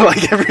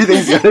 Like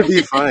everything's gonna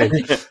be fine.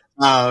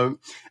 And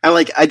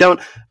like,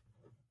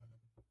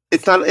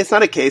 it's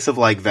not a case of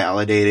like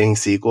validating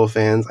sequel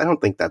fans. I don't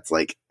think that's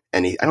like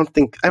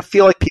I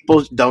feel like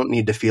people don't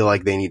need to feel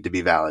like they need to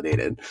be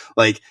validated.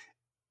 Like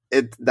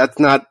that's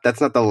not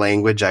the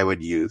language I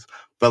would use.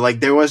 But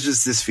like, there was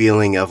just this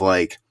feeling of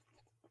like,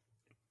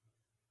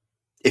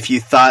 if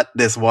you thought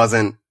this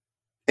wasn't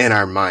in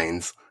our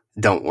minds,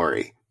 don't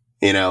worry.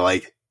 It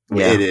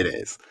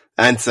is.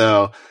 And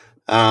so,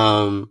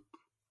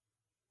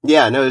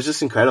 it's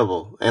just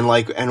incredible. And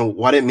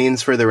what it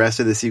means for the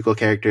rest of the sequel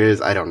characters,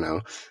 I don't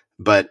know.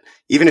 But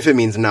even if it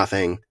means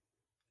nothing,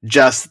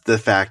 just the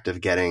fact of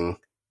getting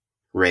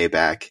Rey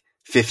back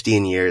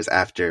 15 years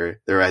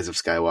after The Rise of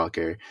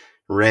Skywalker,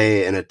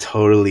 Rey in a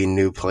totally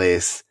new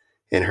place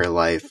in her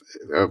life,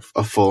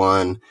 a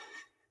full-on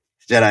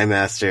Jedi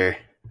Master,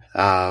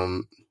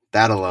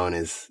 that alone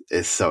is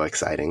so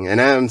exciting. And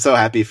I'm so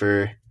happy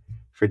for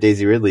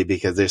Daisy Ridley,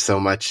 because there's so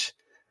much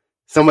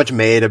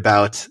made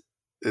about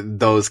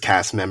those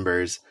cast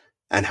members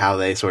and how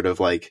they sort of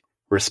like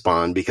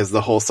respond, because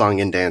the whole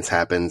song and dance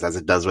happens as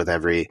it does with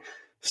every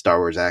Star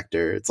Wars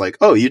actor. It's like,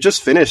 oh, you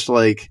just finished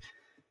like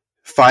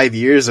 5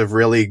 years of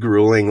really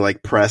grueling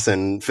like press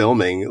and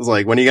filming. It was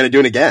like, when are you going to do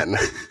it again?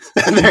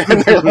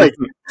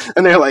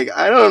 and they're like,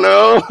 I don't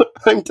know.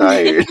 I'm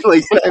tired.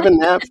 Like, can I have a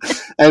nap?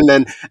 And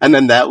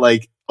then that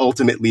like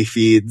ultimately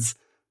feeds,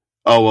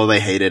 oh, well, they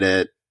hated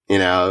it. You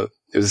know,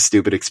 it was a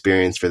stupid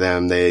experience for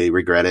them. They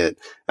regret it.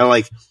 And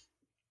like,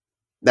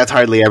 that's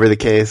hardly ever the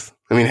case.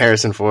 I mean,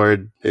 Harrison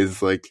Ford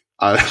is like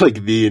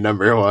the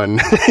number one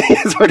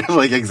sort of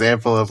like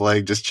example of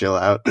like, just chill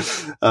out.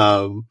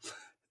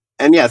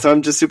 And yeah, so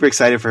I'm just super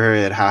excited for her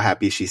at how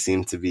happy she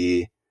seemed to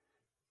be,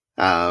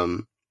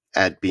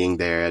 at being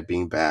there, at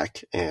being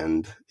back.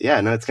 And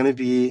yeah, no, it's going to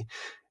be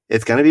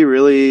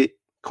really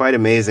quite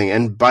amazing.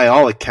 And by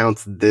all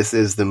accounts, this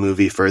is the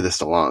movie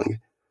furthest along.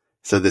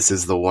 So this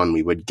is the one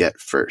we would get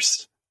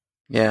first.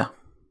 Yeah.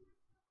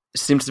 It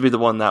seems to be the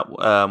one that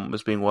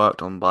was being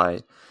worked on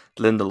by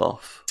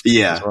Lindelof.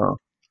 Yeah. As well.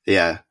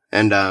 Yeah.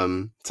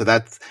 And so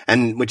that's,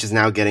 and which is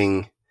now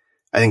getting,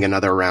 I think,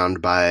 another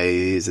round by,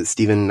 is it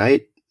Stephen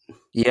Knight?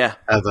 Yeah.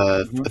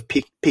 Of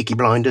Peaky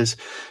Blinders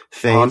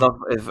fame. I love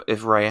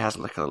if Ray has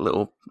like a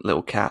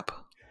little cap.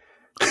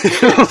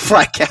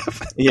 Flat cap.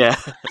 Yeah.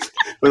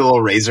 With a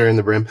little razor in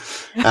the brim.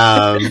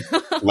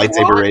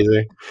 Lightsaber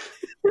razor.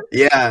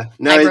 Yeah.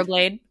 No.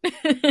 Microblade.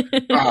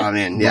 Oh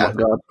man, yeah. Oh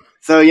my God.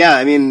 So yeah,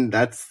 I mean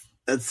that's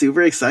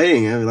super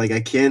exciting. I mean, like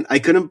I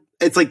couldn't.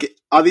 It's like,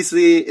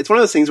 obviously it's one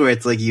of those things where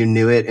it's like you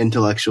knew it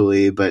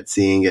intellectually, but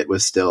seeing it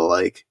was still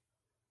like,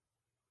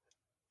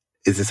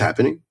 is this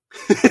happening?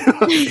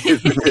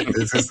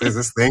 is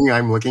this thing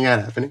I'm looking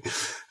at happening?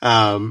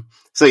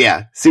 So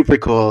yeah, super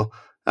cool.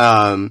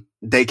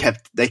 They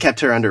kept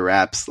her under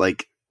wraps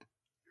like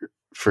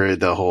for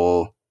the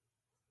whole,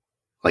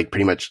 like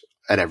pretty much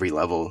at every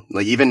level.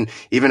 Like even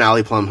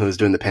Ali Plum, who was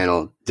doing the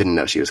panel, didn't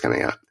know she was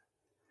coming out.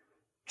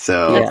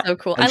 So That's so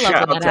cool. And I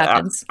love when that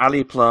happens.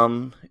 Ali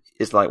Plum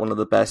is like one of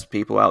the best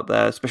people out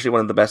there, especially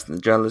one of the best in the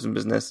journalism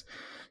business.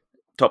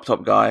 Top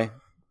guy.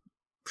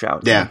 Shout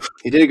out to him.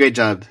 He did a great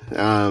job.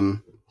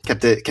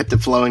 Kept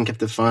it flowing,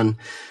 kept it fun.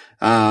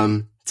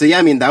 So yeah,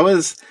 I mean, that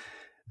was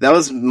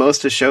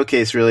most of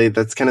Showcase, really.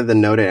 That's kind of the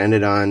note it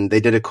ended on. They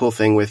did a cool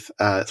thing with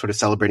sort of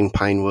celebrating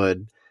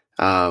Pinewood,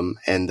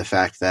 and the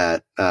fact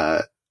that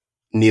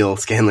Neil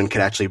Scanlon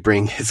could actually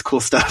bring his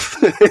cool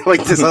stuff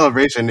like to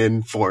Celebration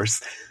in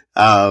force.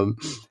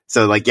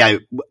 So like, yeah,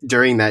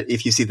 during that,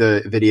 if you see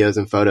the videos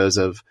and photos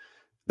of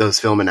those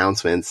film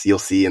announcements, you'll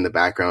see in the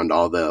background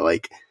all the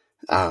like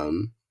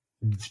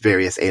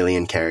various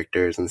alien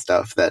characters and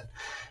stuff that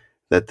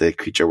the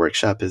Creature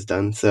Workshop has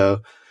done.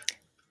 So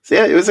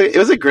yeah, it was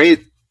a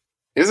great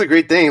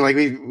thing. Like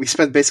we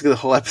spent basically the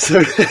whole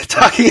episode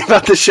talking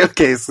about the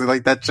showcase.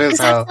 Like that shows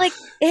how that's like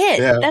it.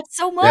 Yeah, that's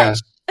so much.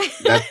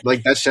 Yeah.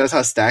 That shows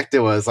how stacked it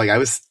was. Like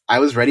I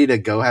was ready to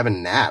go have a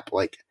nap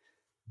like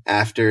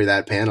after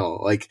that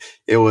panel. Like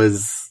it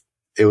was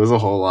a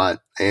whole lot.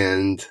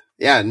 And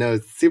yeah, no,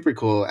 it's super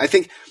cool. I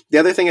think the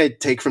other thing I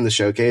take from the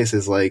showcase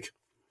is like,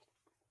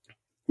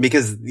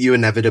 because you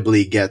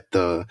inevitably get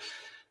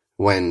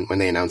when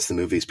they announce the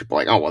movies, people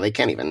are like, oh well, they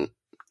can't even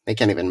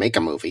make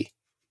a movie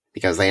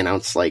because they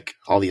announced like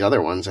all these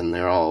other ones and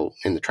they're all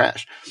in the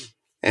trash.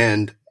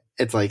 And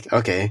it's like,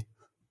 okay,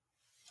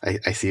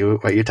 I see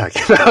what you're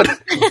talking about,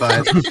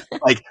 but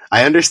like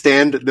I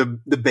understand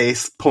the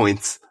base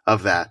points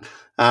of that.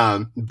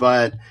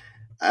 But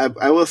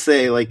I will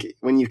say, like,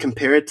 when you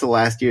compare it to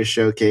last year's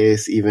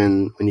showcase,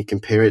 even when you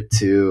compare it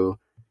to,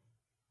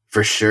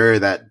 for sure,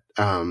 that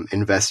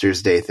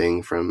Investors Day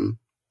thing from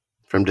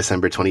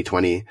December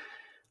 2020,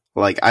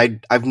 like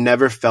I've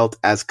never felt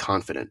as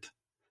confident.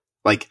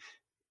 Like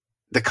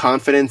the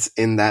confidence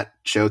in that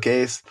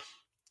showcase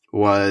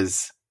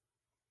was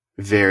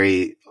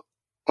very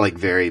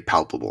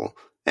palpable,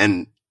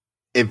 and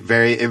it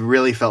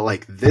really felt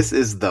like this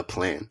is the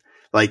plan.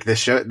 Like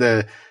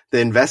the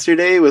Investor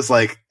Day was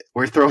like,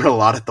 we're throwing a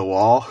lot at the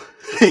wall,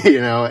 you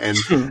know,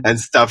 and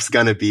stuff's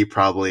gonna be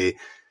probably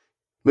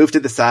moved to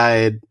the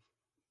side,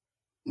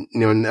 you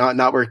know,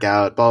 not work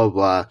out, blah, blah,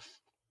 blah.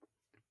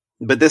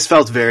 But this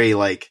felt very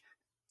like,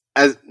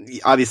 as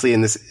obviously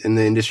in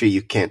the industry,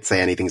 you can't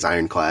say anything's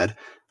ironclad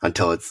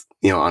until it's,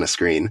 you know, on a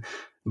screen.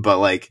 But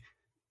like,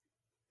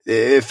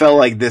 it felt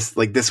like this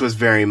was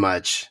very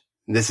much,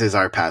 this is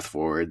our path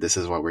forward. This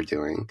is what we're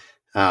doing.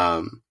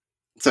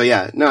 So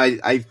yeah, no,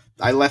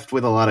 I left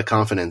with a lot of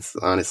confidence,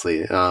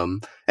 honestly.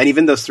 And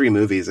even those 3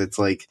 movies, it's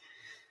like,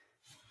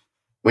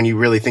 when you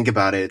really think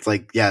about it, it's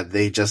like, yeah,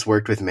 they just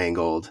worked with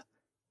Mangold.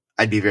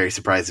 I'd be very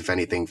surprised if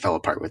anything fell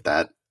apart with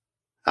that.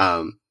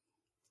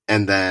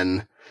 And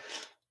then,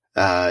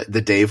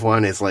 the Dave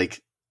one is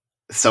like,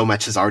 so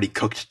much is already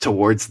cooked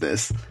towards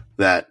this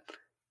that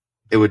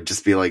it would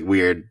just be like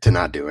weird to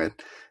not do it.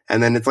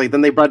 And then it's like,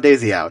 then they brought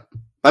Daisy out.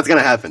 That's going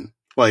to happen.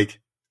 Like,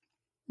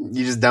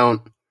 you just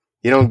don't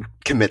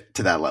commit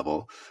to that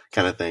level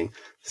kind of thing.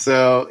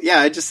 So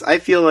yeah, I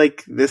feel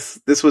like this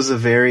was a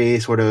very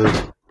sort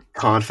of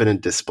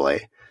confident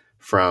display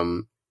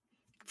from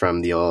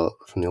the old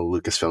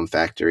Lucasfilm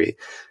factory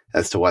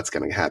as to what's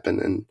going to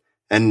happen.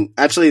 And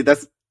actually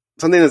that's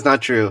something that's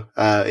not true.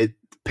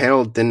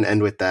 panel didn't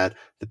end with that.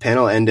 The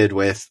panel ended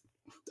with,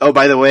 oh,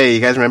 by the way,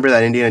 you guys remember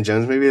that Indiana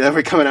Jones movie that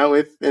we're coming out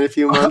with in a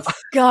few months?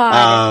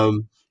 God.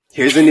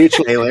 Here's a new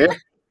trailer.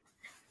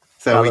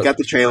 So Oh, we got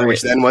the trailer,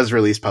 which then was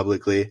released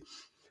publicly.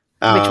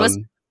 Which was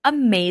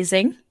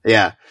amazing.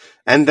 Yeah.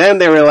 And then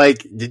they were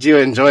like, did you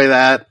enjoy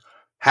that?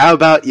 How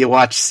about you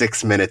watch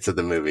 6 minutes of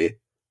the movie?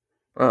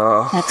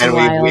 Oh. That's And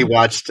wild. we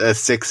watched a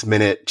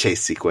 6-minute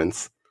chase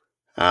sequence.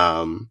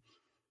 And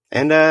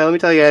let me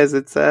tell you guys,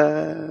 it's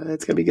gonna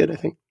be good, I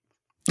think.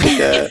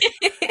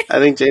 I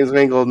think James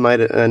Mangold might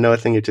know a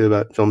thing or two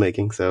about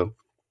filmmaking. So,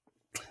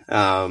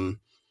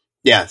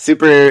 yeah,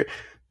 super,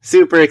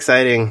 super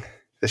exciting.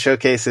 The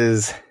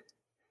showcases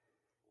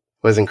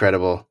was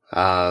incredible.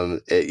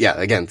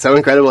 Again, so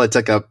incredible it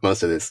took up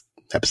most of this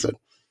episode.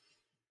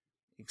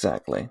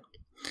 Exactly.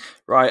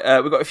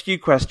 Right, we've got a few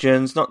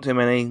questions, not too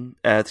many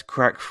to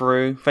crack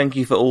through. Thank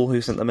you for all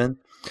who sent them in.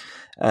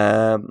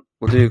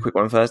 We'll do a quick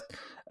one first.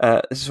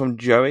 This is from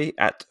Joey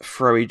at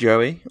Throwy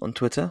Joey on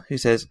Twitter, who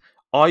says,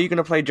 "Are you going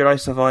to play Jedi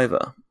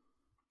Survivor?"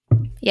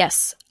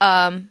 Yes.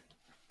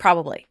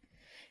 Probably.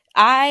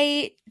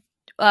 I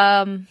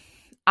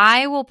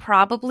will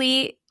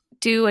probably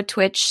do a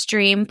Twitch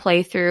stream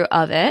playthrough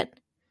of it.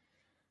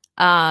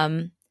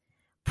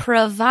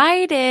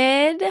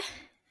 Provided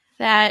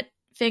that,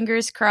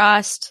 fingers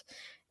crossed,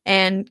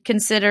 and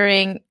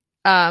considering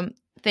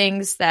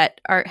things that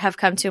have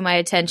come to my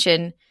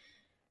attention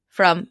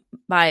from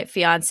my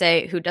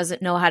fiance, who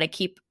doesn't know how to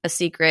keep a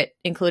secret,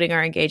 including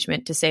our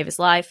engagement, to save his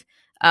life.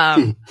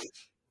 There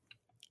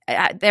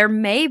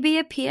may be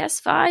a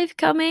PS5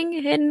 coming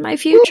in my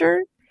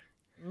future.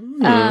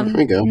 There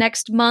we go.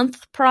 Next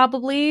month,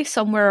 probably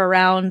somewhere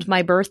around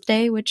my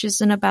birthday, which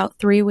is in about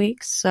 3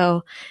 weeks.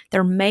 So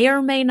there may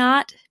or may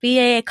not be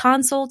a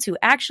console to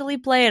actually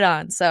play it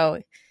on.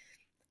 So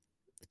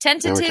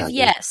tentative,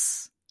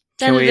 yes.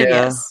 Tentative,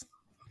 yes.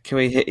 Can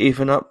we hit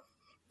Ethan up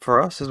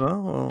for us as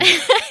well? Or?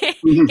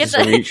 You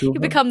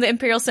become the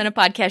Imperial Senate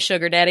podcast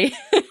sugar daddy.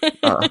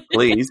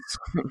 Please.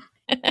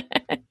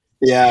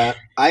 Yeah,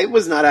 I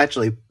was not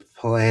actually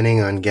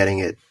planning on getting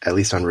it, at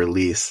least on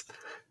release.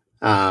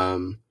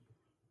 So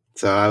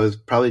I was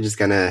probably just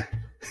gonna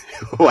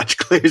watch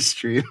Claire's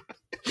stream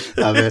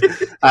of it.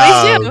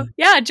 Please do.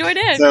 Yeah, join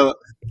in. So,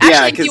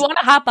 actually, if you want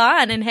to hop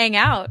on and hang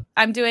out,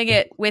 I'm doing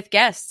it with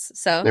guests.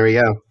 So there we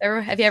go.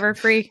 If you ever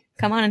free,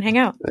 come on and hang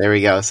out. There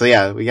we go. So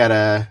yeah, we got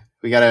a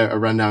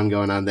rundown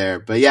going on there.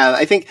 But yeah,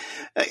 I think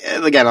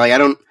again, like I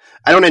don't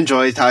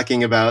enjoy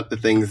talking about the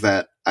things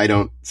that I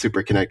don't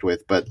super connect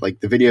with, but like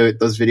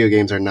those video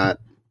games are not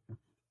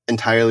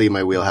entirely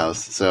my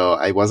wheelhouse. So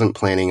I wasn't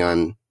planning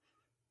on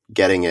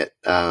getting it,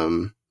 at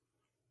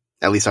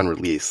least on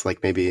release,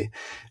 like maybe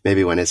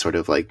when it's sort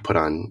of like put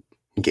on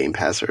Game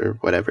Pass or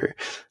whatever.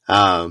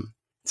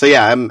 So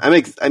yeah,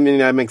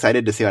 I'm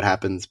excited to see what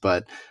happens,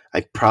 but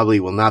I probably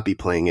will not be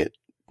playing it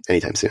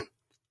anytime soon.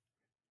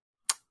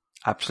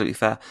 Absolutely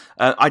fair.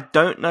 I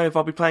don't know if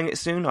I'll be playing it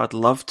soon. I'd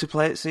love to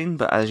play it soon,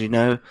 but as you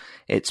know,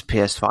 it's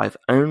PS5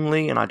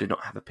 only, and I do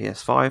not have a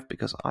PS5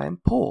 because I am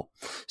poor.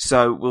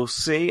 So we'll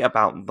see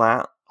about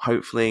that.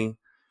 Hopefully,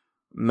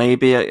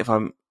 maybe if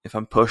I'm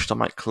pushed, I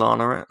might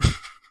Klarna it.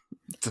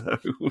 So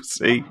we'll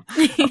see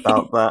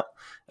about that.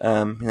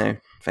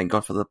 Thank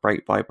God for the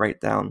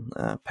breakdown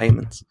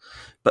payments.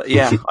 But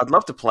yeah, I'd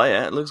love to play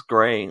it. It looks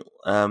great.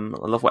 I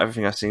love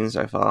everything I've seen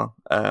so far.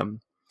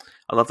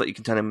 I love that you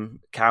can turn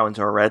cow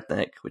into a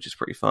redneck, which is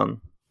pretty fun.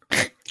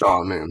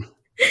 Oh man,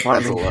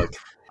 that's a look.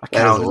 A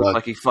cow looks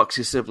like he fucks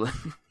his sibling.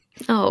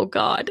 Oh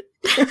God.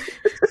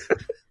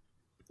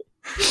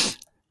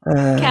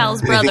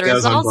 Cal's brother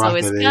is also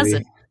his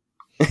cousin.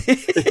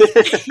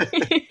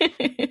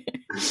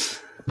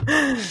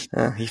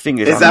 He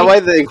fingers. Is that why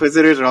the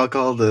Inquisitors are all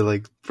called the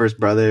like first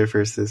brother,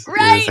 first sister?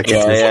 Right.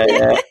 Yeah.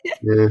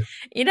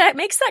 You know, it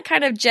makes that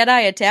kind of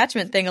Jedi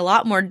attachment thing a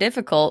lot more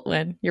difficult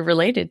when you're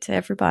related to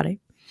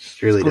everybody.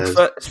 Really does.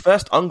 It's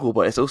first uncle,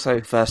 but it's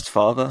also first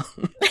father.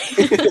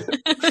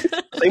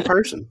 Same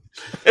person.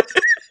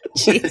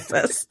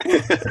 Jesus.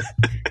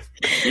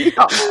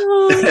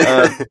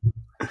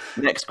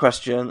 Next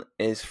question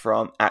is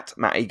from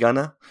 @Matty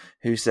Gunner,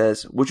 who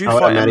says, "Would you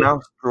fight a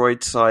mouse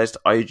droid-sized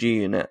IG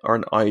unit or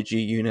an IG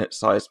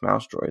unit-sized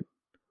mouse droid?"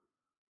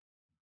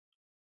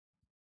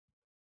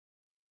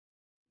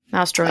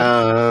 Mouse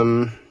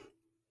droid.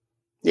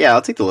 Yeah,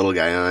 I'll take the little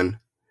guy on.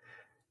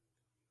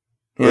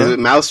 Yeah. Was it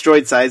mouse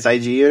droid sized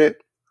IG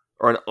unit?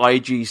 Or an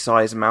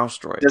IG-sized mouse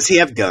droid? Does he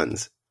have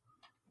guns?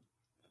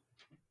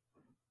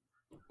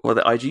 Or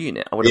the IG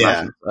unit? I would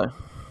imagine so.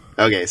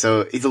 Okay,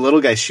 so he's a little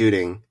guy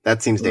shooting.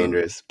 That seems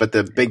dangerous. But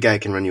the big guy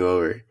can run you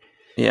over.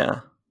 Yeah.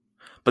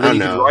 But then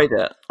you could ride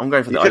it. I'm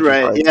going for the IG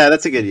ride. Yeah,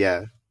 that's a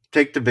good,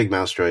 Take the big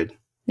mouse droid.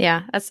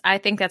 Yeah, I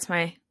think that's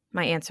my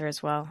answer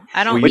as well.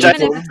 I don't, even if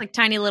it's like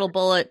tiny little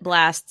bullet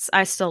blasts,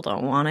 I still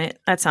don't want it.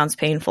 That sounds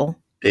painful.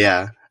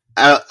 Yeah.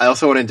 I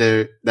also wanted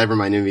to, that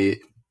reminded me,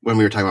 when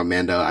we were talking about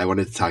Mando, I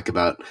wanted to talk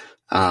about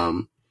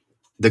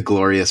the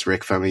glorious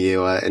Rick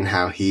Famuyiwa and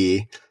how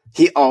he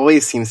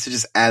always seems to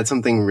just add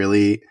something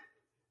really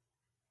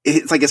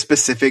it's like a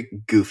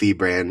specific goofy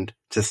brand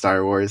to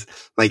Star Wars.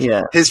 Like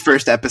Yeah. his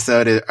first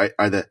episode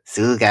are the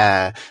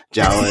Suga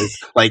Jawas.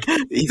 Like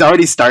he's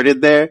already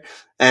started there.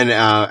 And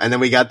then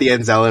we got the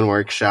Anzellan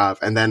workshop,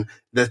 and then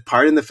the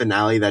part in the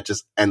finale that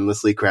just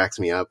endlessly cracks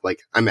me up. Like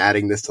I'm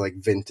adding this to like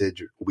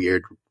vintage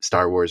weird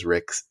Star Wars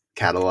Rick's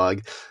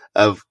catalog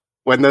of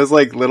when those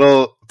like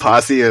little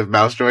posse of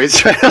mouse droids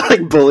try to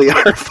like bully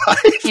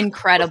R5.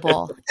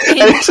 Incredible.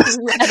 It's just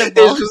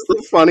Incredible.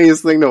 the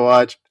funniest thing to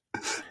watch.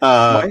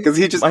 Because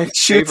he just My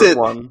shoots favorite it.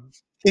 one.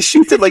 He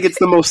shoots it like it's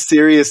the most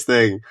serious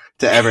thing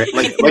to ever.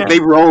 Like they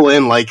roll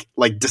in like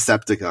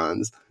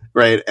Decepticons,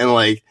 right? And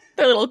like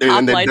The little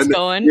cop lights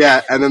going.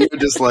 yeah, and then they're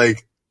just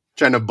like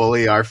trying to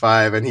bully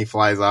R5, and he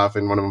flies off,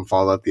 and one of them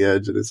falls off the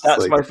edge, and it's just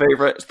That's like, my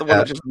favorite. It's the one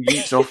that just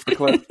yeets off the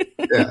cliff.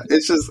 yeah,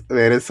 it's just,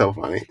 man, it's so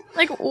funny.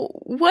 Like,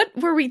 what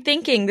were we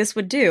thinking this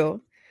would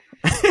do?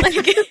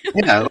 Like,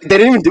 Yeah, like, they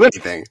didn't even do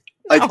anything.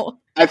 Like no.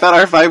 I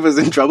thought R5 was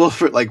in trouble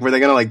for like, were they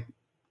gonna like,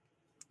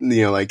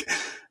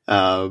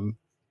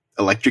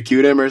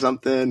 electrocute him or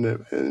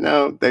something?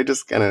 No, they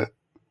just kind of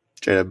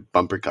try to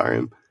bumper car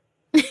him.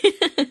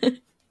 But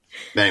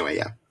anyway,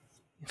 yeah.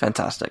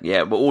 Fantastic.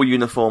 Yeah, we're all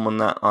uniform on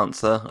that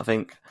answer. I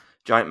think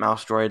giant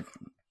mouse droid.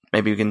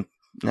 Maybe we can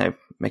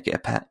make it a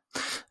pet.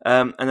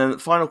 And then the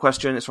final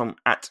question is from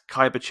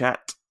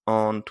 @KyberChat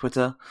on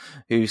Twitter,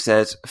 who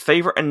says,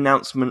 favorite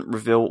announcement,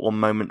 reveal, or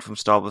moment from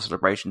Star Wars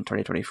Celebration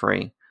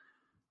 2023.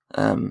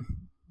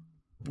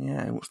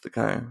 Yeah, who wants to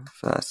go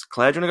first?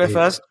 Claire, do you want to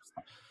go first?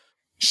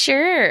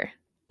 Sure.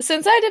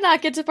 Since I did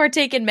not get to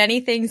partake in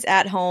many things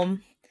at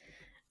home,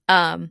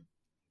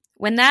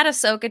 when that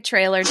Ahsoka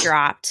trailer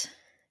dropped,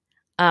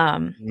 I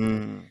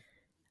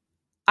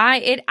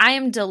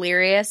am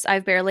delirious.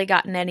 I've barely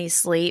gotten any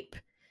sleep.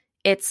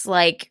 It's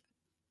like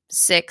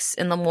 6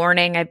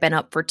 a.m. I've been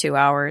up for 2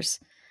 hours.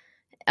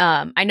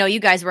 I know you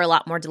guys were a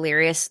lot more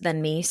delirious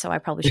than me, so I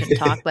probably shouldn't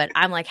talk, but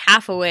I'm like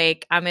half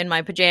awake. I'm in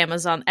my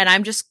pajamas on, and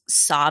I'm just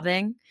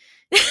sobbing.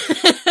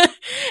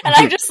 And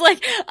I'm just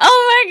like,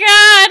 oh my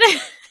God.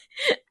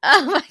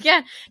 Oh my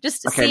God.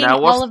 Just seeing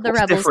now all of the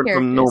Rebels different characters.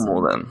 from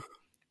normal then?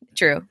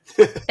 True.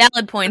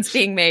 Valid points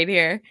being made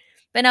here.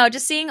 But no,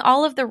 just seeing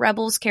all of the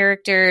Rebels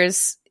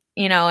characters,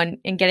 and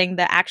getting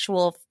the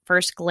actual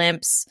first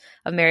glimpse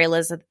of Mary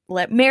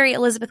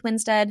Elizabeth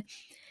Winstead,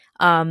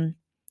 and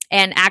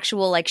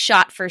actual like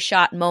shot for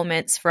shot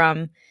moments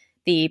from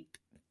the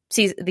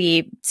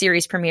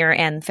series premiere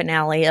and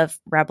finale of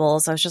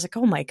Rebels. I was just like,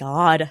 oh my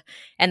God.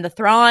 And the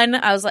Thrawn,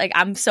 I was like,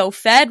 I'm so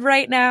fed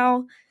right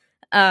now.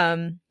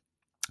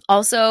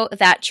 Also,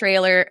 that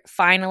trailer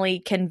finally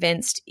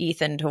convinced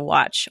Ethan to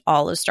watch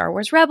all of Star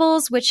Wars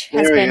Rebels, which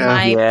has been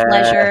my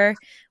pleasure.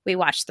 We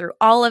watched through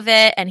all of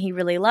it, and he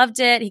really loved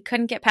it. He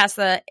couldn't get past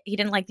he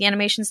didn't like the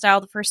animation style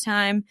the first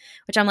time,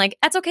 which I'm like,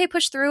 that's okay,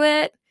 push through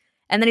it.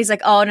 And then he's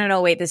like, oh,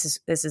 no, wait, this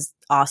is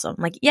awesome.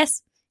 I'm like,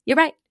 yes, you're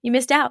right. You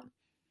missed out.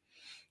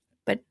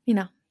 But,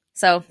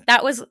 so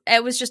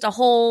it was just a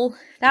whole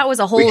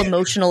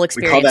emotional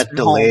experience. We call that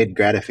delayed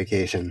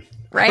gratification.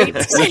 Right?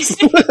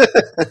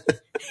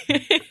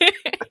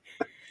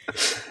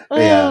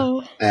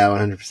 Yeah,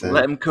 100%.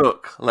 Let him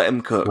cook. Let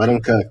him cook.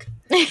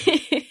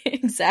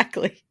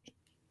 Exactly.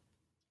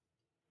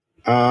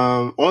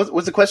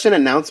 Was the question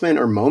announcement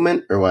or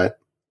moment or what?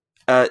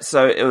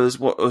 So it was,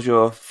 what was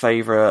your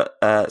favorite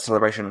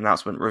celebration,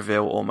 announcement,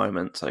 reveal, or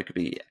moment? So it could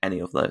be any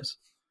of those.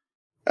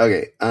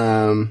 Okay.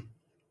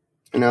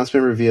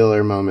 Announcement, reveal,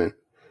 or moment.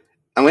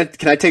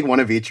 Can I take one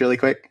of each really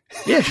quick?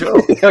 Yeah,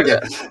 sure. Okay.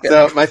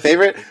 So my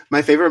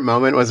favorite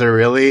moment was a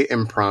really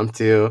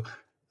impromptu.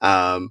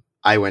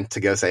 I went to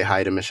go say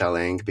hi to Michelle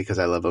Ang because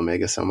I love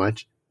Omega so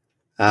much.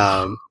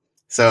 I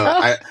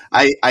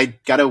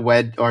got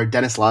a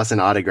Dennis Lawson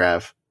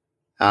autograph,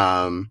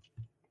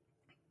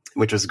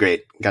 which was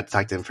great. Got to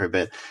talk to him for a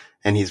bit,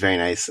 and he's very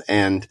nice.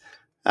 And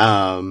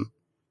then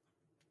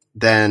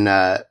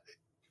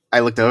I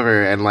looked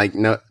over and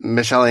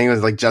Michelle Ang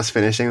was like just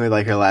finishing with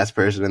like her last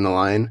person in the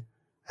line,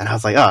 and I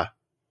was like, I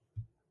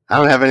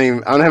don't have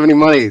any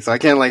money, so I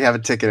can't like have a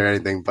ticket or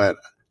anything, but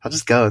I'll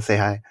just go and say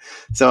hi.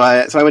 So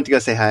I went to go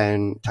say hi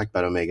and talk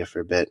about Omega for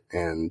a bit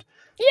and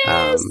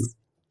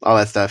all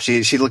that stuff.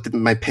 She looked at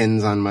my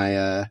pins on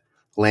my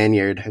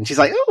lanyard and she's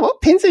like, "Oh, what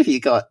pins have you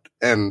got?"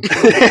 And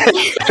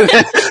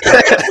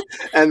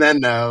and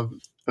then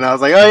and I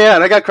was like, "Oh yeah,"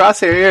 and I got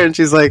Crosshair here, and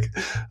she's like,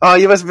 "Oh,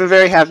 you must have been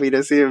very happy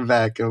to see him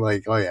back." And I'm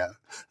like, "Oh yeah."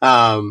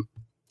 And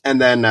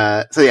then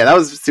so yeah, that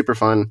was super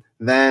fun.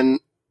 Then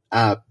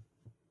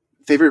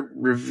favorite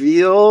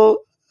reveal,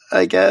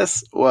 I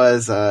guess,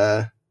 was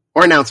or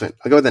announcement.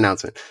 I'll go with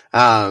announcement.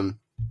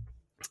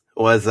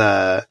 Was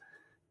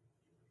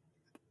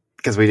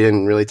because we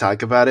didn't really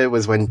talk about it,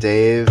 was when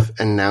Dave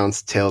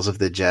announced Tales of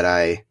the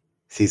Jedi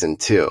Season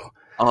 2.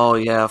 Oh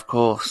yeah, of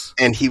course.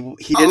 And he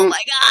didn't. Oh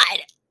my God!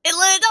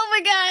 Oh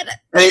my God!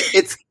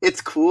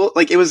 It's cool.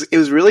 Like it was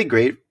really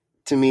great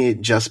to me,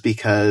 just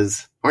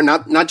because, or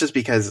not just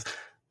because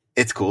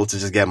it's cool to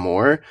just get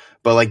more,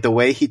 but like the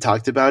way he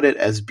talked about it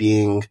as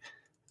being,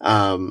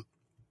 like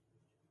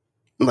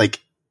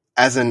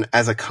as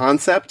a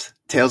concept,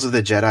 Tales of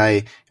the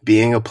Jedi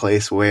being a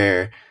place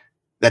where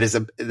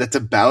that's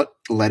about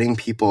letting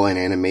people in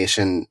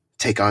animation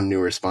take on new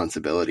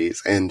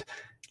responsibilities and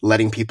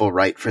letting people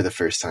write for the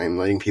first time,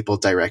 letting people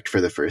direct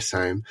for the first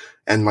time,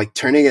 and like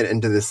turning it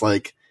into this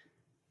like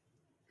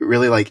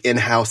really like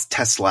in-house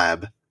test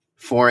lab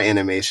for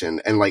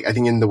animation. And like, I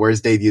think in the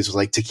words Dave used was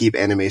like to keep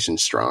animation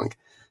strong.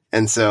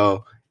 And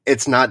so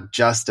it's not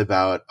just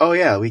about, oh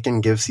yeah, we can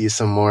give you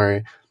some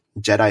more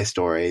Jedi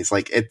stories.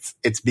 Like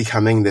it's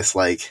becoming this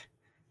like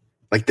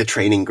the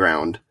training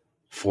ground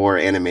for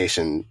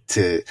animation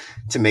to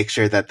make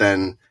sure that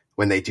then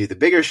when they do the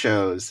bigger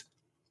shows,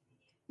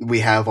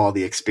 we have all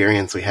the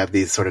experience, we have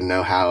these sort of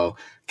know-how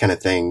kind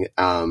of thing,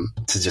 to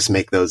just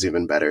make those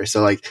even better.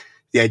 So like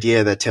the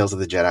idea that Tales of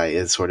the Jedi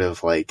is sort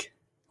of like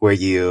where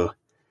you,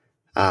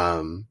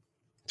 sort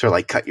of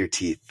like cut your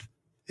teeth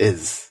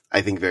is,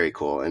 I think, very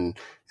cool.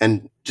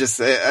 And just,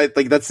 I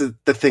like, that's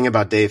the thing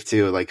about Dave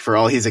too. Like for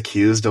all he's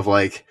accused of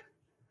like,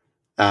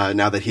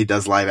 now that he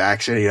does live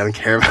action, he doesn't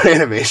care about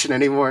animation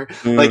anymore.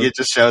 Like it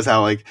just shows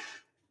how like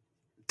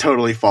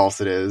totally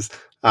false it is.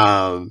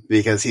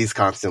 Because he's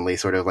constantly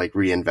sort of like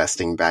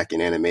reinvesting back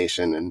in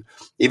animation. And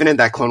even in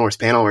that Clone Wars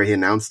panel where he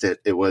announced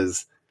it, that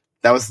was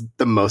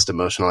the most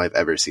emotional I've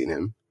ever seen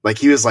him. Like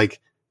he was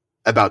like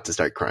about to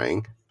start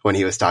crying when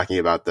he was talking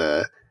about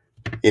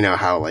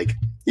how like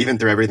even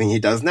through everything he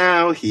does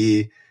now,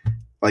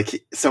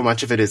 so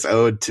much of it is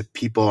owed to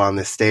people on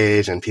this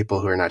stage and people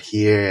who are not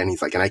here. And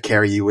he's like, and I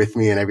carry you with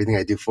me and everything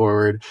I do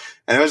forward.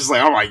 And it was just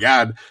like, oh my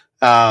God.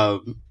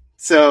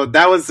 So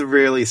that was a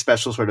really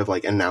special sort of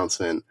like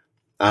announcement.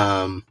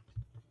 And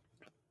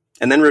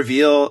then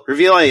reveal,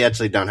 I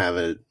actually don't have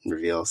a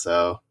reveal.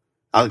 So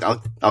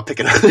I'll pick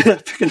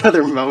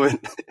another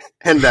moment.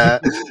 And,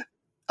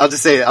 I'll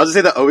just say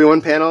the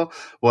Obi-Wan panel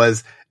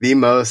was the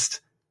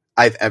most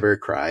I've ever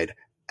cried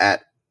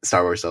at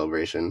Star Wars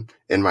Celebration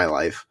in my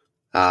life.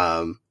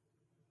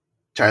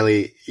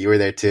 Charlie, you were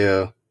there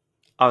too.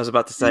 I was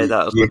about to say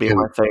that was going to be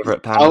my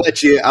favorite panel.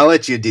 I'll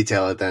let you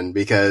detail it then,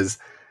 because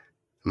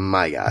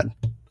my God.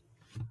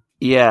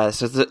 Yeah,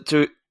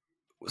 so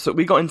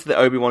we got into the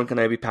Obi-Wan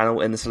Kenobi panel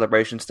in the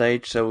celebration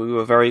stage, so we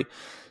were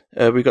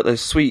we got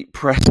those sweet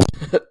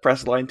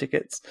press line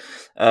tickets,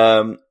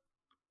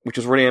 which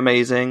was really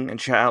amazing,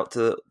 and shout out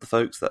to the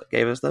folks that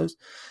gave us those.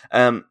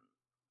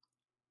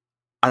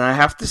 And I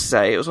have to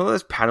say, it was one of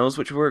those panels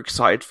which we were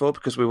excited for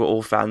because we were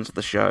all fans of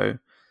the show.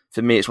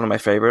 For me, it's one of my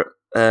favorite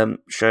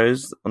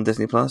shows on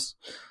Disney Plus.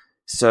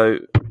 So,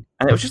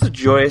 and it was just a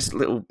joyous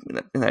little,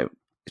 it's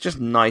just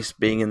nice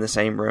being in the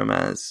same room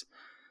as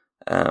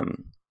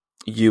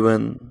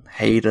Ewan,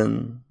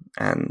 Hayden,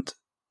 and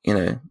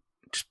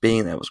just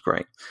being there was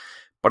great.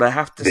 But I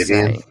have to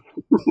say,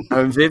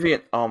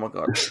 Vivian, oh my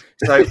God.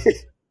 So,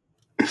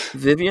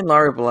 Vivian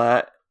Lyra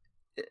Blair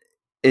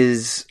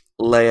is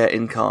Leia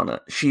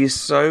incarnate. She is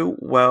so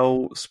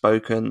well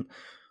spoken,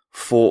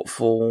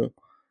 thoughtful,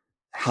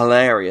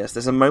 hilarious.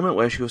 There's a moment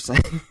where she was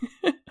saying,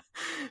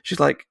 she's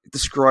like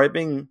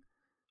describing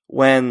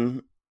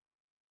when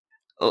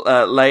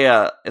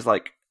Leia is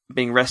like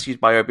being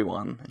rescued by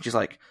Obi-Wan, and she's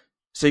like,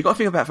 so you got to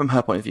think about it from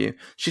her point of view.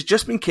 She's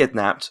just been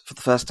kidnapped for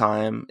the first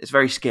time. It's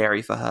very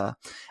scary for her.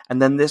 And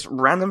then this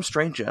random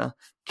stranger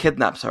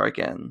kidnaps her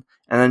again.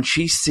 And then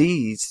she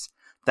sees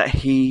that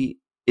he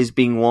is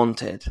being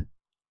wanted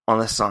on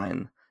a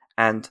sign.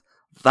 And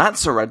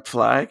that's a red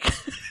flag.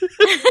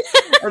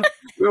 And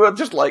we were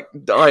just like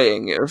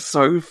dying. It was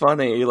so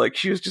funny. Like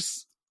she was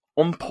just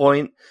on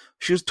point.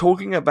 She was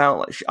talking about,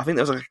 like, I think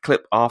there was like a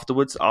clip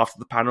afterwards, after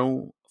the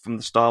panel from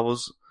the Star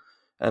Wars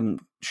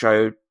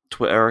show,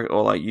 Twitter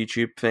or like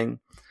YouTube thing,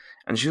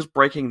 and she was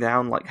breaking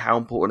down like how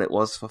important it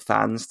was for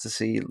fans to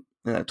see,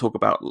 talk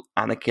about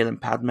Anakin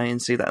and Padme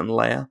and see that in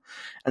Leia,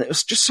 and it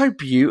was just so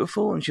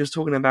beautiful. And she was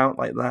talking about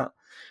like that,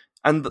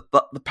 and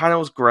the panel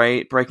was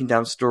great, breaking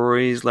down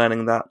stories,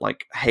 learning that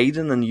like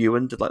Hayden and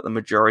Ewan did like the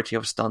majority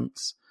of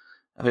stunts.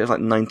 I think it was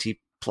like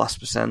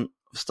 90+%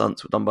 of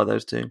stunts were done by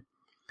those two,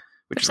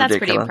 which is that's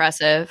ridiculous. Pretty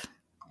impressive.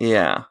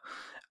 Yeah,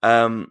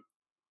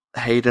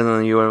 Hayden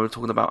and Ewan were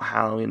talking about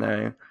how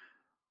it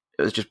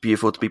was just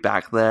beautiful to be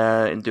back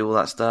there and do all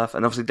that stuff.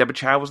 And obviously Deborah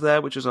Chow was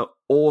there, which was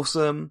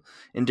awesome.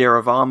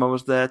 Indira Varma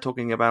was there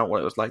talking about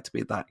what it was like to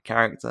be that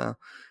character.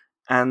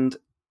 And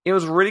it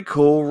was really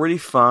cool, really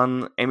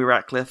fun. Amy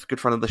Ratcliffe, good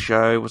friend of the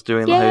show, was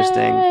doing the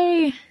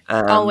hosting.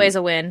 Always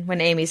a win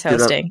when Amy's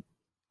hosting.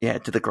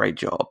 Did a great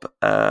job.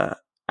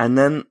 And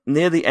then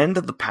near the end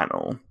of the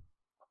panel,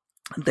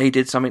 they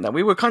did something that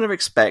we were kind of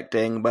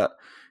expecting, but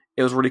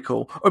it was really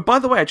cool. Oh, by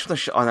the way, I just want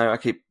to I know I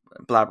keep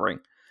blabbering.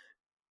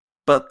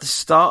 But the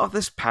start of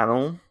this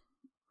panel,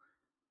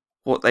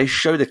 they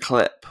showed a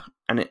clip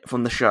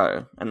from the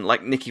show, and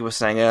like Nikki was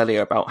saying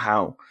earlier about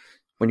how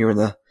when you're in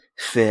the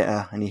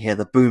theater and you hear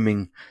the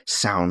booming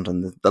sound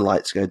and the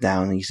lights go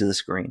down and you see the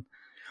screen,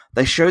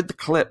 they showed the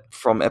clip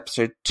from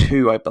episode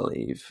 2, I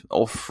believe,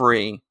 or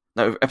 3.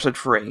 No, episode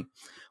 3,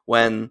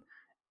 when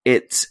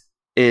it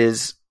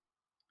is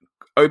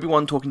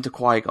Obi-Wan talking to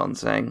Qui-Gon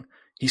saying,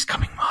 "He's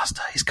coming,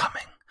 Master, he's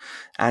coming."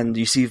 and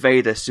you see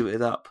Vader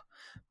suited up.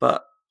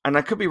 And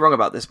I could be wrong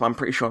about this, but I'm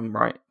pretty sure I'm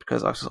right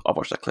because I've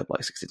watched that clip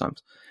like 60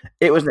 times.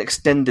 It was an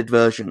extended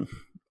version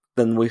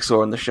than we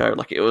saw in the show.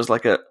 Like it was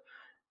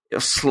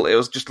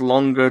just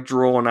longer,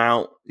 drawn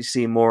out. You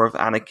see more of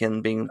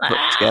Anakin being put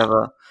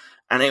together,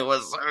 and it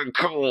was so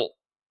cool.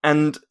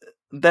 And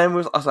then I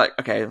was like,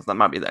 okay, that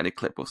might be the only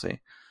clip we'll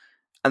see.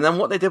 And then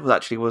what they did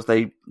was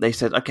they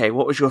said, okay,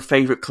 what was your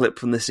favorite clip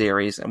from the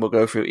series? And we'll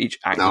go through each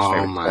actor's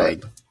favorite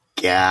clip.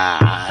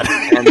 God.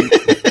 And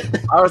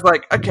I was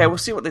like, okay, we'll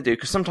see what they do.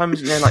 Because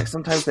sometimes,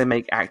 sometimes they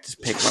make actors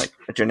pick like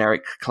a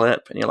generic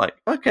clip, and you're like,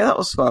 okay, that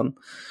was fun.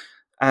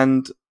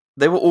 And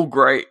they were all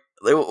great.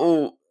 They were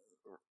all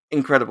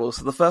incredible.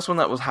 So the first one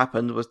that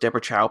happened was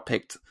Deborah Chow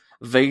picked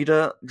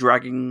Vader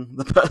dragging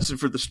the person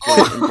through the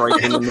street and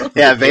breaking them.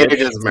 Yeah, Vader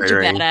just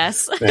murdering.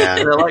 Badass. Yeah.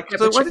 And they're like,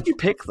 so why did you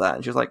pick that?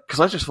 And she was like,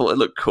 because I just thought it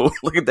looked cool.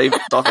 Look at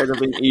Darth Vader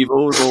being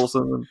evil was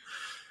awesome. And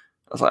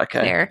I was like,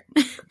 okay, Fair.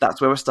 that's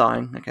where we're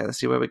starting. Okay, let's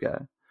see where we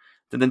go.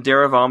 Then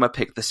Indira Varma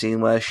picked the scene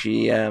where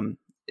she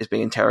is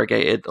being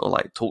interrogated or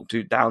like talked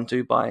down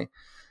to by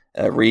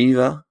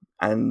Reva,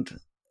 and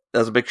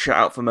there's a big shout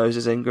out for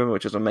Moses Ingram,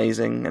 which was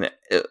amazing, and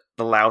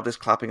the loudest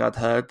clapping I'd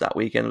heard that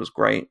weekend was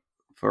great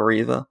for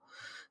Reva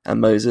and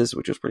Moses,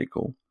 which was pretty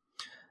cool.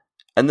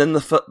 And then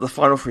the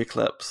final 3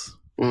 clips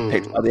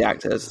picked by the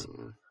actors.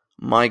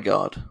 My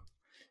God.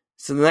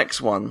 So the next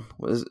one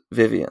was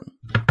Vivian,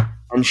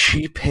 and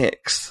she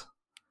picks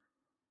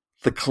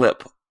the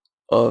clip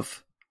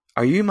of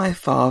 "Are You My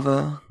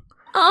Father?"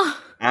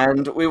 Oh.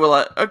 And we were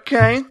like,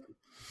 okay.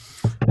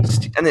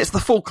 And it's the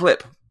full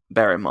clip,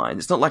 bear in mind.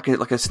 It's not like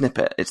a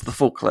snippet, it's the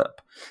full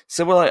clip.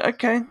 So we're like,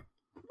 okay,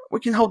 we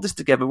can hold this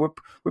together.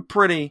 We're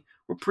pretty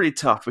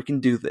tough. We can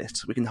do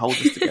this. We can hold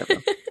this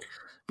together.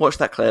 Watch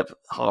that clip.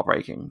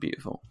 Heartbreaking.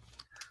 Beautiful.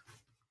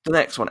 The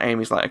next one,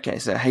 Amy's like, okay,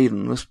 so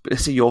Hayden, let's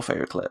see your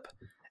favorite clip.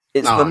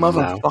 It's the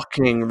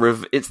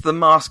motherfucking... It's the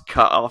mask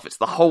cut off. It's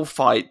the whole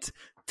fight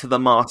to the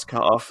mask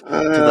cut off.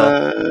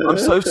 I'm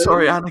so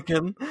sorry,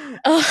 Anakin.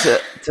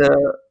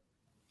 To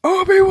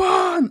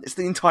Obi-Wan! It's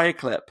the entire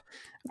clip.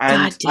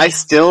 And I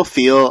still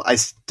feel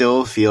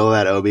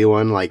that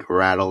Obi-Wan like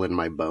rattle in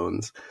my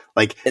bones.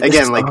 Like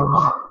again, like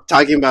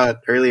talking about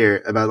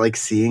earlier about like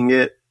seeing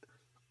it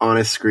on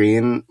a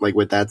screen, like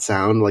with that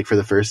sound, like for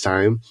the first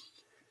time,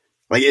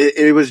 like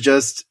it was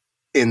just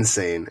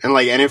insane. And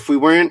like, and if we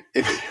were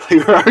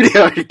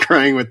already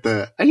crying with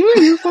the "Are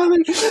you father?"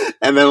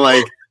 and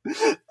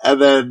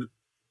then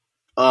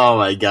oh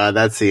my God,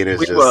 that scene is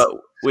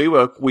we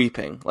were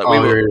weeping. Like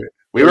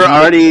we were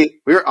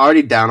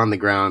already down on the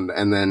ground,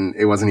 and then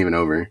it wasn't even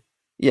over.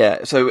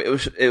 Yeah, so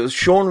it was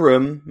Sean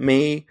Room,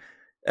 me,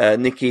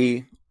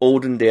 Nikki,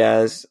 Alden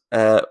Diaz.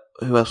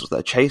 Who else was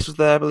there? Chase was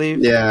there, I believe.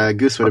 Yeah,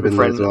 Goose would have been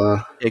there as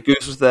well. Yeah,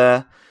 Goose was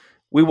there.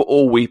 We were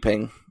all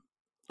weeping,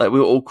 like we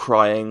were all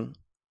crying.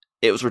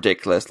 It was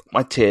ridiculous.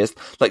 My tears,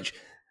 like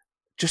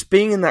just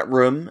being in that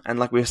room, and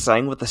like we were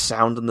saying with the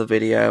sound in the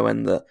video,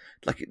 and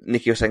like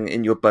Nikki was saying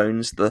in your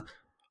bones,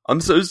 "I'm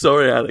so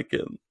sorry,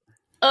 Anakin."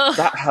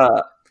 That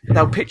hurt.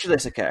 Now picture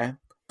this, okay?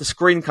 The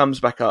screen comes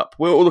back up.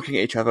 We're all looking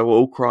at each other. We're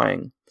all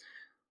crying.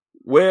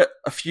 We're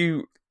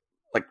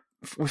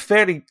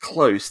fairly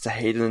close to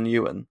Hayden and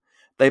Ewan.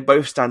 They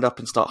both stand up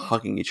and start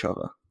hugging each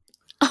other.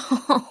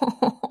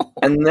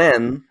 And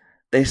then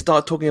they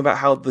start talking about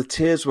how the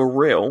tears were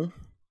real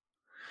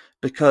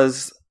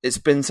because it's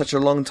been such a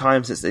long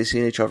time since they've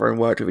seen each other and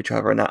worked with each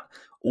other, and that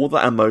all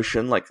that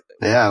emotion,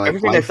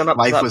 everything they've done up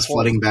to that was point,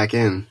 flooding back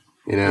in.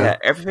 You know? Yeah,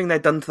 everything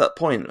they'd done to that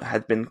point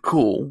had been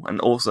cool and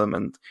awesome,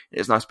 and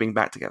it's nice being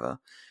back together.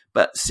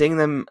 But seeing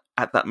them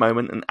at that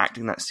moment and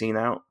acting that scene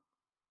out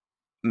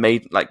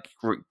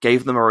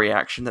gave them a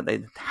reaction that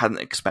they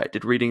hadn't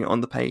expected reading it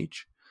on the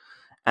page,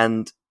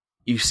 and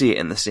you see it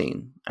in the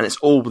scene, and it's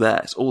all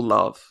there. It's all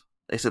love.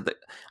 They said that,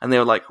 and they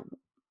were like,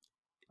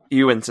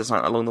 Ewan said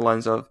something along the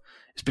lines of,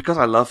 "It's because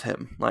I love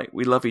him. Like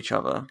we love each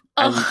other."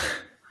 And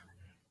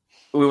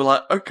we were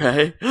like,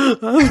 okay,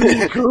 that's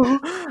really cool.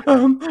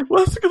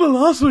 What's the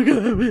last one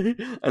gonna be?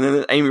 And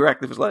then Amy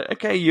Ratcliffe was like,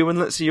 okay, Ewan,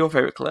 let's see your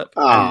favorite clip.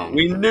 And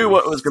we knew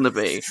what it was gonna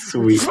be.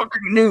 Sweet. We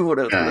fucking knew what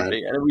it was gonna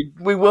be, and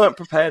we weren't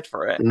prepared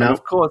for it. No. And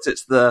of course,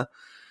 it's the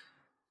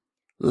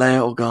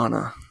Leia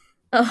Organa.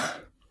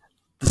 Oh,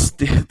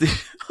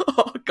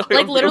 God,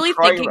 like literally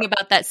thinking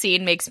about that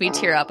scene makes me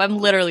tear up. I'm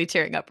literally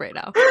tearing up right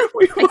now.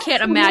 I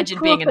can't imagine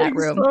being in that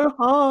room. So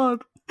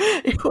hard.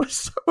 It was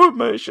so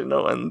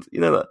emotional, and you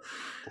know that.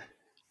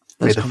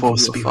 May the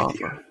force be with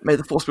you. May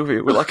the force be with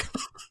you. We're like,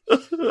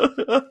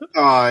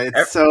 oh,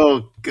 it's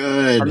so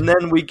good. And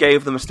then we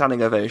gave them a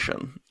standing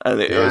ovation,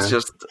 and it was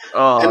just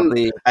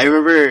I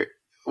remember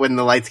when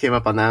the lights came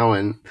up on that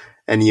one,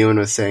 and Ewan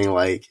was saying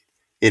like,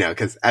 you know,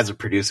 because as a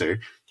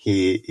producer,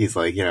 he's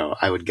like, you know,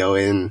 I would go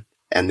in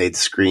and they'd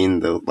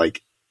screen the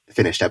like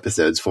finished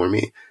episodes for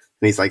me, and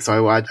he's like,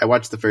 so I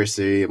watched the first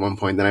 3 at one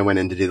point, then I went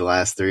in to do the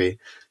last 3,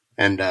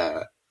 and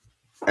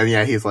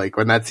yeah, he's like,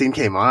 when that scene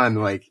came on,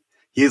 like.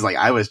 He's like,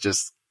 I was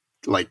just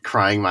like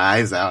crying my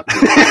eyes out.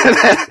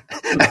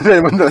 And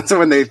then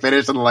when they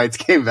finished and the lights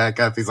came back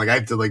up, he's like, I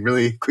have to like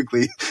really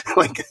quickly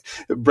like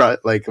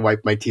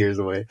wipe my tears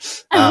away.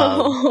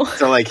 So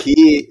like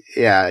he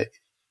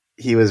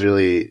was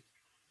really,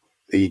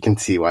 you can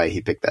see why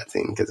he picked that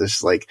scene, because it's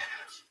just like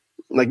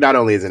not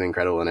only is it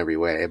incredible in every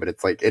way, but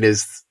it's like it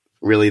is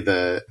really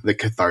the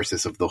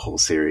catharsis of the whole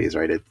series,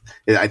 right?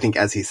 I think,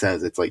 as he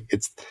says, it's like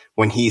it's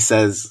when he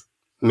says,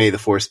 "May the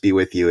Force be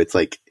with you," it's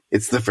like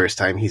it's the first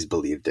time he's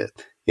believed it,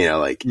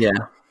 like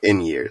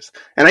in years.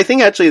 And I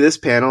think actually this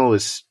panel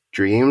was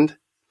streamed,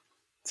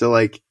 so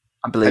like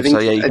I believe so.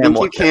 Yeah, I think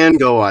you can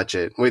go watch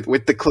it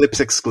with the clips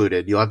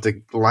excluded. You'll have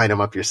to line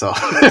them up yourself.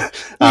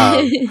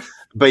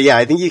 But yeah,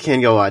 I think you can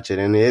go watch it,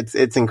 and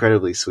it's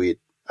incredibly sweet.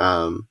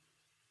 And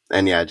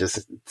yeah,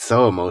 just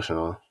so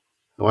emotional.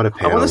 What a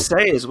panel. I want to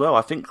say as well,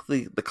 I think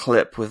the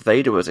clip with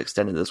Vader was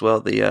extended as well.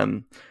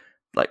 The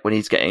like when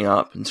he's getting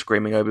up and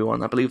screaming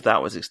Obi-Wan, I believe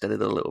that was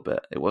extended a little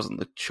bit. It wasn't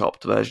the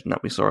chopped version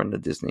that we saw in the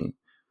Disney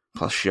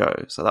Plus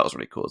show, so that was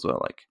really cool as well.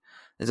 Like,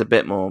 there's a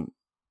bit more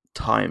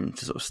time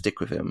to sort of stick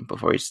with him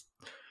before he's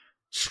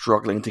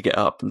struggling to get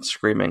up and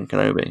screaming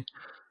Kenobi.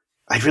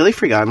 I'd really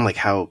forgotten like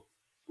how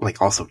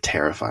like also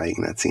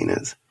terrifying that scene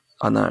is.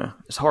 I know,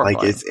 it's horrifying.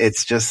 Like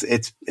it's just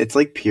it's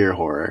like pure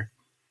horror.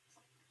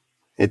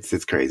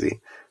 It's crazy.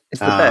 It's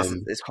the best.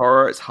 It's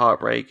horror. It's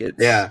heartbreak. It's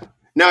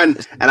no,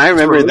 and I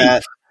remember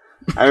that.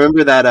 I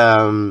remember that.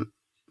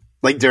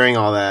 Like during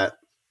all that,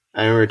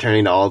 I remember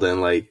turning to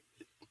Alden, like,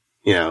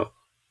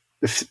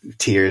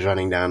 tears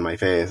running down my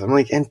face. I'm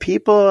like, and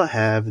people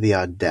have the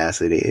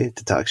audacity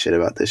to talk shit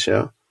about this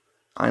show.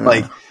 I know.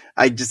 Like,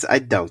 I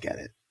don't get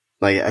it.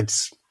 Like,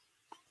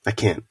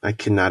 I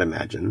cannot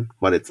imagine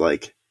what it's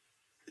like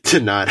to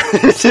not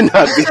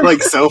be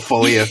like so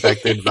fully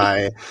affected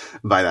by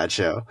that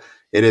show.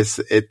 It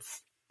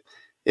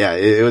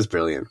was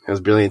brilliant. It was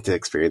brilliant to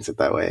experience it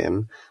that way.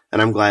 And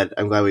I'm glad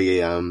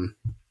we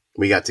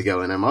got to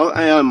go. And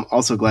I am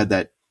also glad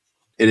that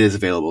it is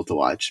available to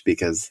watch,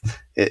 because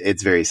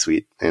it's very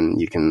sweet, and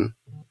you can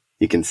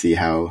see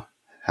how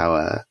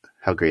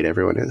great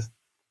everyone is.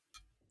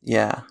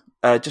 Yeah.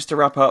 Just to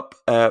wrap up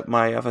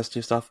my other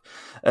two stuff,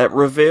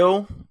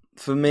 reveal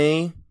for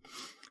me.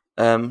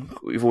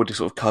 We've already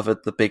sort of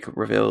covered the big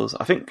reveals.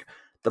 I think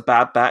the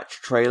Bad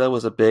Batch trailer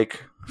was a big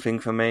thing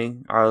for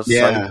me. I was so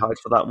hyped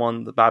for that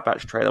one. The Bad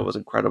Batch trailer was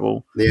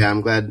incredible. Yeah,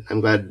 I'm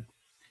glad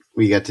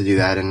we got to do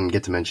that and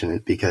get to mention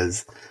it,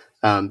 because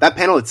that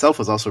panel itself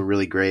was also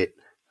really great.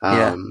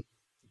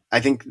 I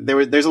think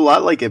there's a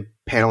lot like a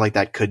panel like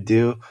that could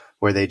do,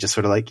 where they just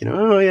sort of like,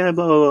 oh yeah,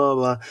 blah, blah, blah,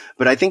 blah.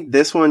 But I think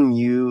this one,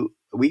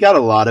 we got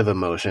a lot of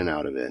emotion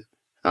out of it.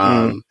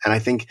 And I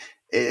think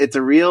it's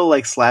a real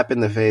like slap in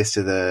the face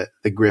to the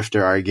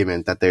grifter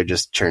argument that they're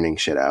just churning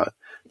shit out.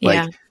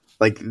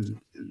 Like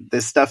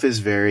this stuff is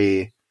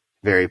very,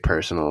 very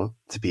personal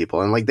to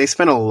people. And like they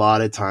spent a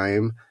lot of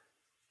time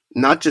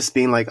not just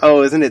being like,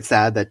 oh, isn't it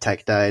sad that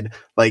Tech died?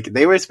 Like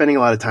they were spending a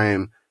lot of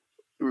time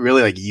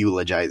really like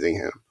eulogizing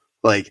him.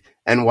 Like,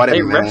 and what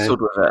it meant. They wrestled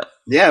with it.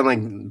 Yeah,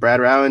 like Brad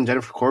Rao and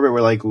Jennifer Corbett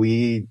were like,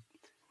 we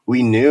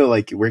knew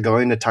like we're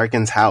going to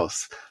Tarkin's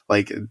house.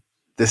 Like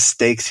the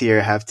stakes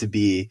here have to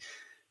be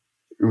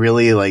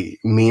really like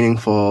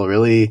meaningful,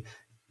 really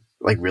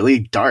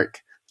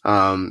dark.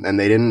 And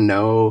they didn't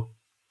know.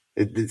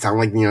 It sounded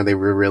like they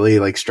were really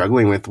like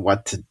struggling with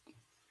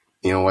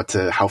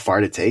how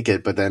far to take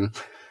it. But then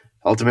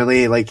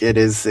ultimately, like it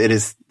is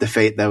the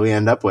fate that we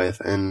end up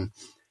with, and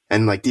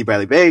like D.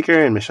 Bradley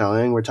Baker and Michelle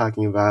Ng were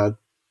talking about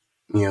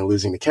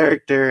losing the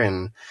character,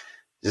 and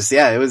just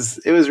it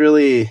was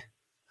really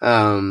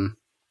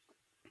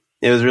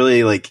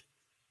like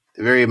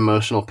a very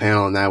emotional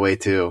panel in that way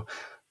too.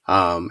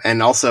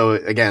 And also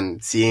again,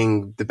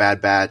 seeing the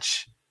Bad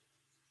Batch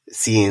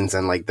scenes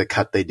and like the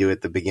cut they do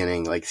at the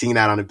beginning, like seeing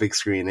that on a big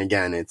screen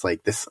again, it's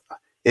like this,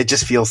 it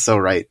just feels so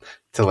right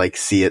to like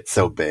see it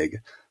so big.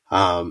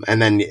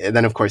 And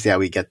then of course,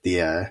 we get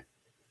the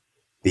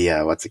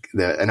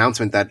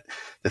announcement that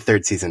the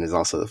third season is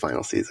also the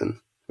final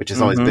season, which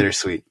is always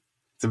bittersweet.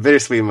 It's a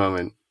bittersweet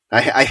moment.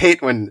 I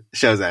hate when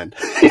shows end.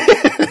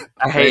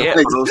 I hate it,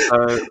 but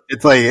also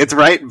it's like, it's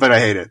right, but I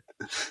hate it.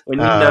 When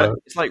you know,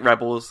 it's like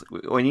Rebels,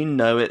 when you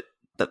know it,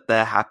 that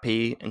they're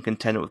happy and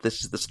content with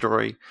this is the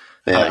story,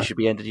 it should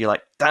be ended. You're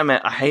like, damn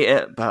it, I hate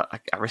it, but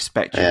I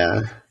respect you.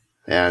 Yeah.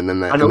 And then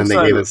they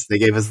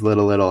gave us a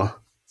little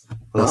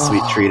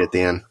sweet treat at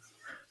the end.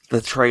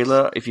 The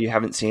trailer, if you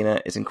haven't seen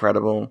it, is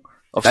incredible.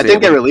 Obviously, that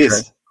didn't get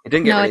released. It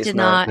didn't get released.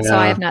 No, it did not. So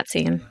I have not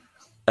seen.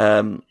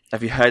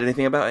 Have you heard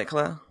anything about it,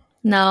 Claire?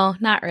 No,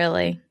 not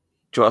really.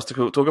 Do you want us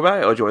to talk about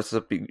it, or do you want us to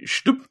be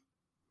shtoop?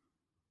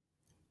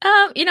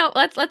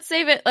 Let's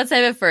save it. Let's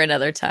save it for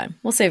another time.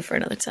 We'll save it for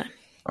another time.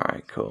 All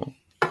right, cool.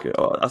 Good.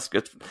 Oh, that's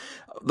good.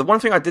 The one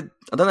thing I don't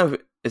know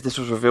if this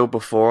was revealed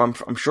before.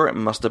 I'm sure it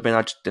must have been.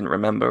 I just didn't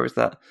remember. Is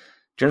that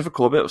Jennifer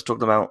Corbett was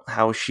talking about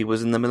how she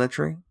was in the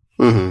military,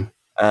 and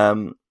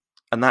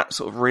that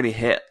sort of really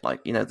hit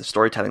like the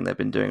storytelling they've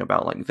been doing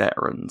about like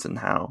veterans and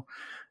how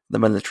the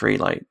military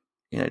like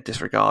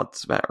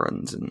disregards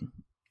veterans and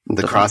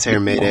The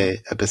Crosshair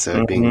Mayday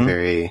episode being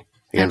very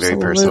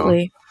personal.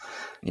 Absolutely.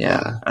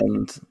 Yeah,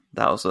 and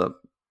that was it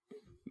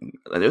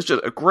was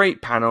just a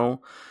great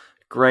panel,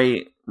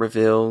 great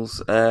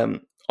reveals.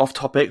 Off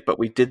topic, but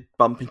we did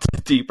bump into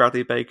D.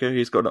 Bradley Baker,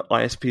 who's got an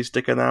ISP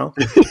sticker now.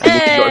 And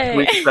Nikki got a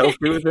sweet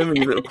selfie with him in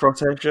his little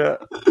Crosshair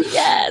shirt.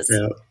 Yes.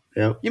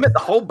 Yeah. You met the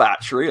whole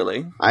batch,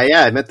 really.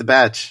 I met the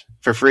batch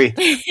for free.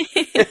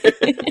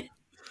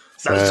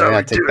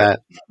 So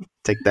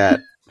take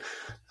that.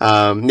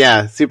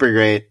 Yeah, super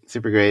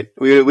great.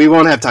 We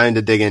won't have time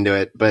to dig into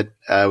it, but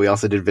we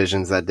also did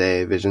Visions that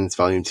day. Visions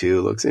Volume 2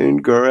 looks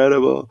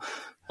incredible.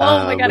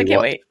 Oh my god, I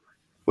can't wait.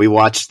 We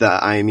watched the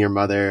I Am Your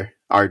Mother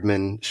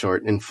Aardman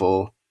short in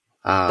full.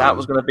 That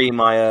was going to be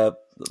my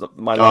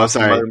last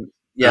moment.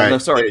 Yeah, right. No,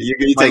 sorry. You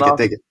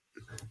take it.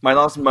 My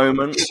last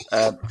moment.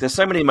 There's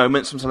so many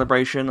moments from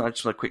Celebration. I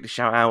just want to quickly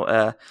shout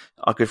out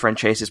our good friend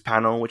Chase's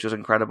panel, which was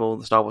incredible.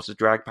 The Star Wars The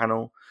Drag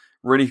panel.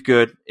 Really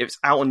good. It's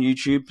out on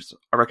YouTube. So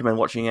I recommend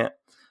watching it.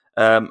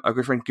 Our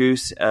good friend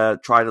Goose,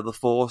 Tried of the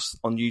Force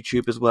on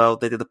YouTube as well.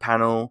 They did a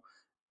panel.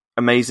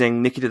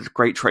 Amazing. Nikki did a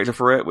great trailer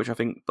for it, which I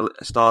think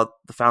starred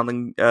the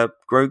founding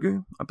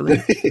Grogu, I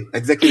believe.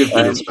 Executive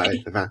produced by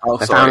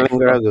the founding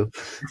Grogu.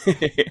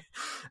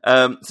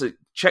 So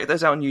check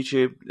those out on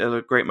YouTube. Those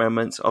are great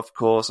moments. Of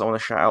course, I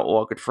want to shout out all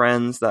our good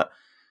friends that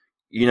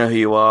you know who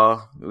you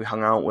are, we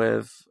hung out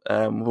with.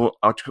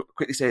 I'll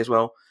quickly say as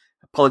well,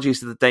 apologies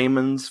to the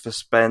Damons for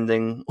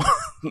spending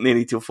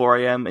nearly till 4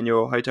 a.m. in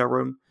your hotel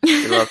room.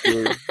 We love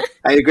you.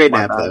 I had a great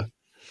nap, though.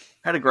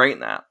 Had a great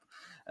nap.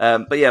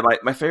 But yeah,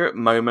 my favorite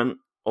moment,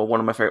 or one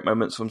of my favorite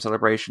moments from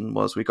Celebration,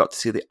 was we got to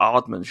see the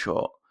Aardman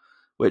short,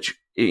 which,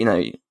 you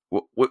know,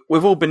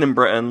 we've all been in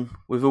Britain.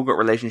 We've all got a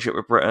relationship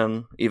with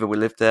Britain. Either we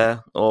lived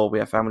there, or we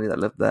have family that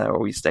lived there,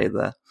 or we stayed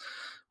there.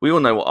 We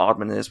all know what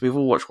Aardman is. We've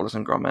all watched Wallace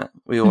and Gromit.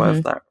 We all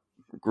have that,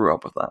 grew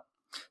up with that.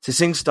 So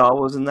seeing Star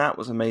Wars in that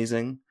was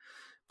amazing.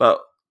 But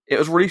it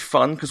was really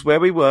fun, because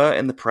where we were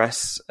in the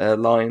press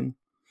line,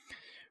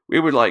 we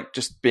were like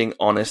just being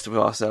honest with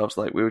ourselves.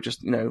 Like we were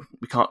just, you know,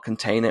 we can't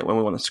contain it when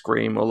we want to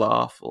scream or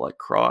laugh or like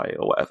cry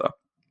or whatever.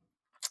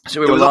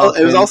 So it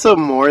was also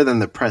more than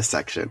the press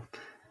section.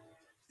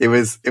 It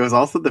was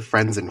also the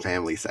friends and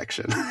family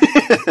section.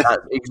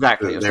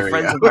 Exactly. It was the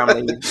friends and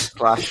family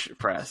 /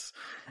 press.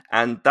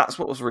 And that's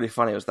what was really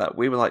funny, was that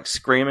we were like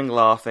screaming,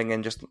 laughing,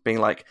 and just being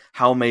like,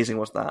 how amazing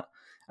was that?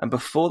 And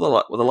before the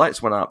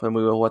lights went up and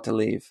we were about to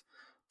leave,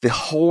 the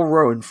whole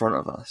row in front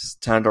of us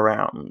turned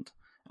around. And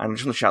I'm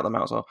just going to shout them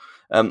out as well.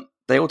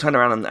 They all turned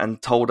around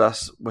and told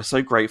us, we're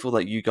so grateful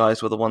that you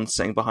guys were the ones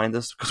sitting behind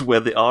us, because we're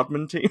the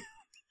Aardman team.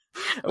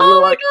 And we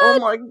were like, oh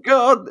my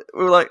god.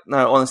 We were like,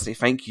 no, honestly,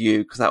 thank you,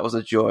 because that was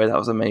a joy. That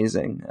was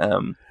amazing.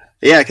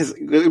 Yeah, because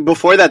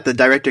before that, the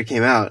director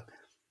came out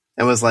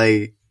and was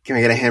like, can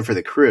I get a hand for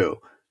the crew?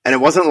 And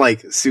it wasn't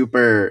like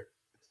super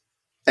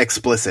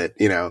explicit,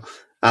 you know.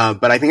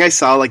 But I think I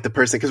saw like the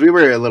person, because we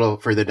were a little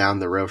further down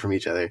the row from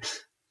each other.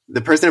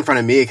 The person in front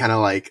of me kind of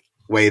like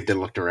waved and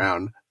looked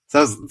around.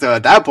 So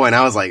at that point,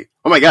 I was like,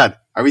 "Oh my god,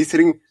 are we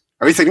sitting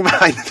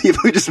behind the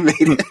people who just made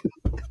it?"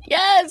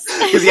 Yes.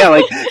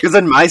 Because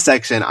in my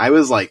section, I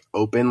was like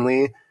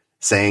openly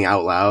saying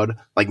out loud,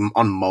 like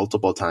on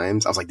multiple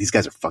times, I was like, "These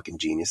guys are fucking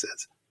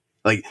geniuses."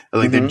 Like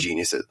they're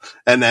geniuses.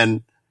 And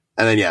then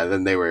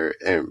they were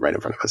right in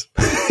front of us.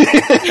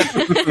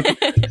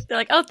 They're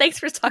like, "Oh, thanks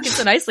for talking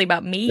so nicely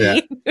about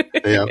me."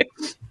 Yeah.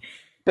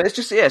 But it's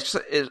just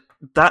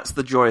that's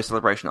the joy of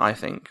Celebration, I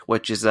think,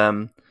 which is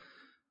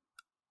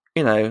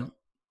you know,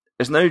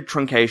 there's no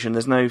truncation,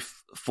 there's no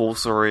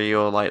falsery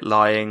or like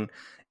lying.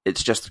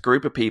 It's just a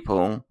group of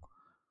people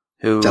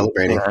who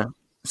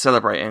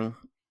celebrating.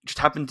 Just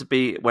happen to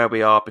be where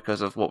we are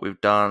because of what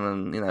we've done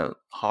and, you know,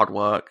 hard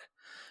work.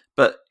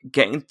 But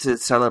getting to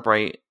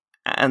celebrate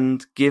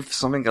and give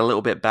something a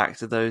little bit back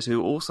to those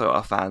who also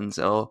are fans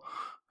or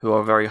who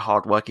are very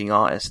hardworking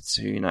artists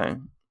who, you know,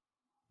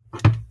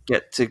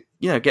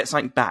 get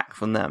something back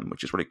from them,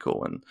 which is really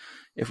cool. And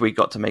if we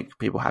got to make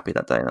people happy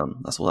that day, then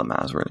that's all that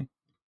matters, really.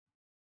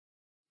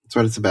 That's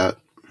what it's about.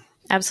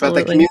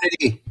 Absolutely. It's about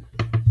the community.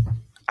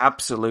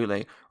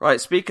 Absolutely. Right,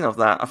 speaking of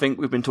that, I think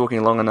we've been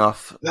talking long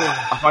enough.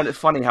 I find it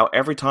funny how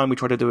every time we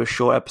try to do a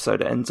short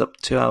episode, it ends up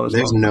 2 hours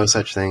There's long. no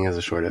such thing as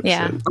a short episode.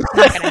 Yeah, it's not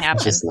going to happen.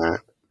 It's just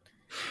not.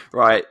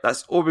 Right,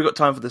 that's all we've got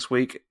time for this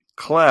week.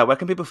 Claire, where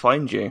can people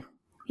find you?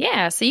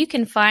 Yeah, so you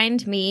can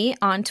find me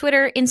on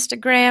Twitter,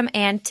 Instagram,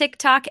 and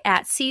TikTok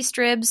at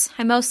cstribs.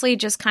 I mostly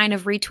just kind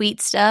of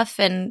retweet stuff,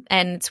 and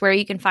it's where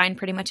you can find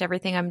pretty much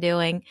everything I'm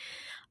doing.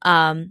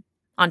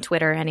 On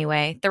Twitter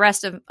anyway. The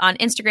rest of on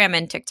Instagram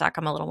and TikTok,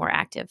 I'm a little more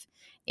active.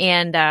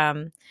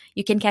 And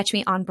you can catch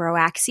me on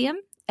Broaxium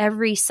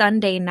every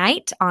Sunday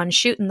night on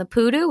Shootin' the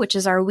Poodoo, which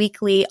is our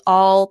weekly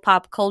all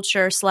pop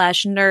culture /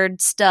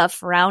 nerd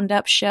stuff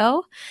roundup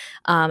show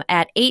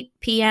at 8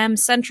 p.m.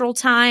 Central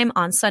Time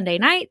on Sunday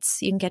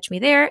nights. You can catch me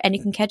there, and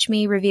you can catch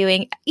me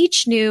reviewing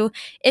each new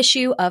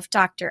issue of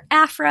Dr.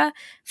 Aphra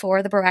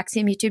for the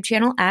Broaxium YouTube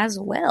channel as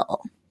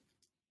well.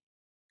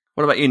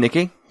 What about you,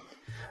 Nikki?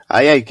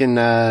 Yeah, you can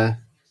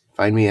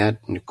find me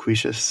at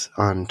Nuquitius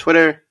on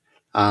Twitter.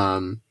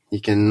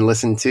 You can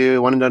listen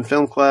to One and Done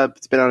Film Club.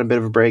 It's been on a bit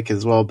of a break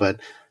as well, but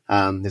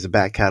there's a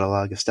back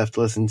catalog of stuff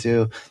to listen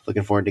to.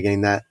 Looking forward to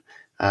getting that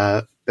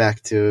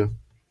back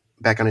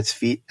on its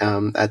feet.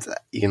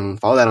 You can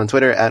follow that on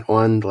Twitter at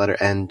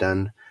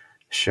Done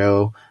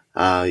Show.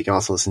 You can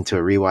also listen to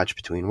a rewatch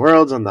Between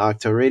Worlds on the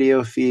Octo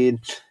Radio feed,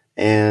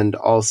 and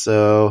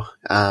also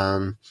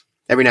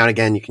every now and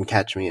again you can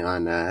catch me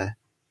on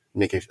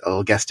making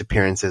little guest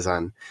appearances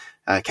on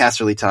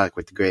Casterly Talk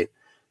with the great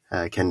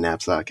Ken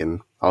Knapsack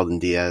and Alden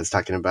Diaz,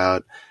 talking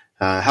about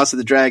House of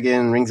the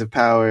Dragon, Rings of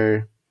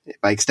Power,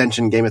 by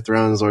extension Game of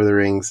Thrones, Lord of the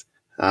Rings.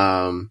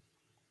 And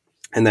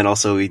then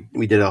also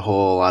we did a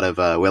whole lot of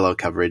Willow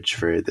coverage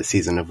for the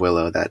season of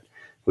Willow that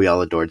we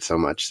all adored so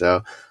much.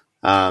 So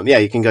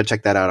you can go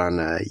check that out on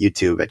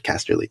YouTube at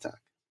Casterly Talk.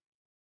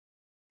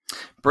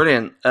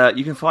 Brilliant.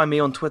 You can find me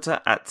on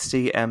Twitter at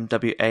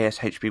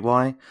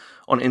CMWASHBY.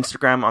 On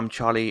Instagram, I'm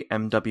Charlie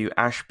MW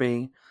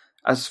Ashby.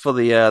 As for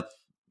the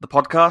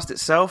podcast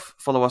itself,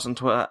 follow us on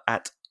Twitter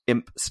at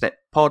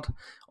ImpSnitPod.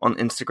 On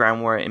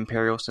Instagram, we're at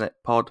Imperial Snit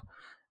Pod.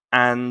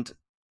 And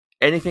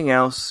anything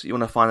else you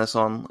want to find us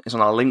on is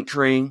on our link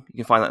tree. You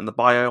can find that in the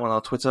bio on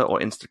our Twitter or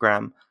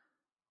Instagram,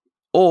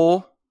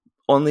 or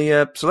on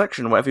the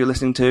selection, whatever you're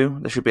listening to.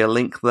 There should be a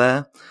link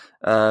there.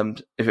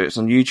 If it's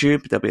on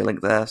YouTube, there'll be a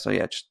link there. So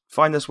yeah, just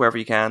find us wherever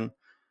you can.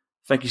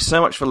 Thank you so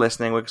much for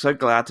listening. We're so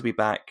glad to be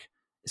back.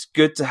 It's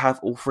good to have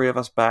all three of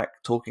us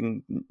back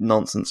talking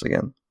nonsense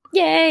again.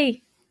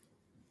 Yay!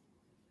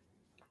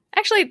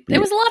 Actually, it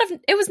was not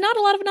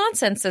a lot of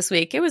nonsense this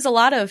week. It was a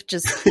lot of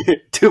just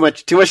too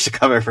much to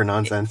cover for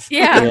nonsense.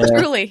 Yeah,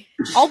 truly.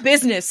 All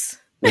business.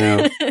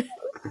 Yeah.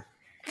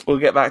 We'll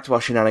get back to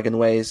our shenanigan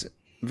ways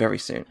very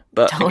soon.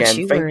 But Don't again,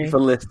 you thank worry. you for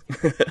listening.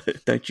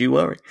 Don't you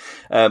worry.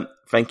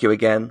 Thank you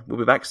again. We'll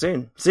be back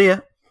soon. See ya.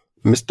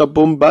 Mr.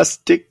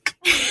 Bombastic.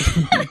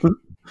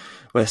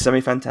 We're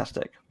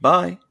semi-fantastic.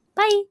 Bye.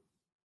 Bye.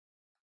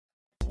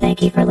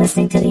 Thank you for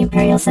listening to the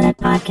Imperial Senate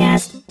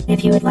Podcast.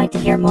 If you would like to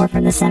hear more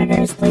from the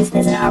senators, please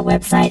visit our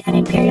website at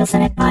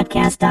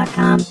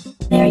imperialsenatepodcast.com.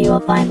 There you will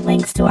find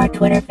links to our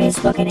Twitter,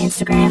 Facebook, and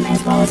Instagram,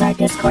 as well as our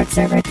Discord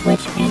server,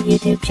 Twitch, and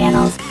YouTube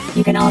channels.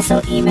 You can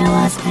also email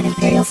us at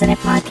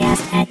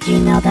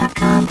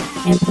imperialsenatepodcast@gmail.com,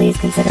 and please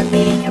consider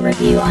leaving a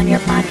review on your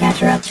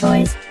podcatcher of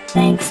choice.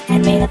 Thanks,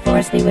 and may the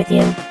Force be with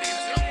you. The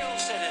Imperial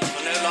Senate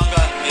will no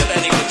longer be of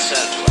any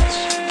concern to us.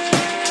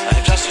 I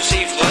have just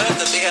received word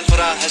that the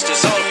Emperor has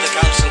dissolved the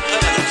Council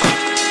permanently.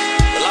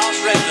 The last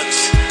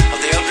remnants of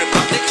the old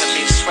Republic have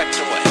been swept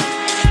away.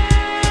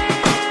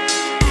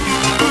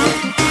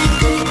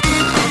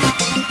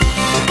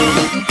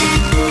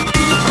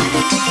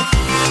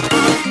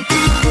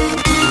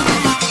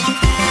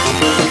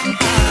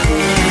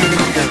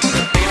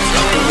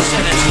 The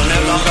Senate will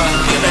no longer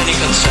be of any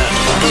concern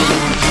to us.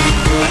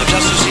 I have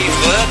just received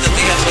word that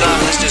the Emperor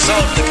has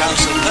dissolved the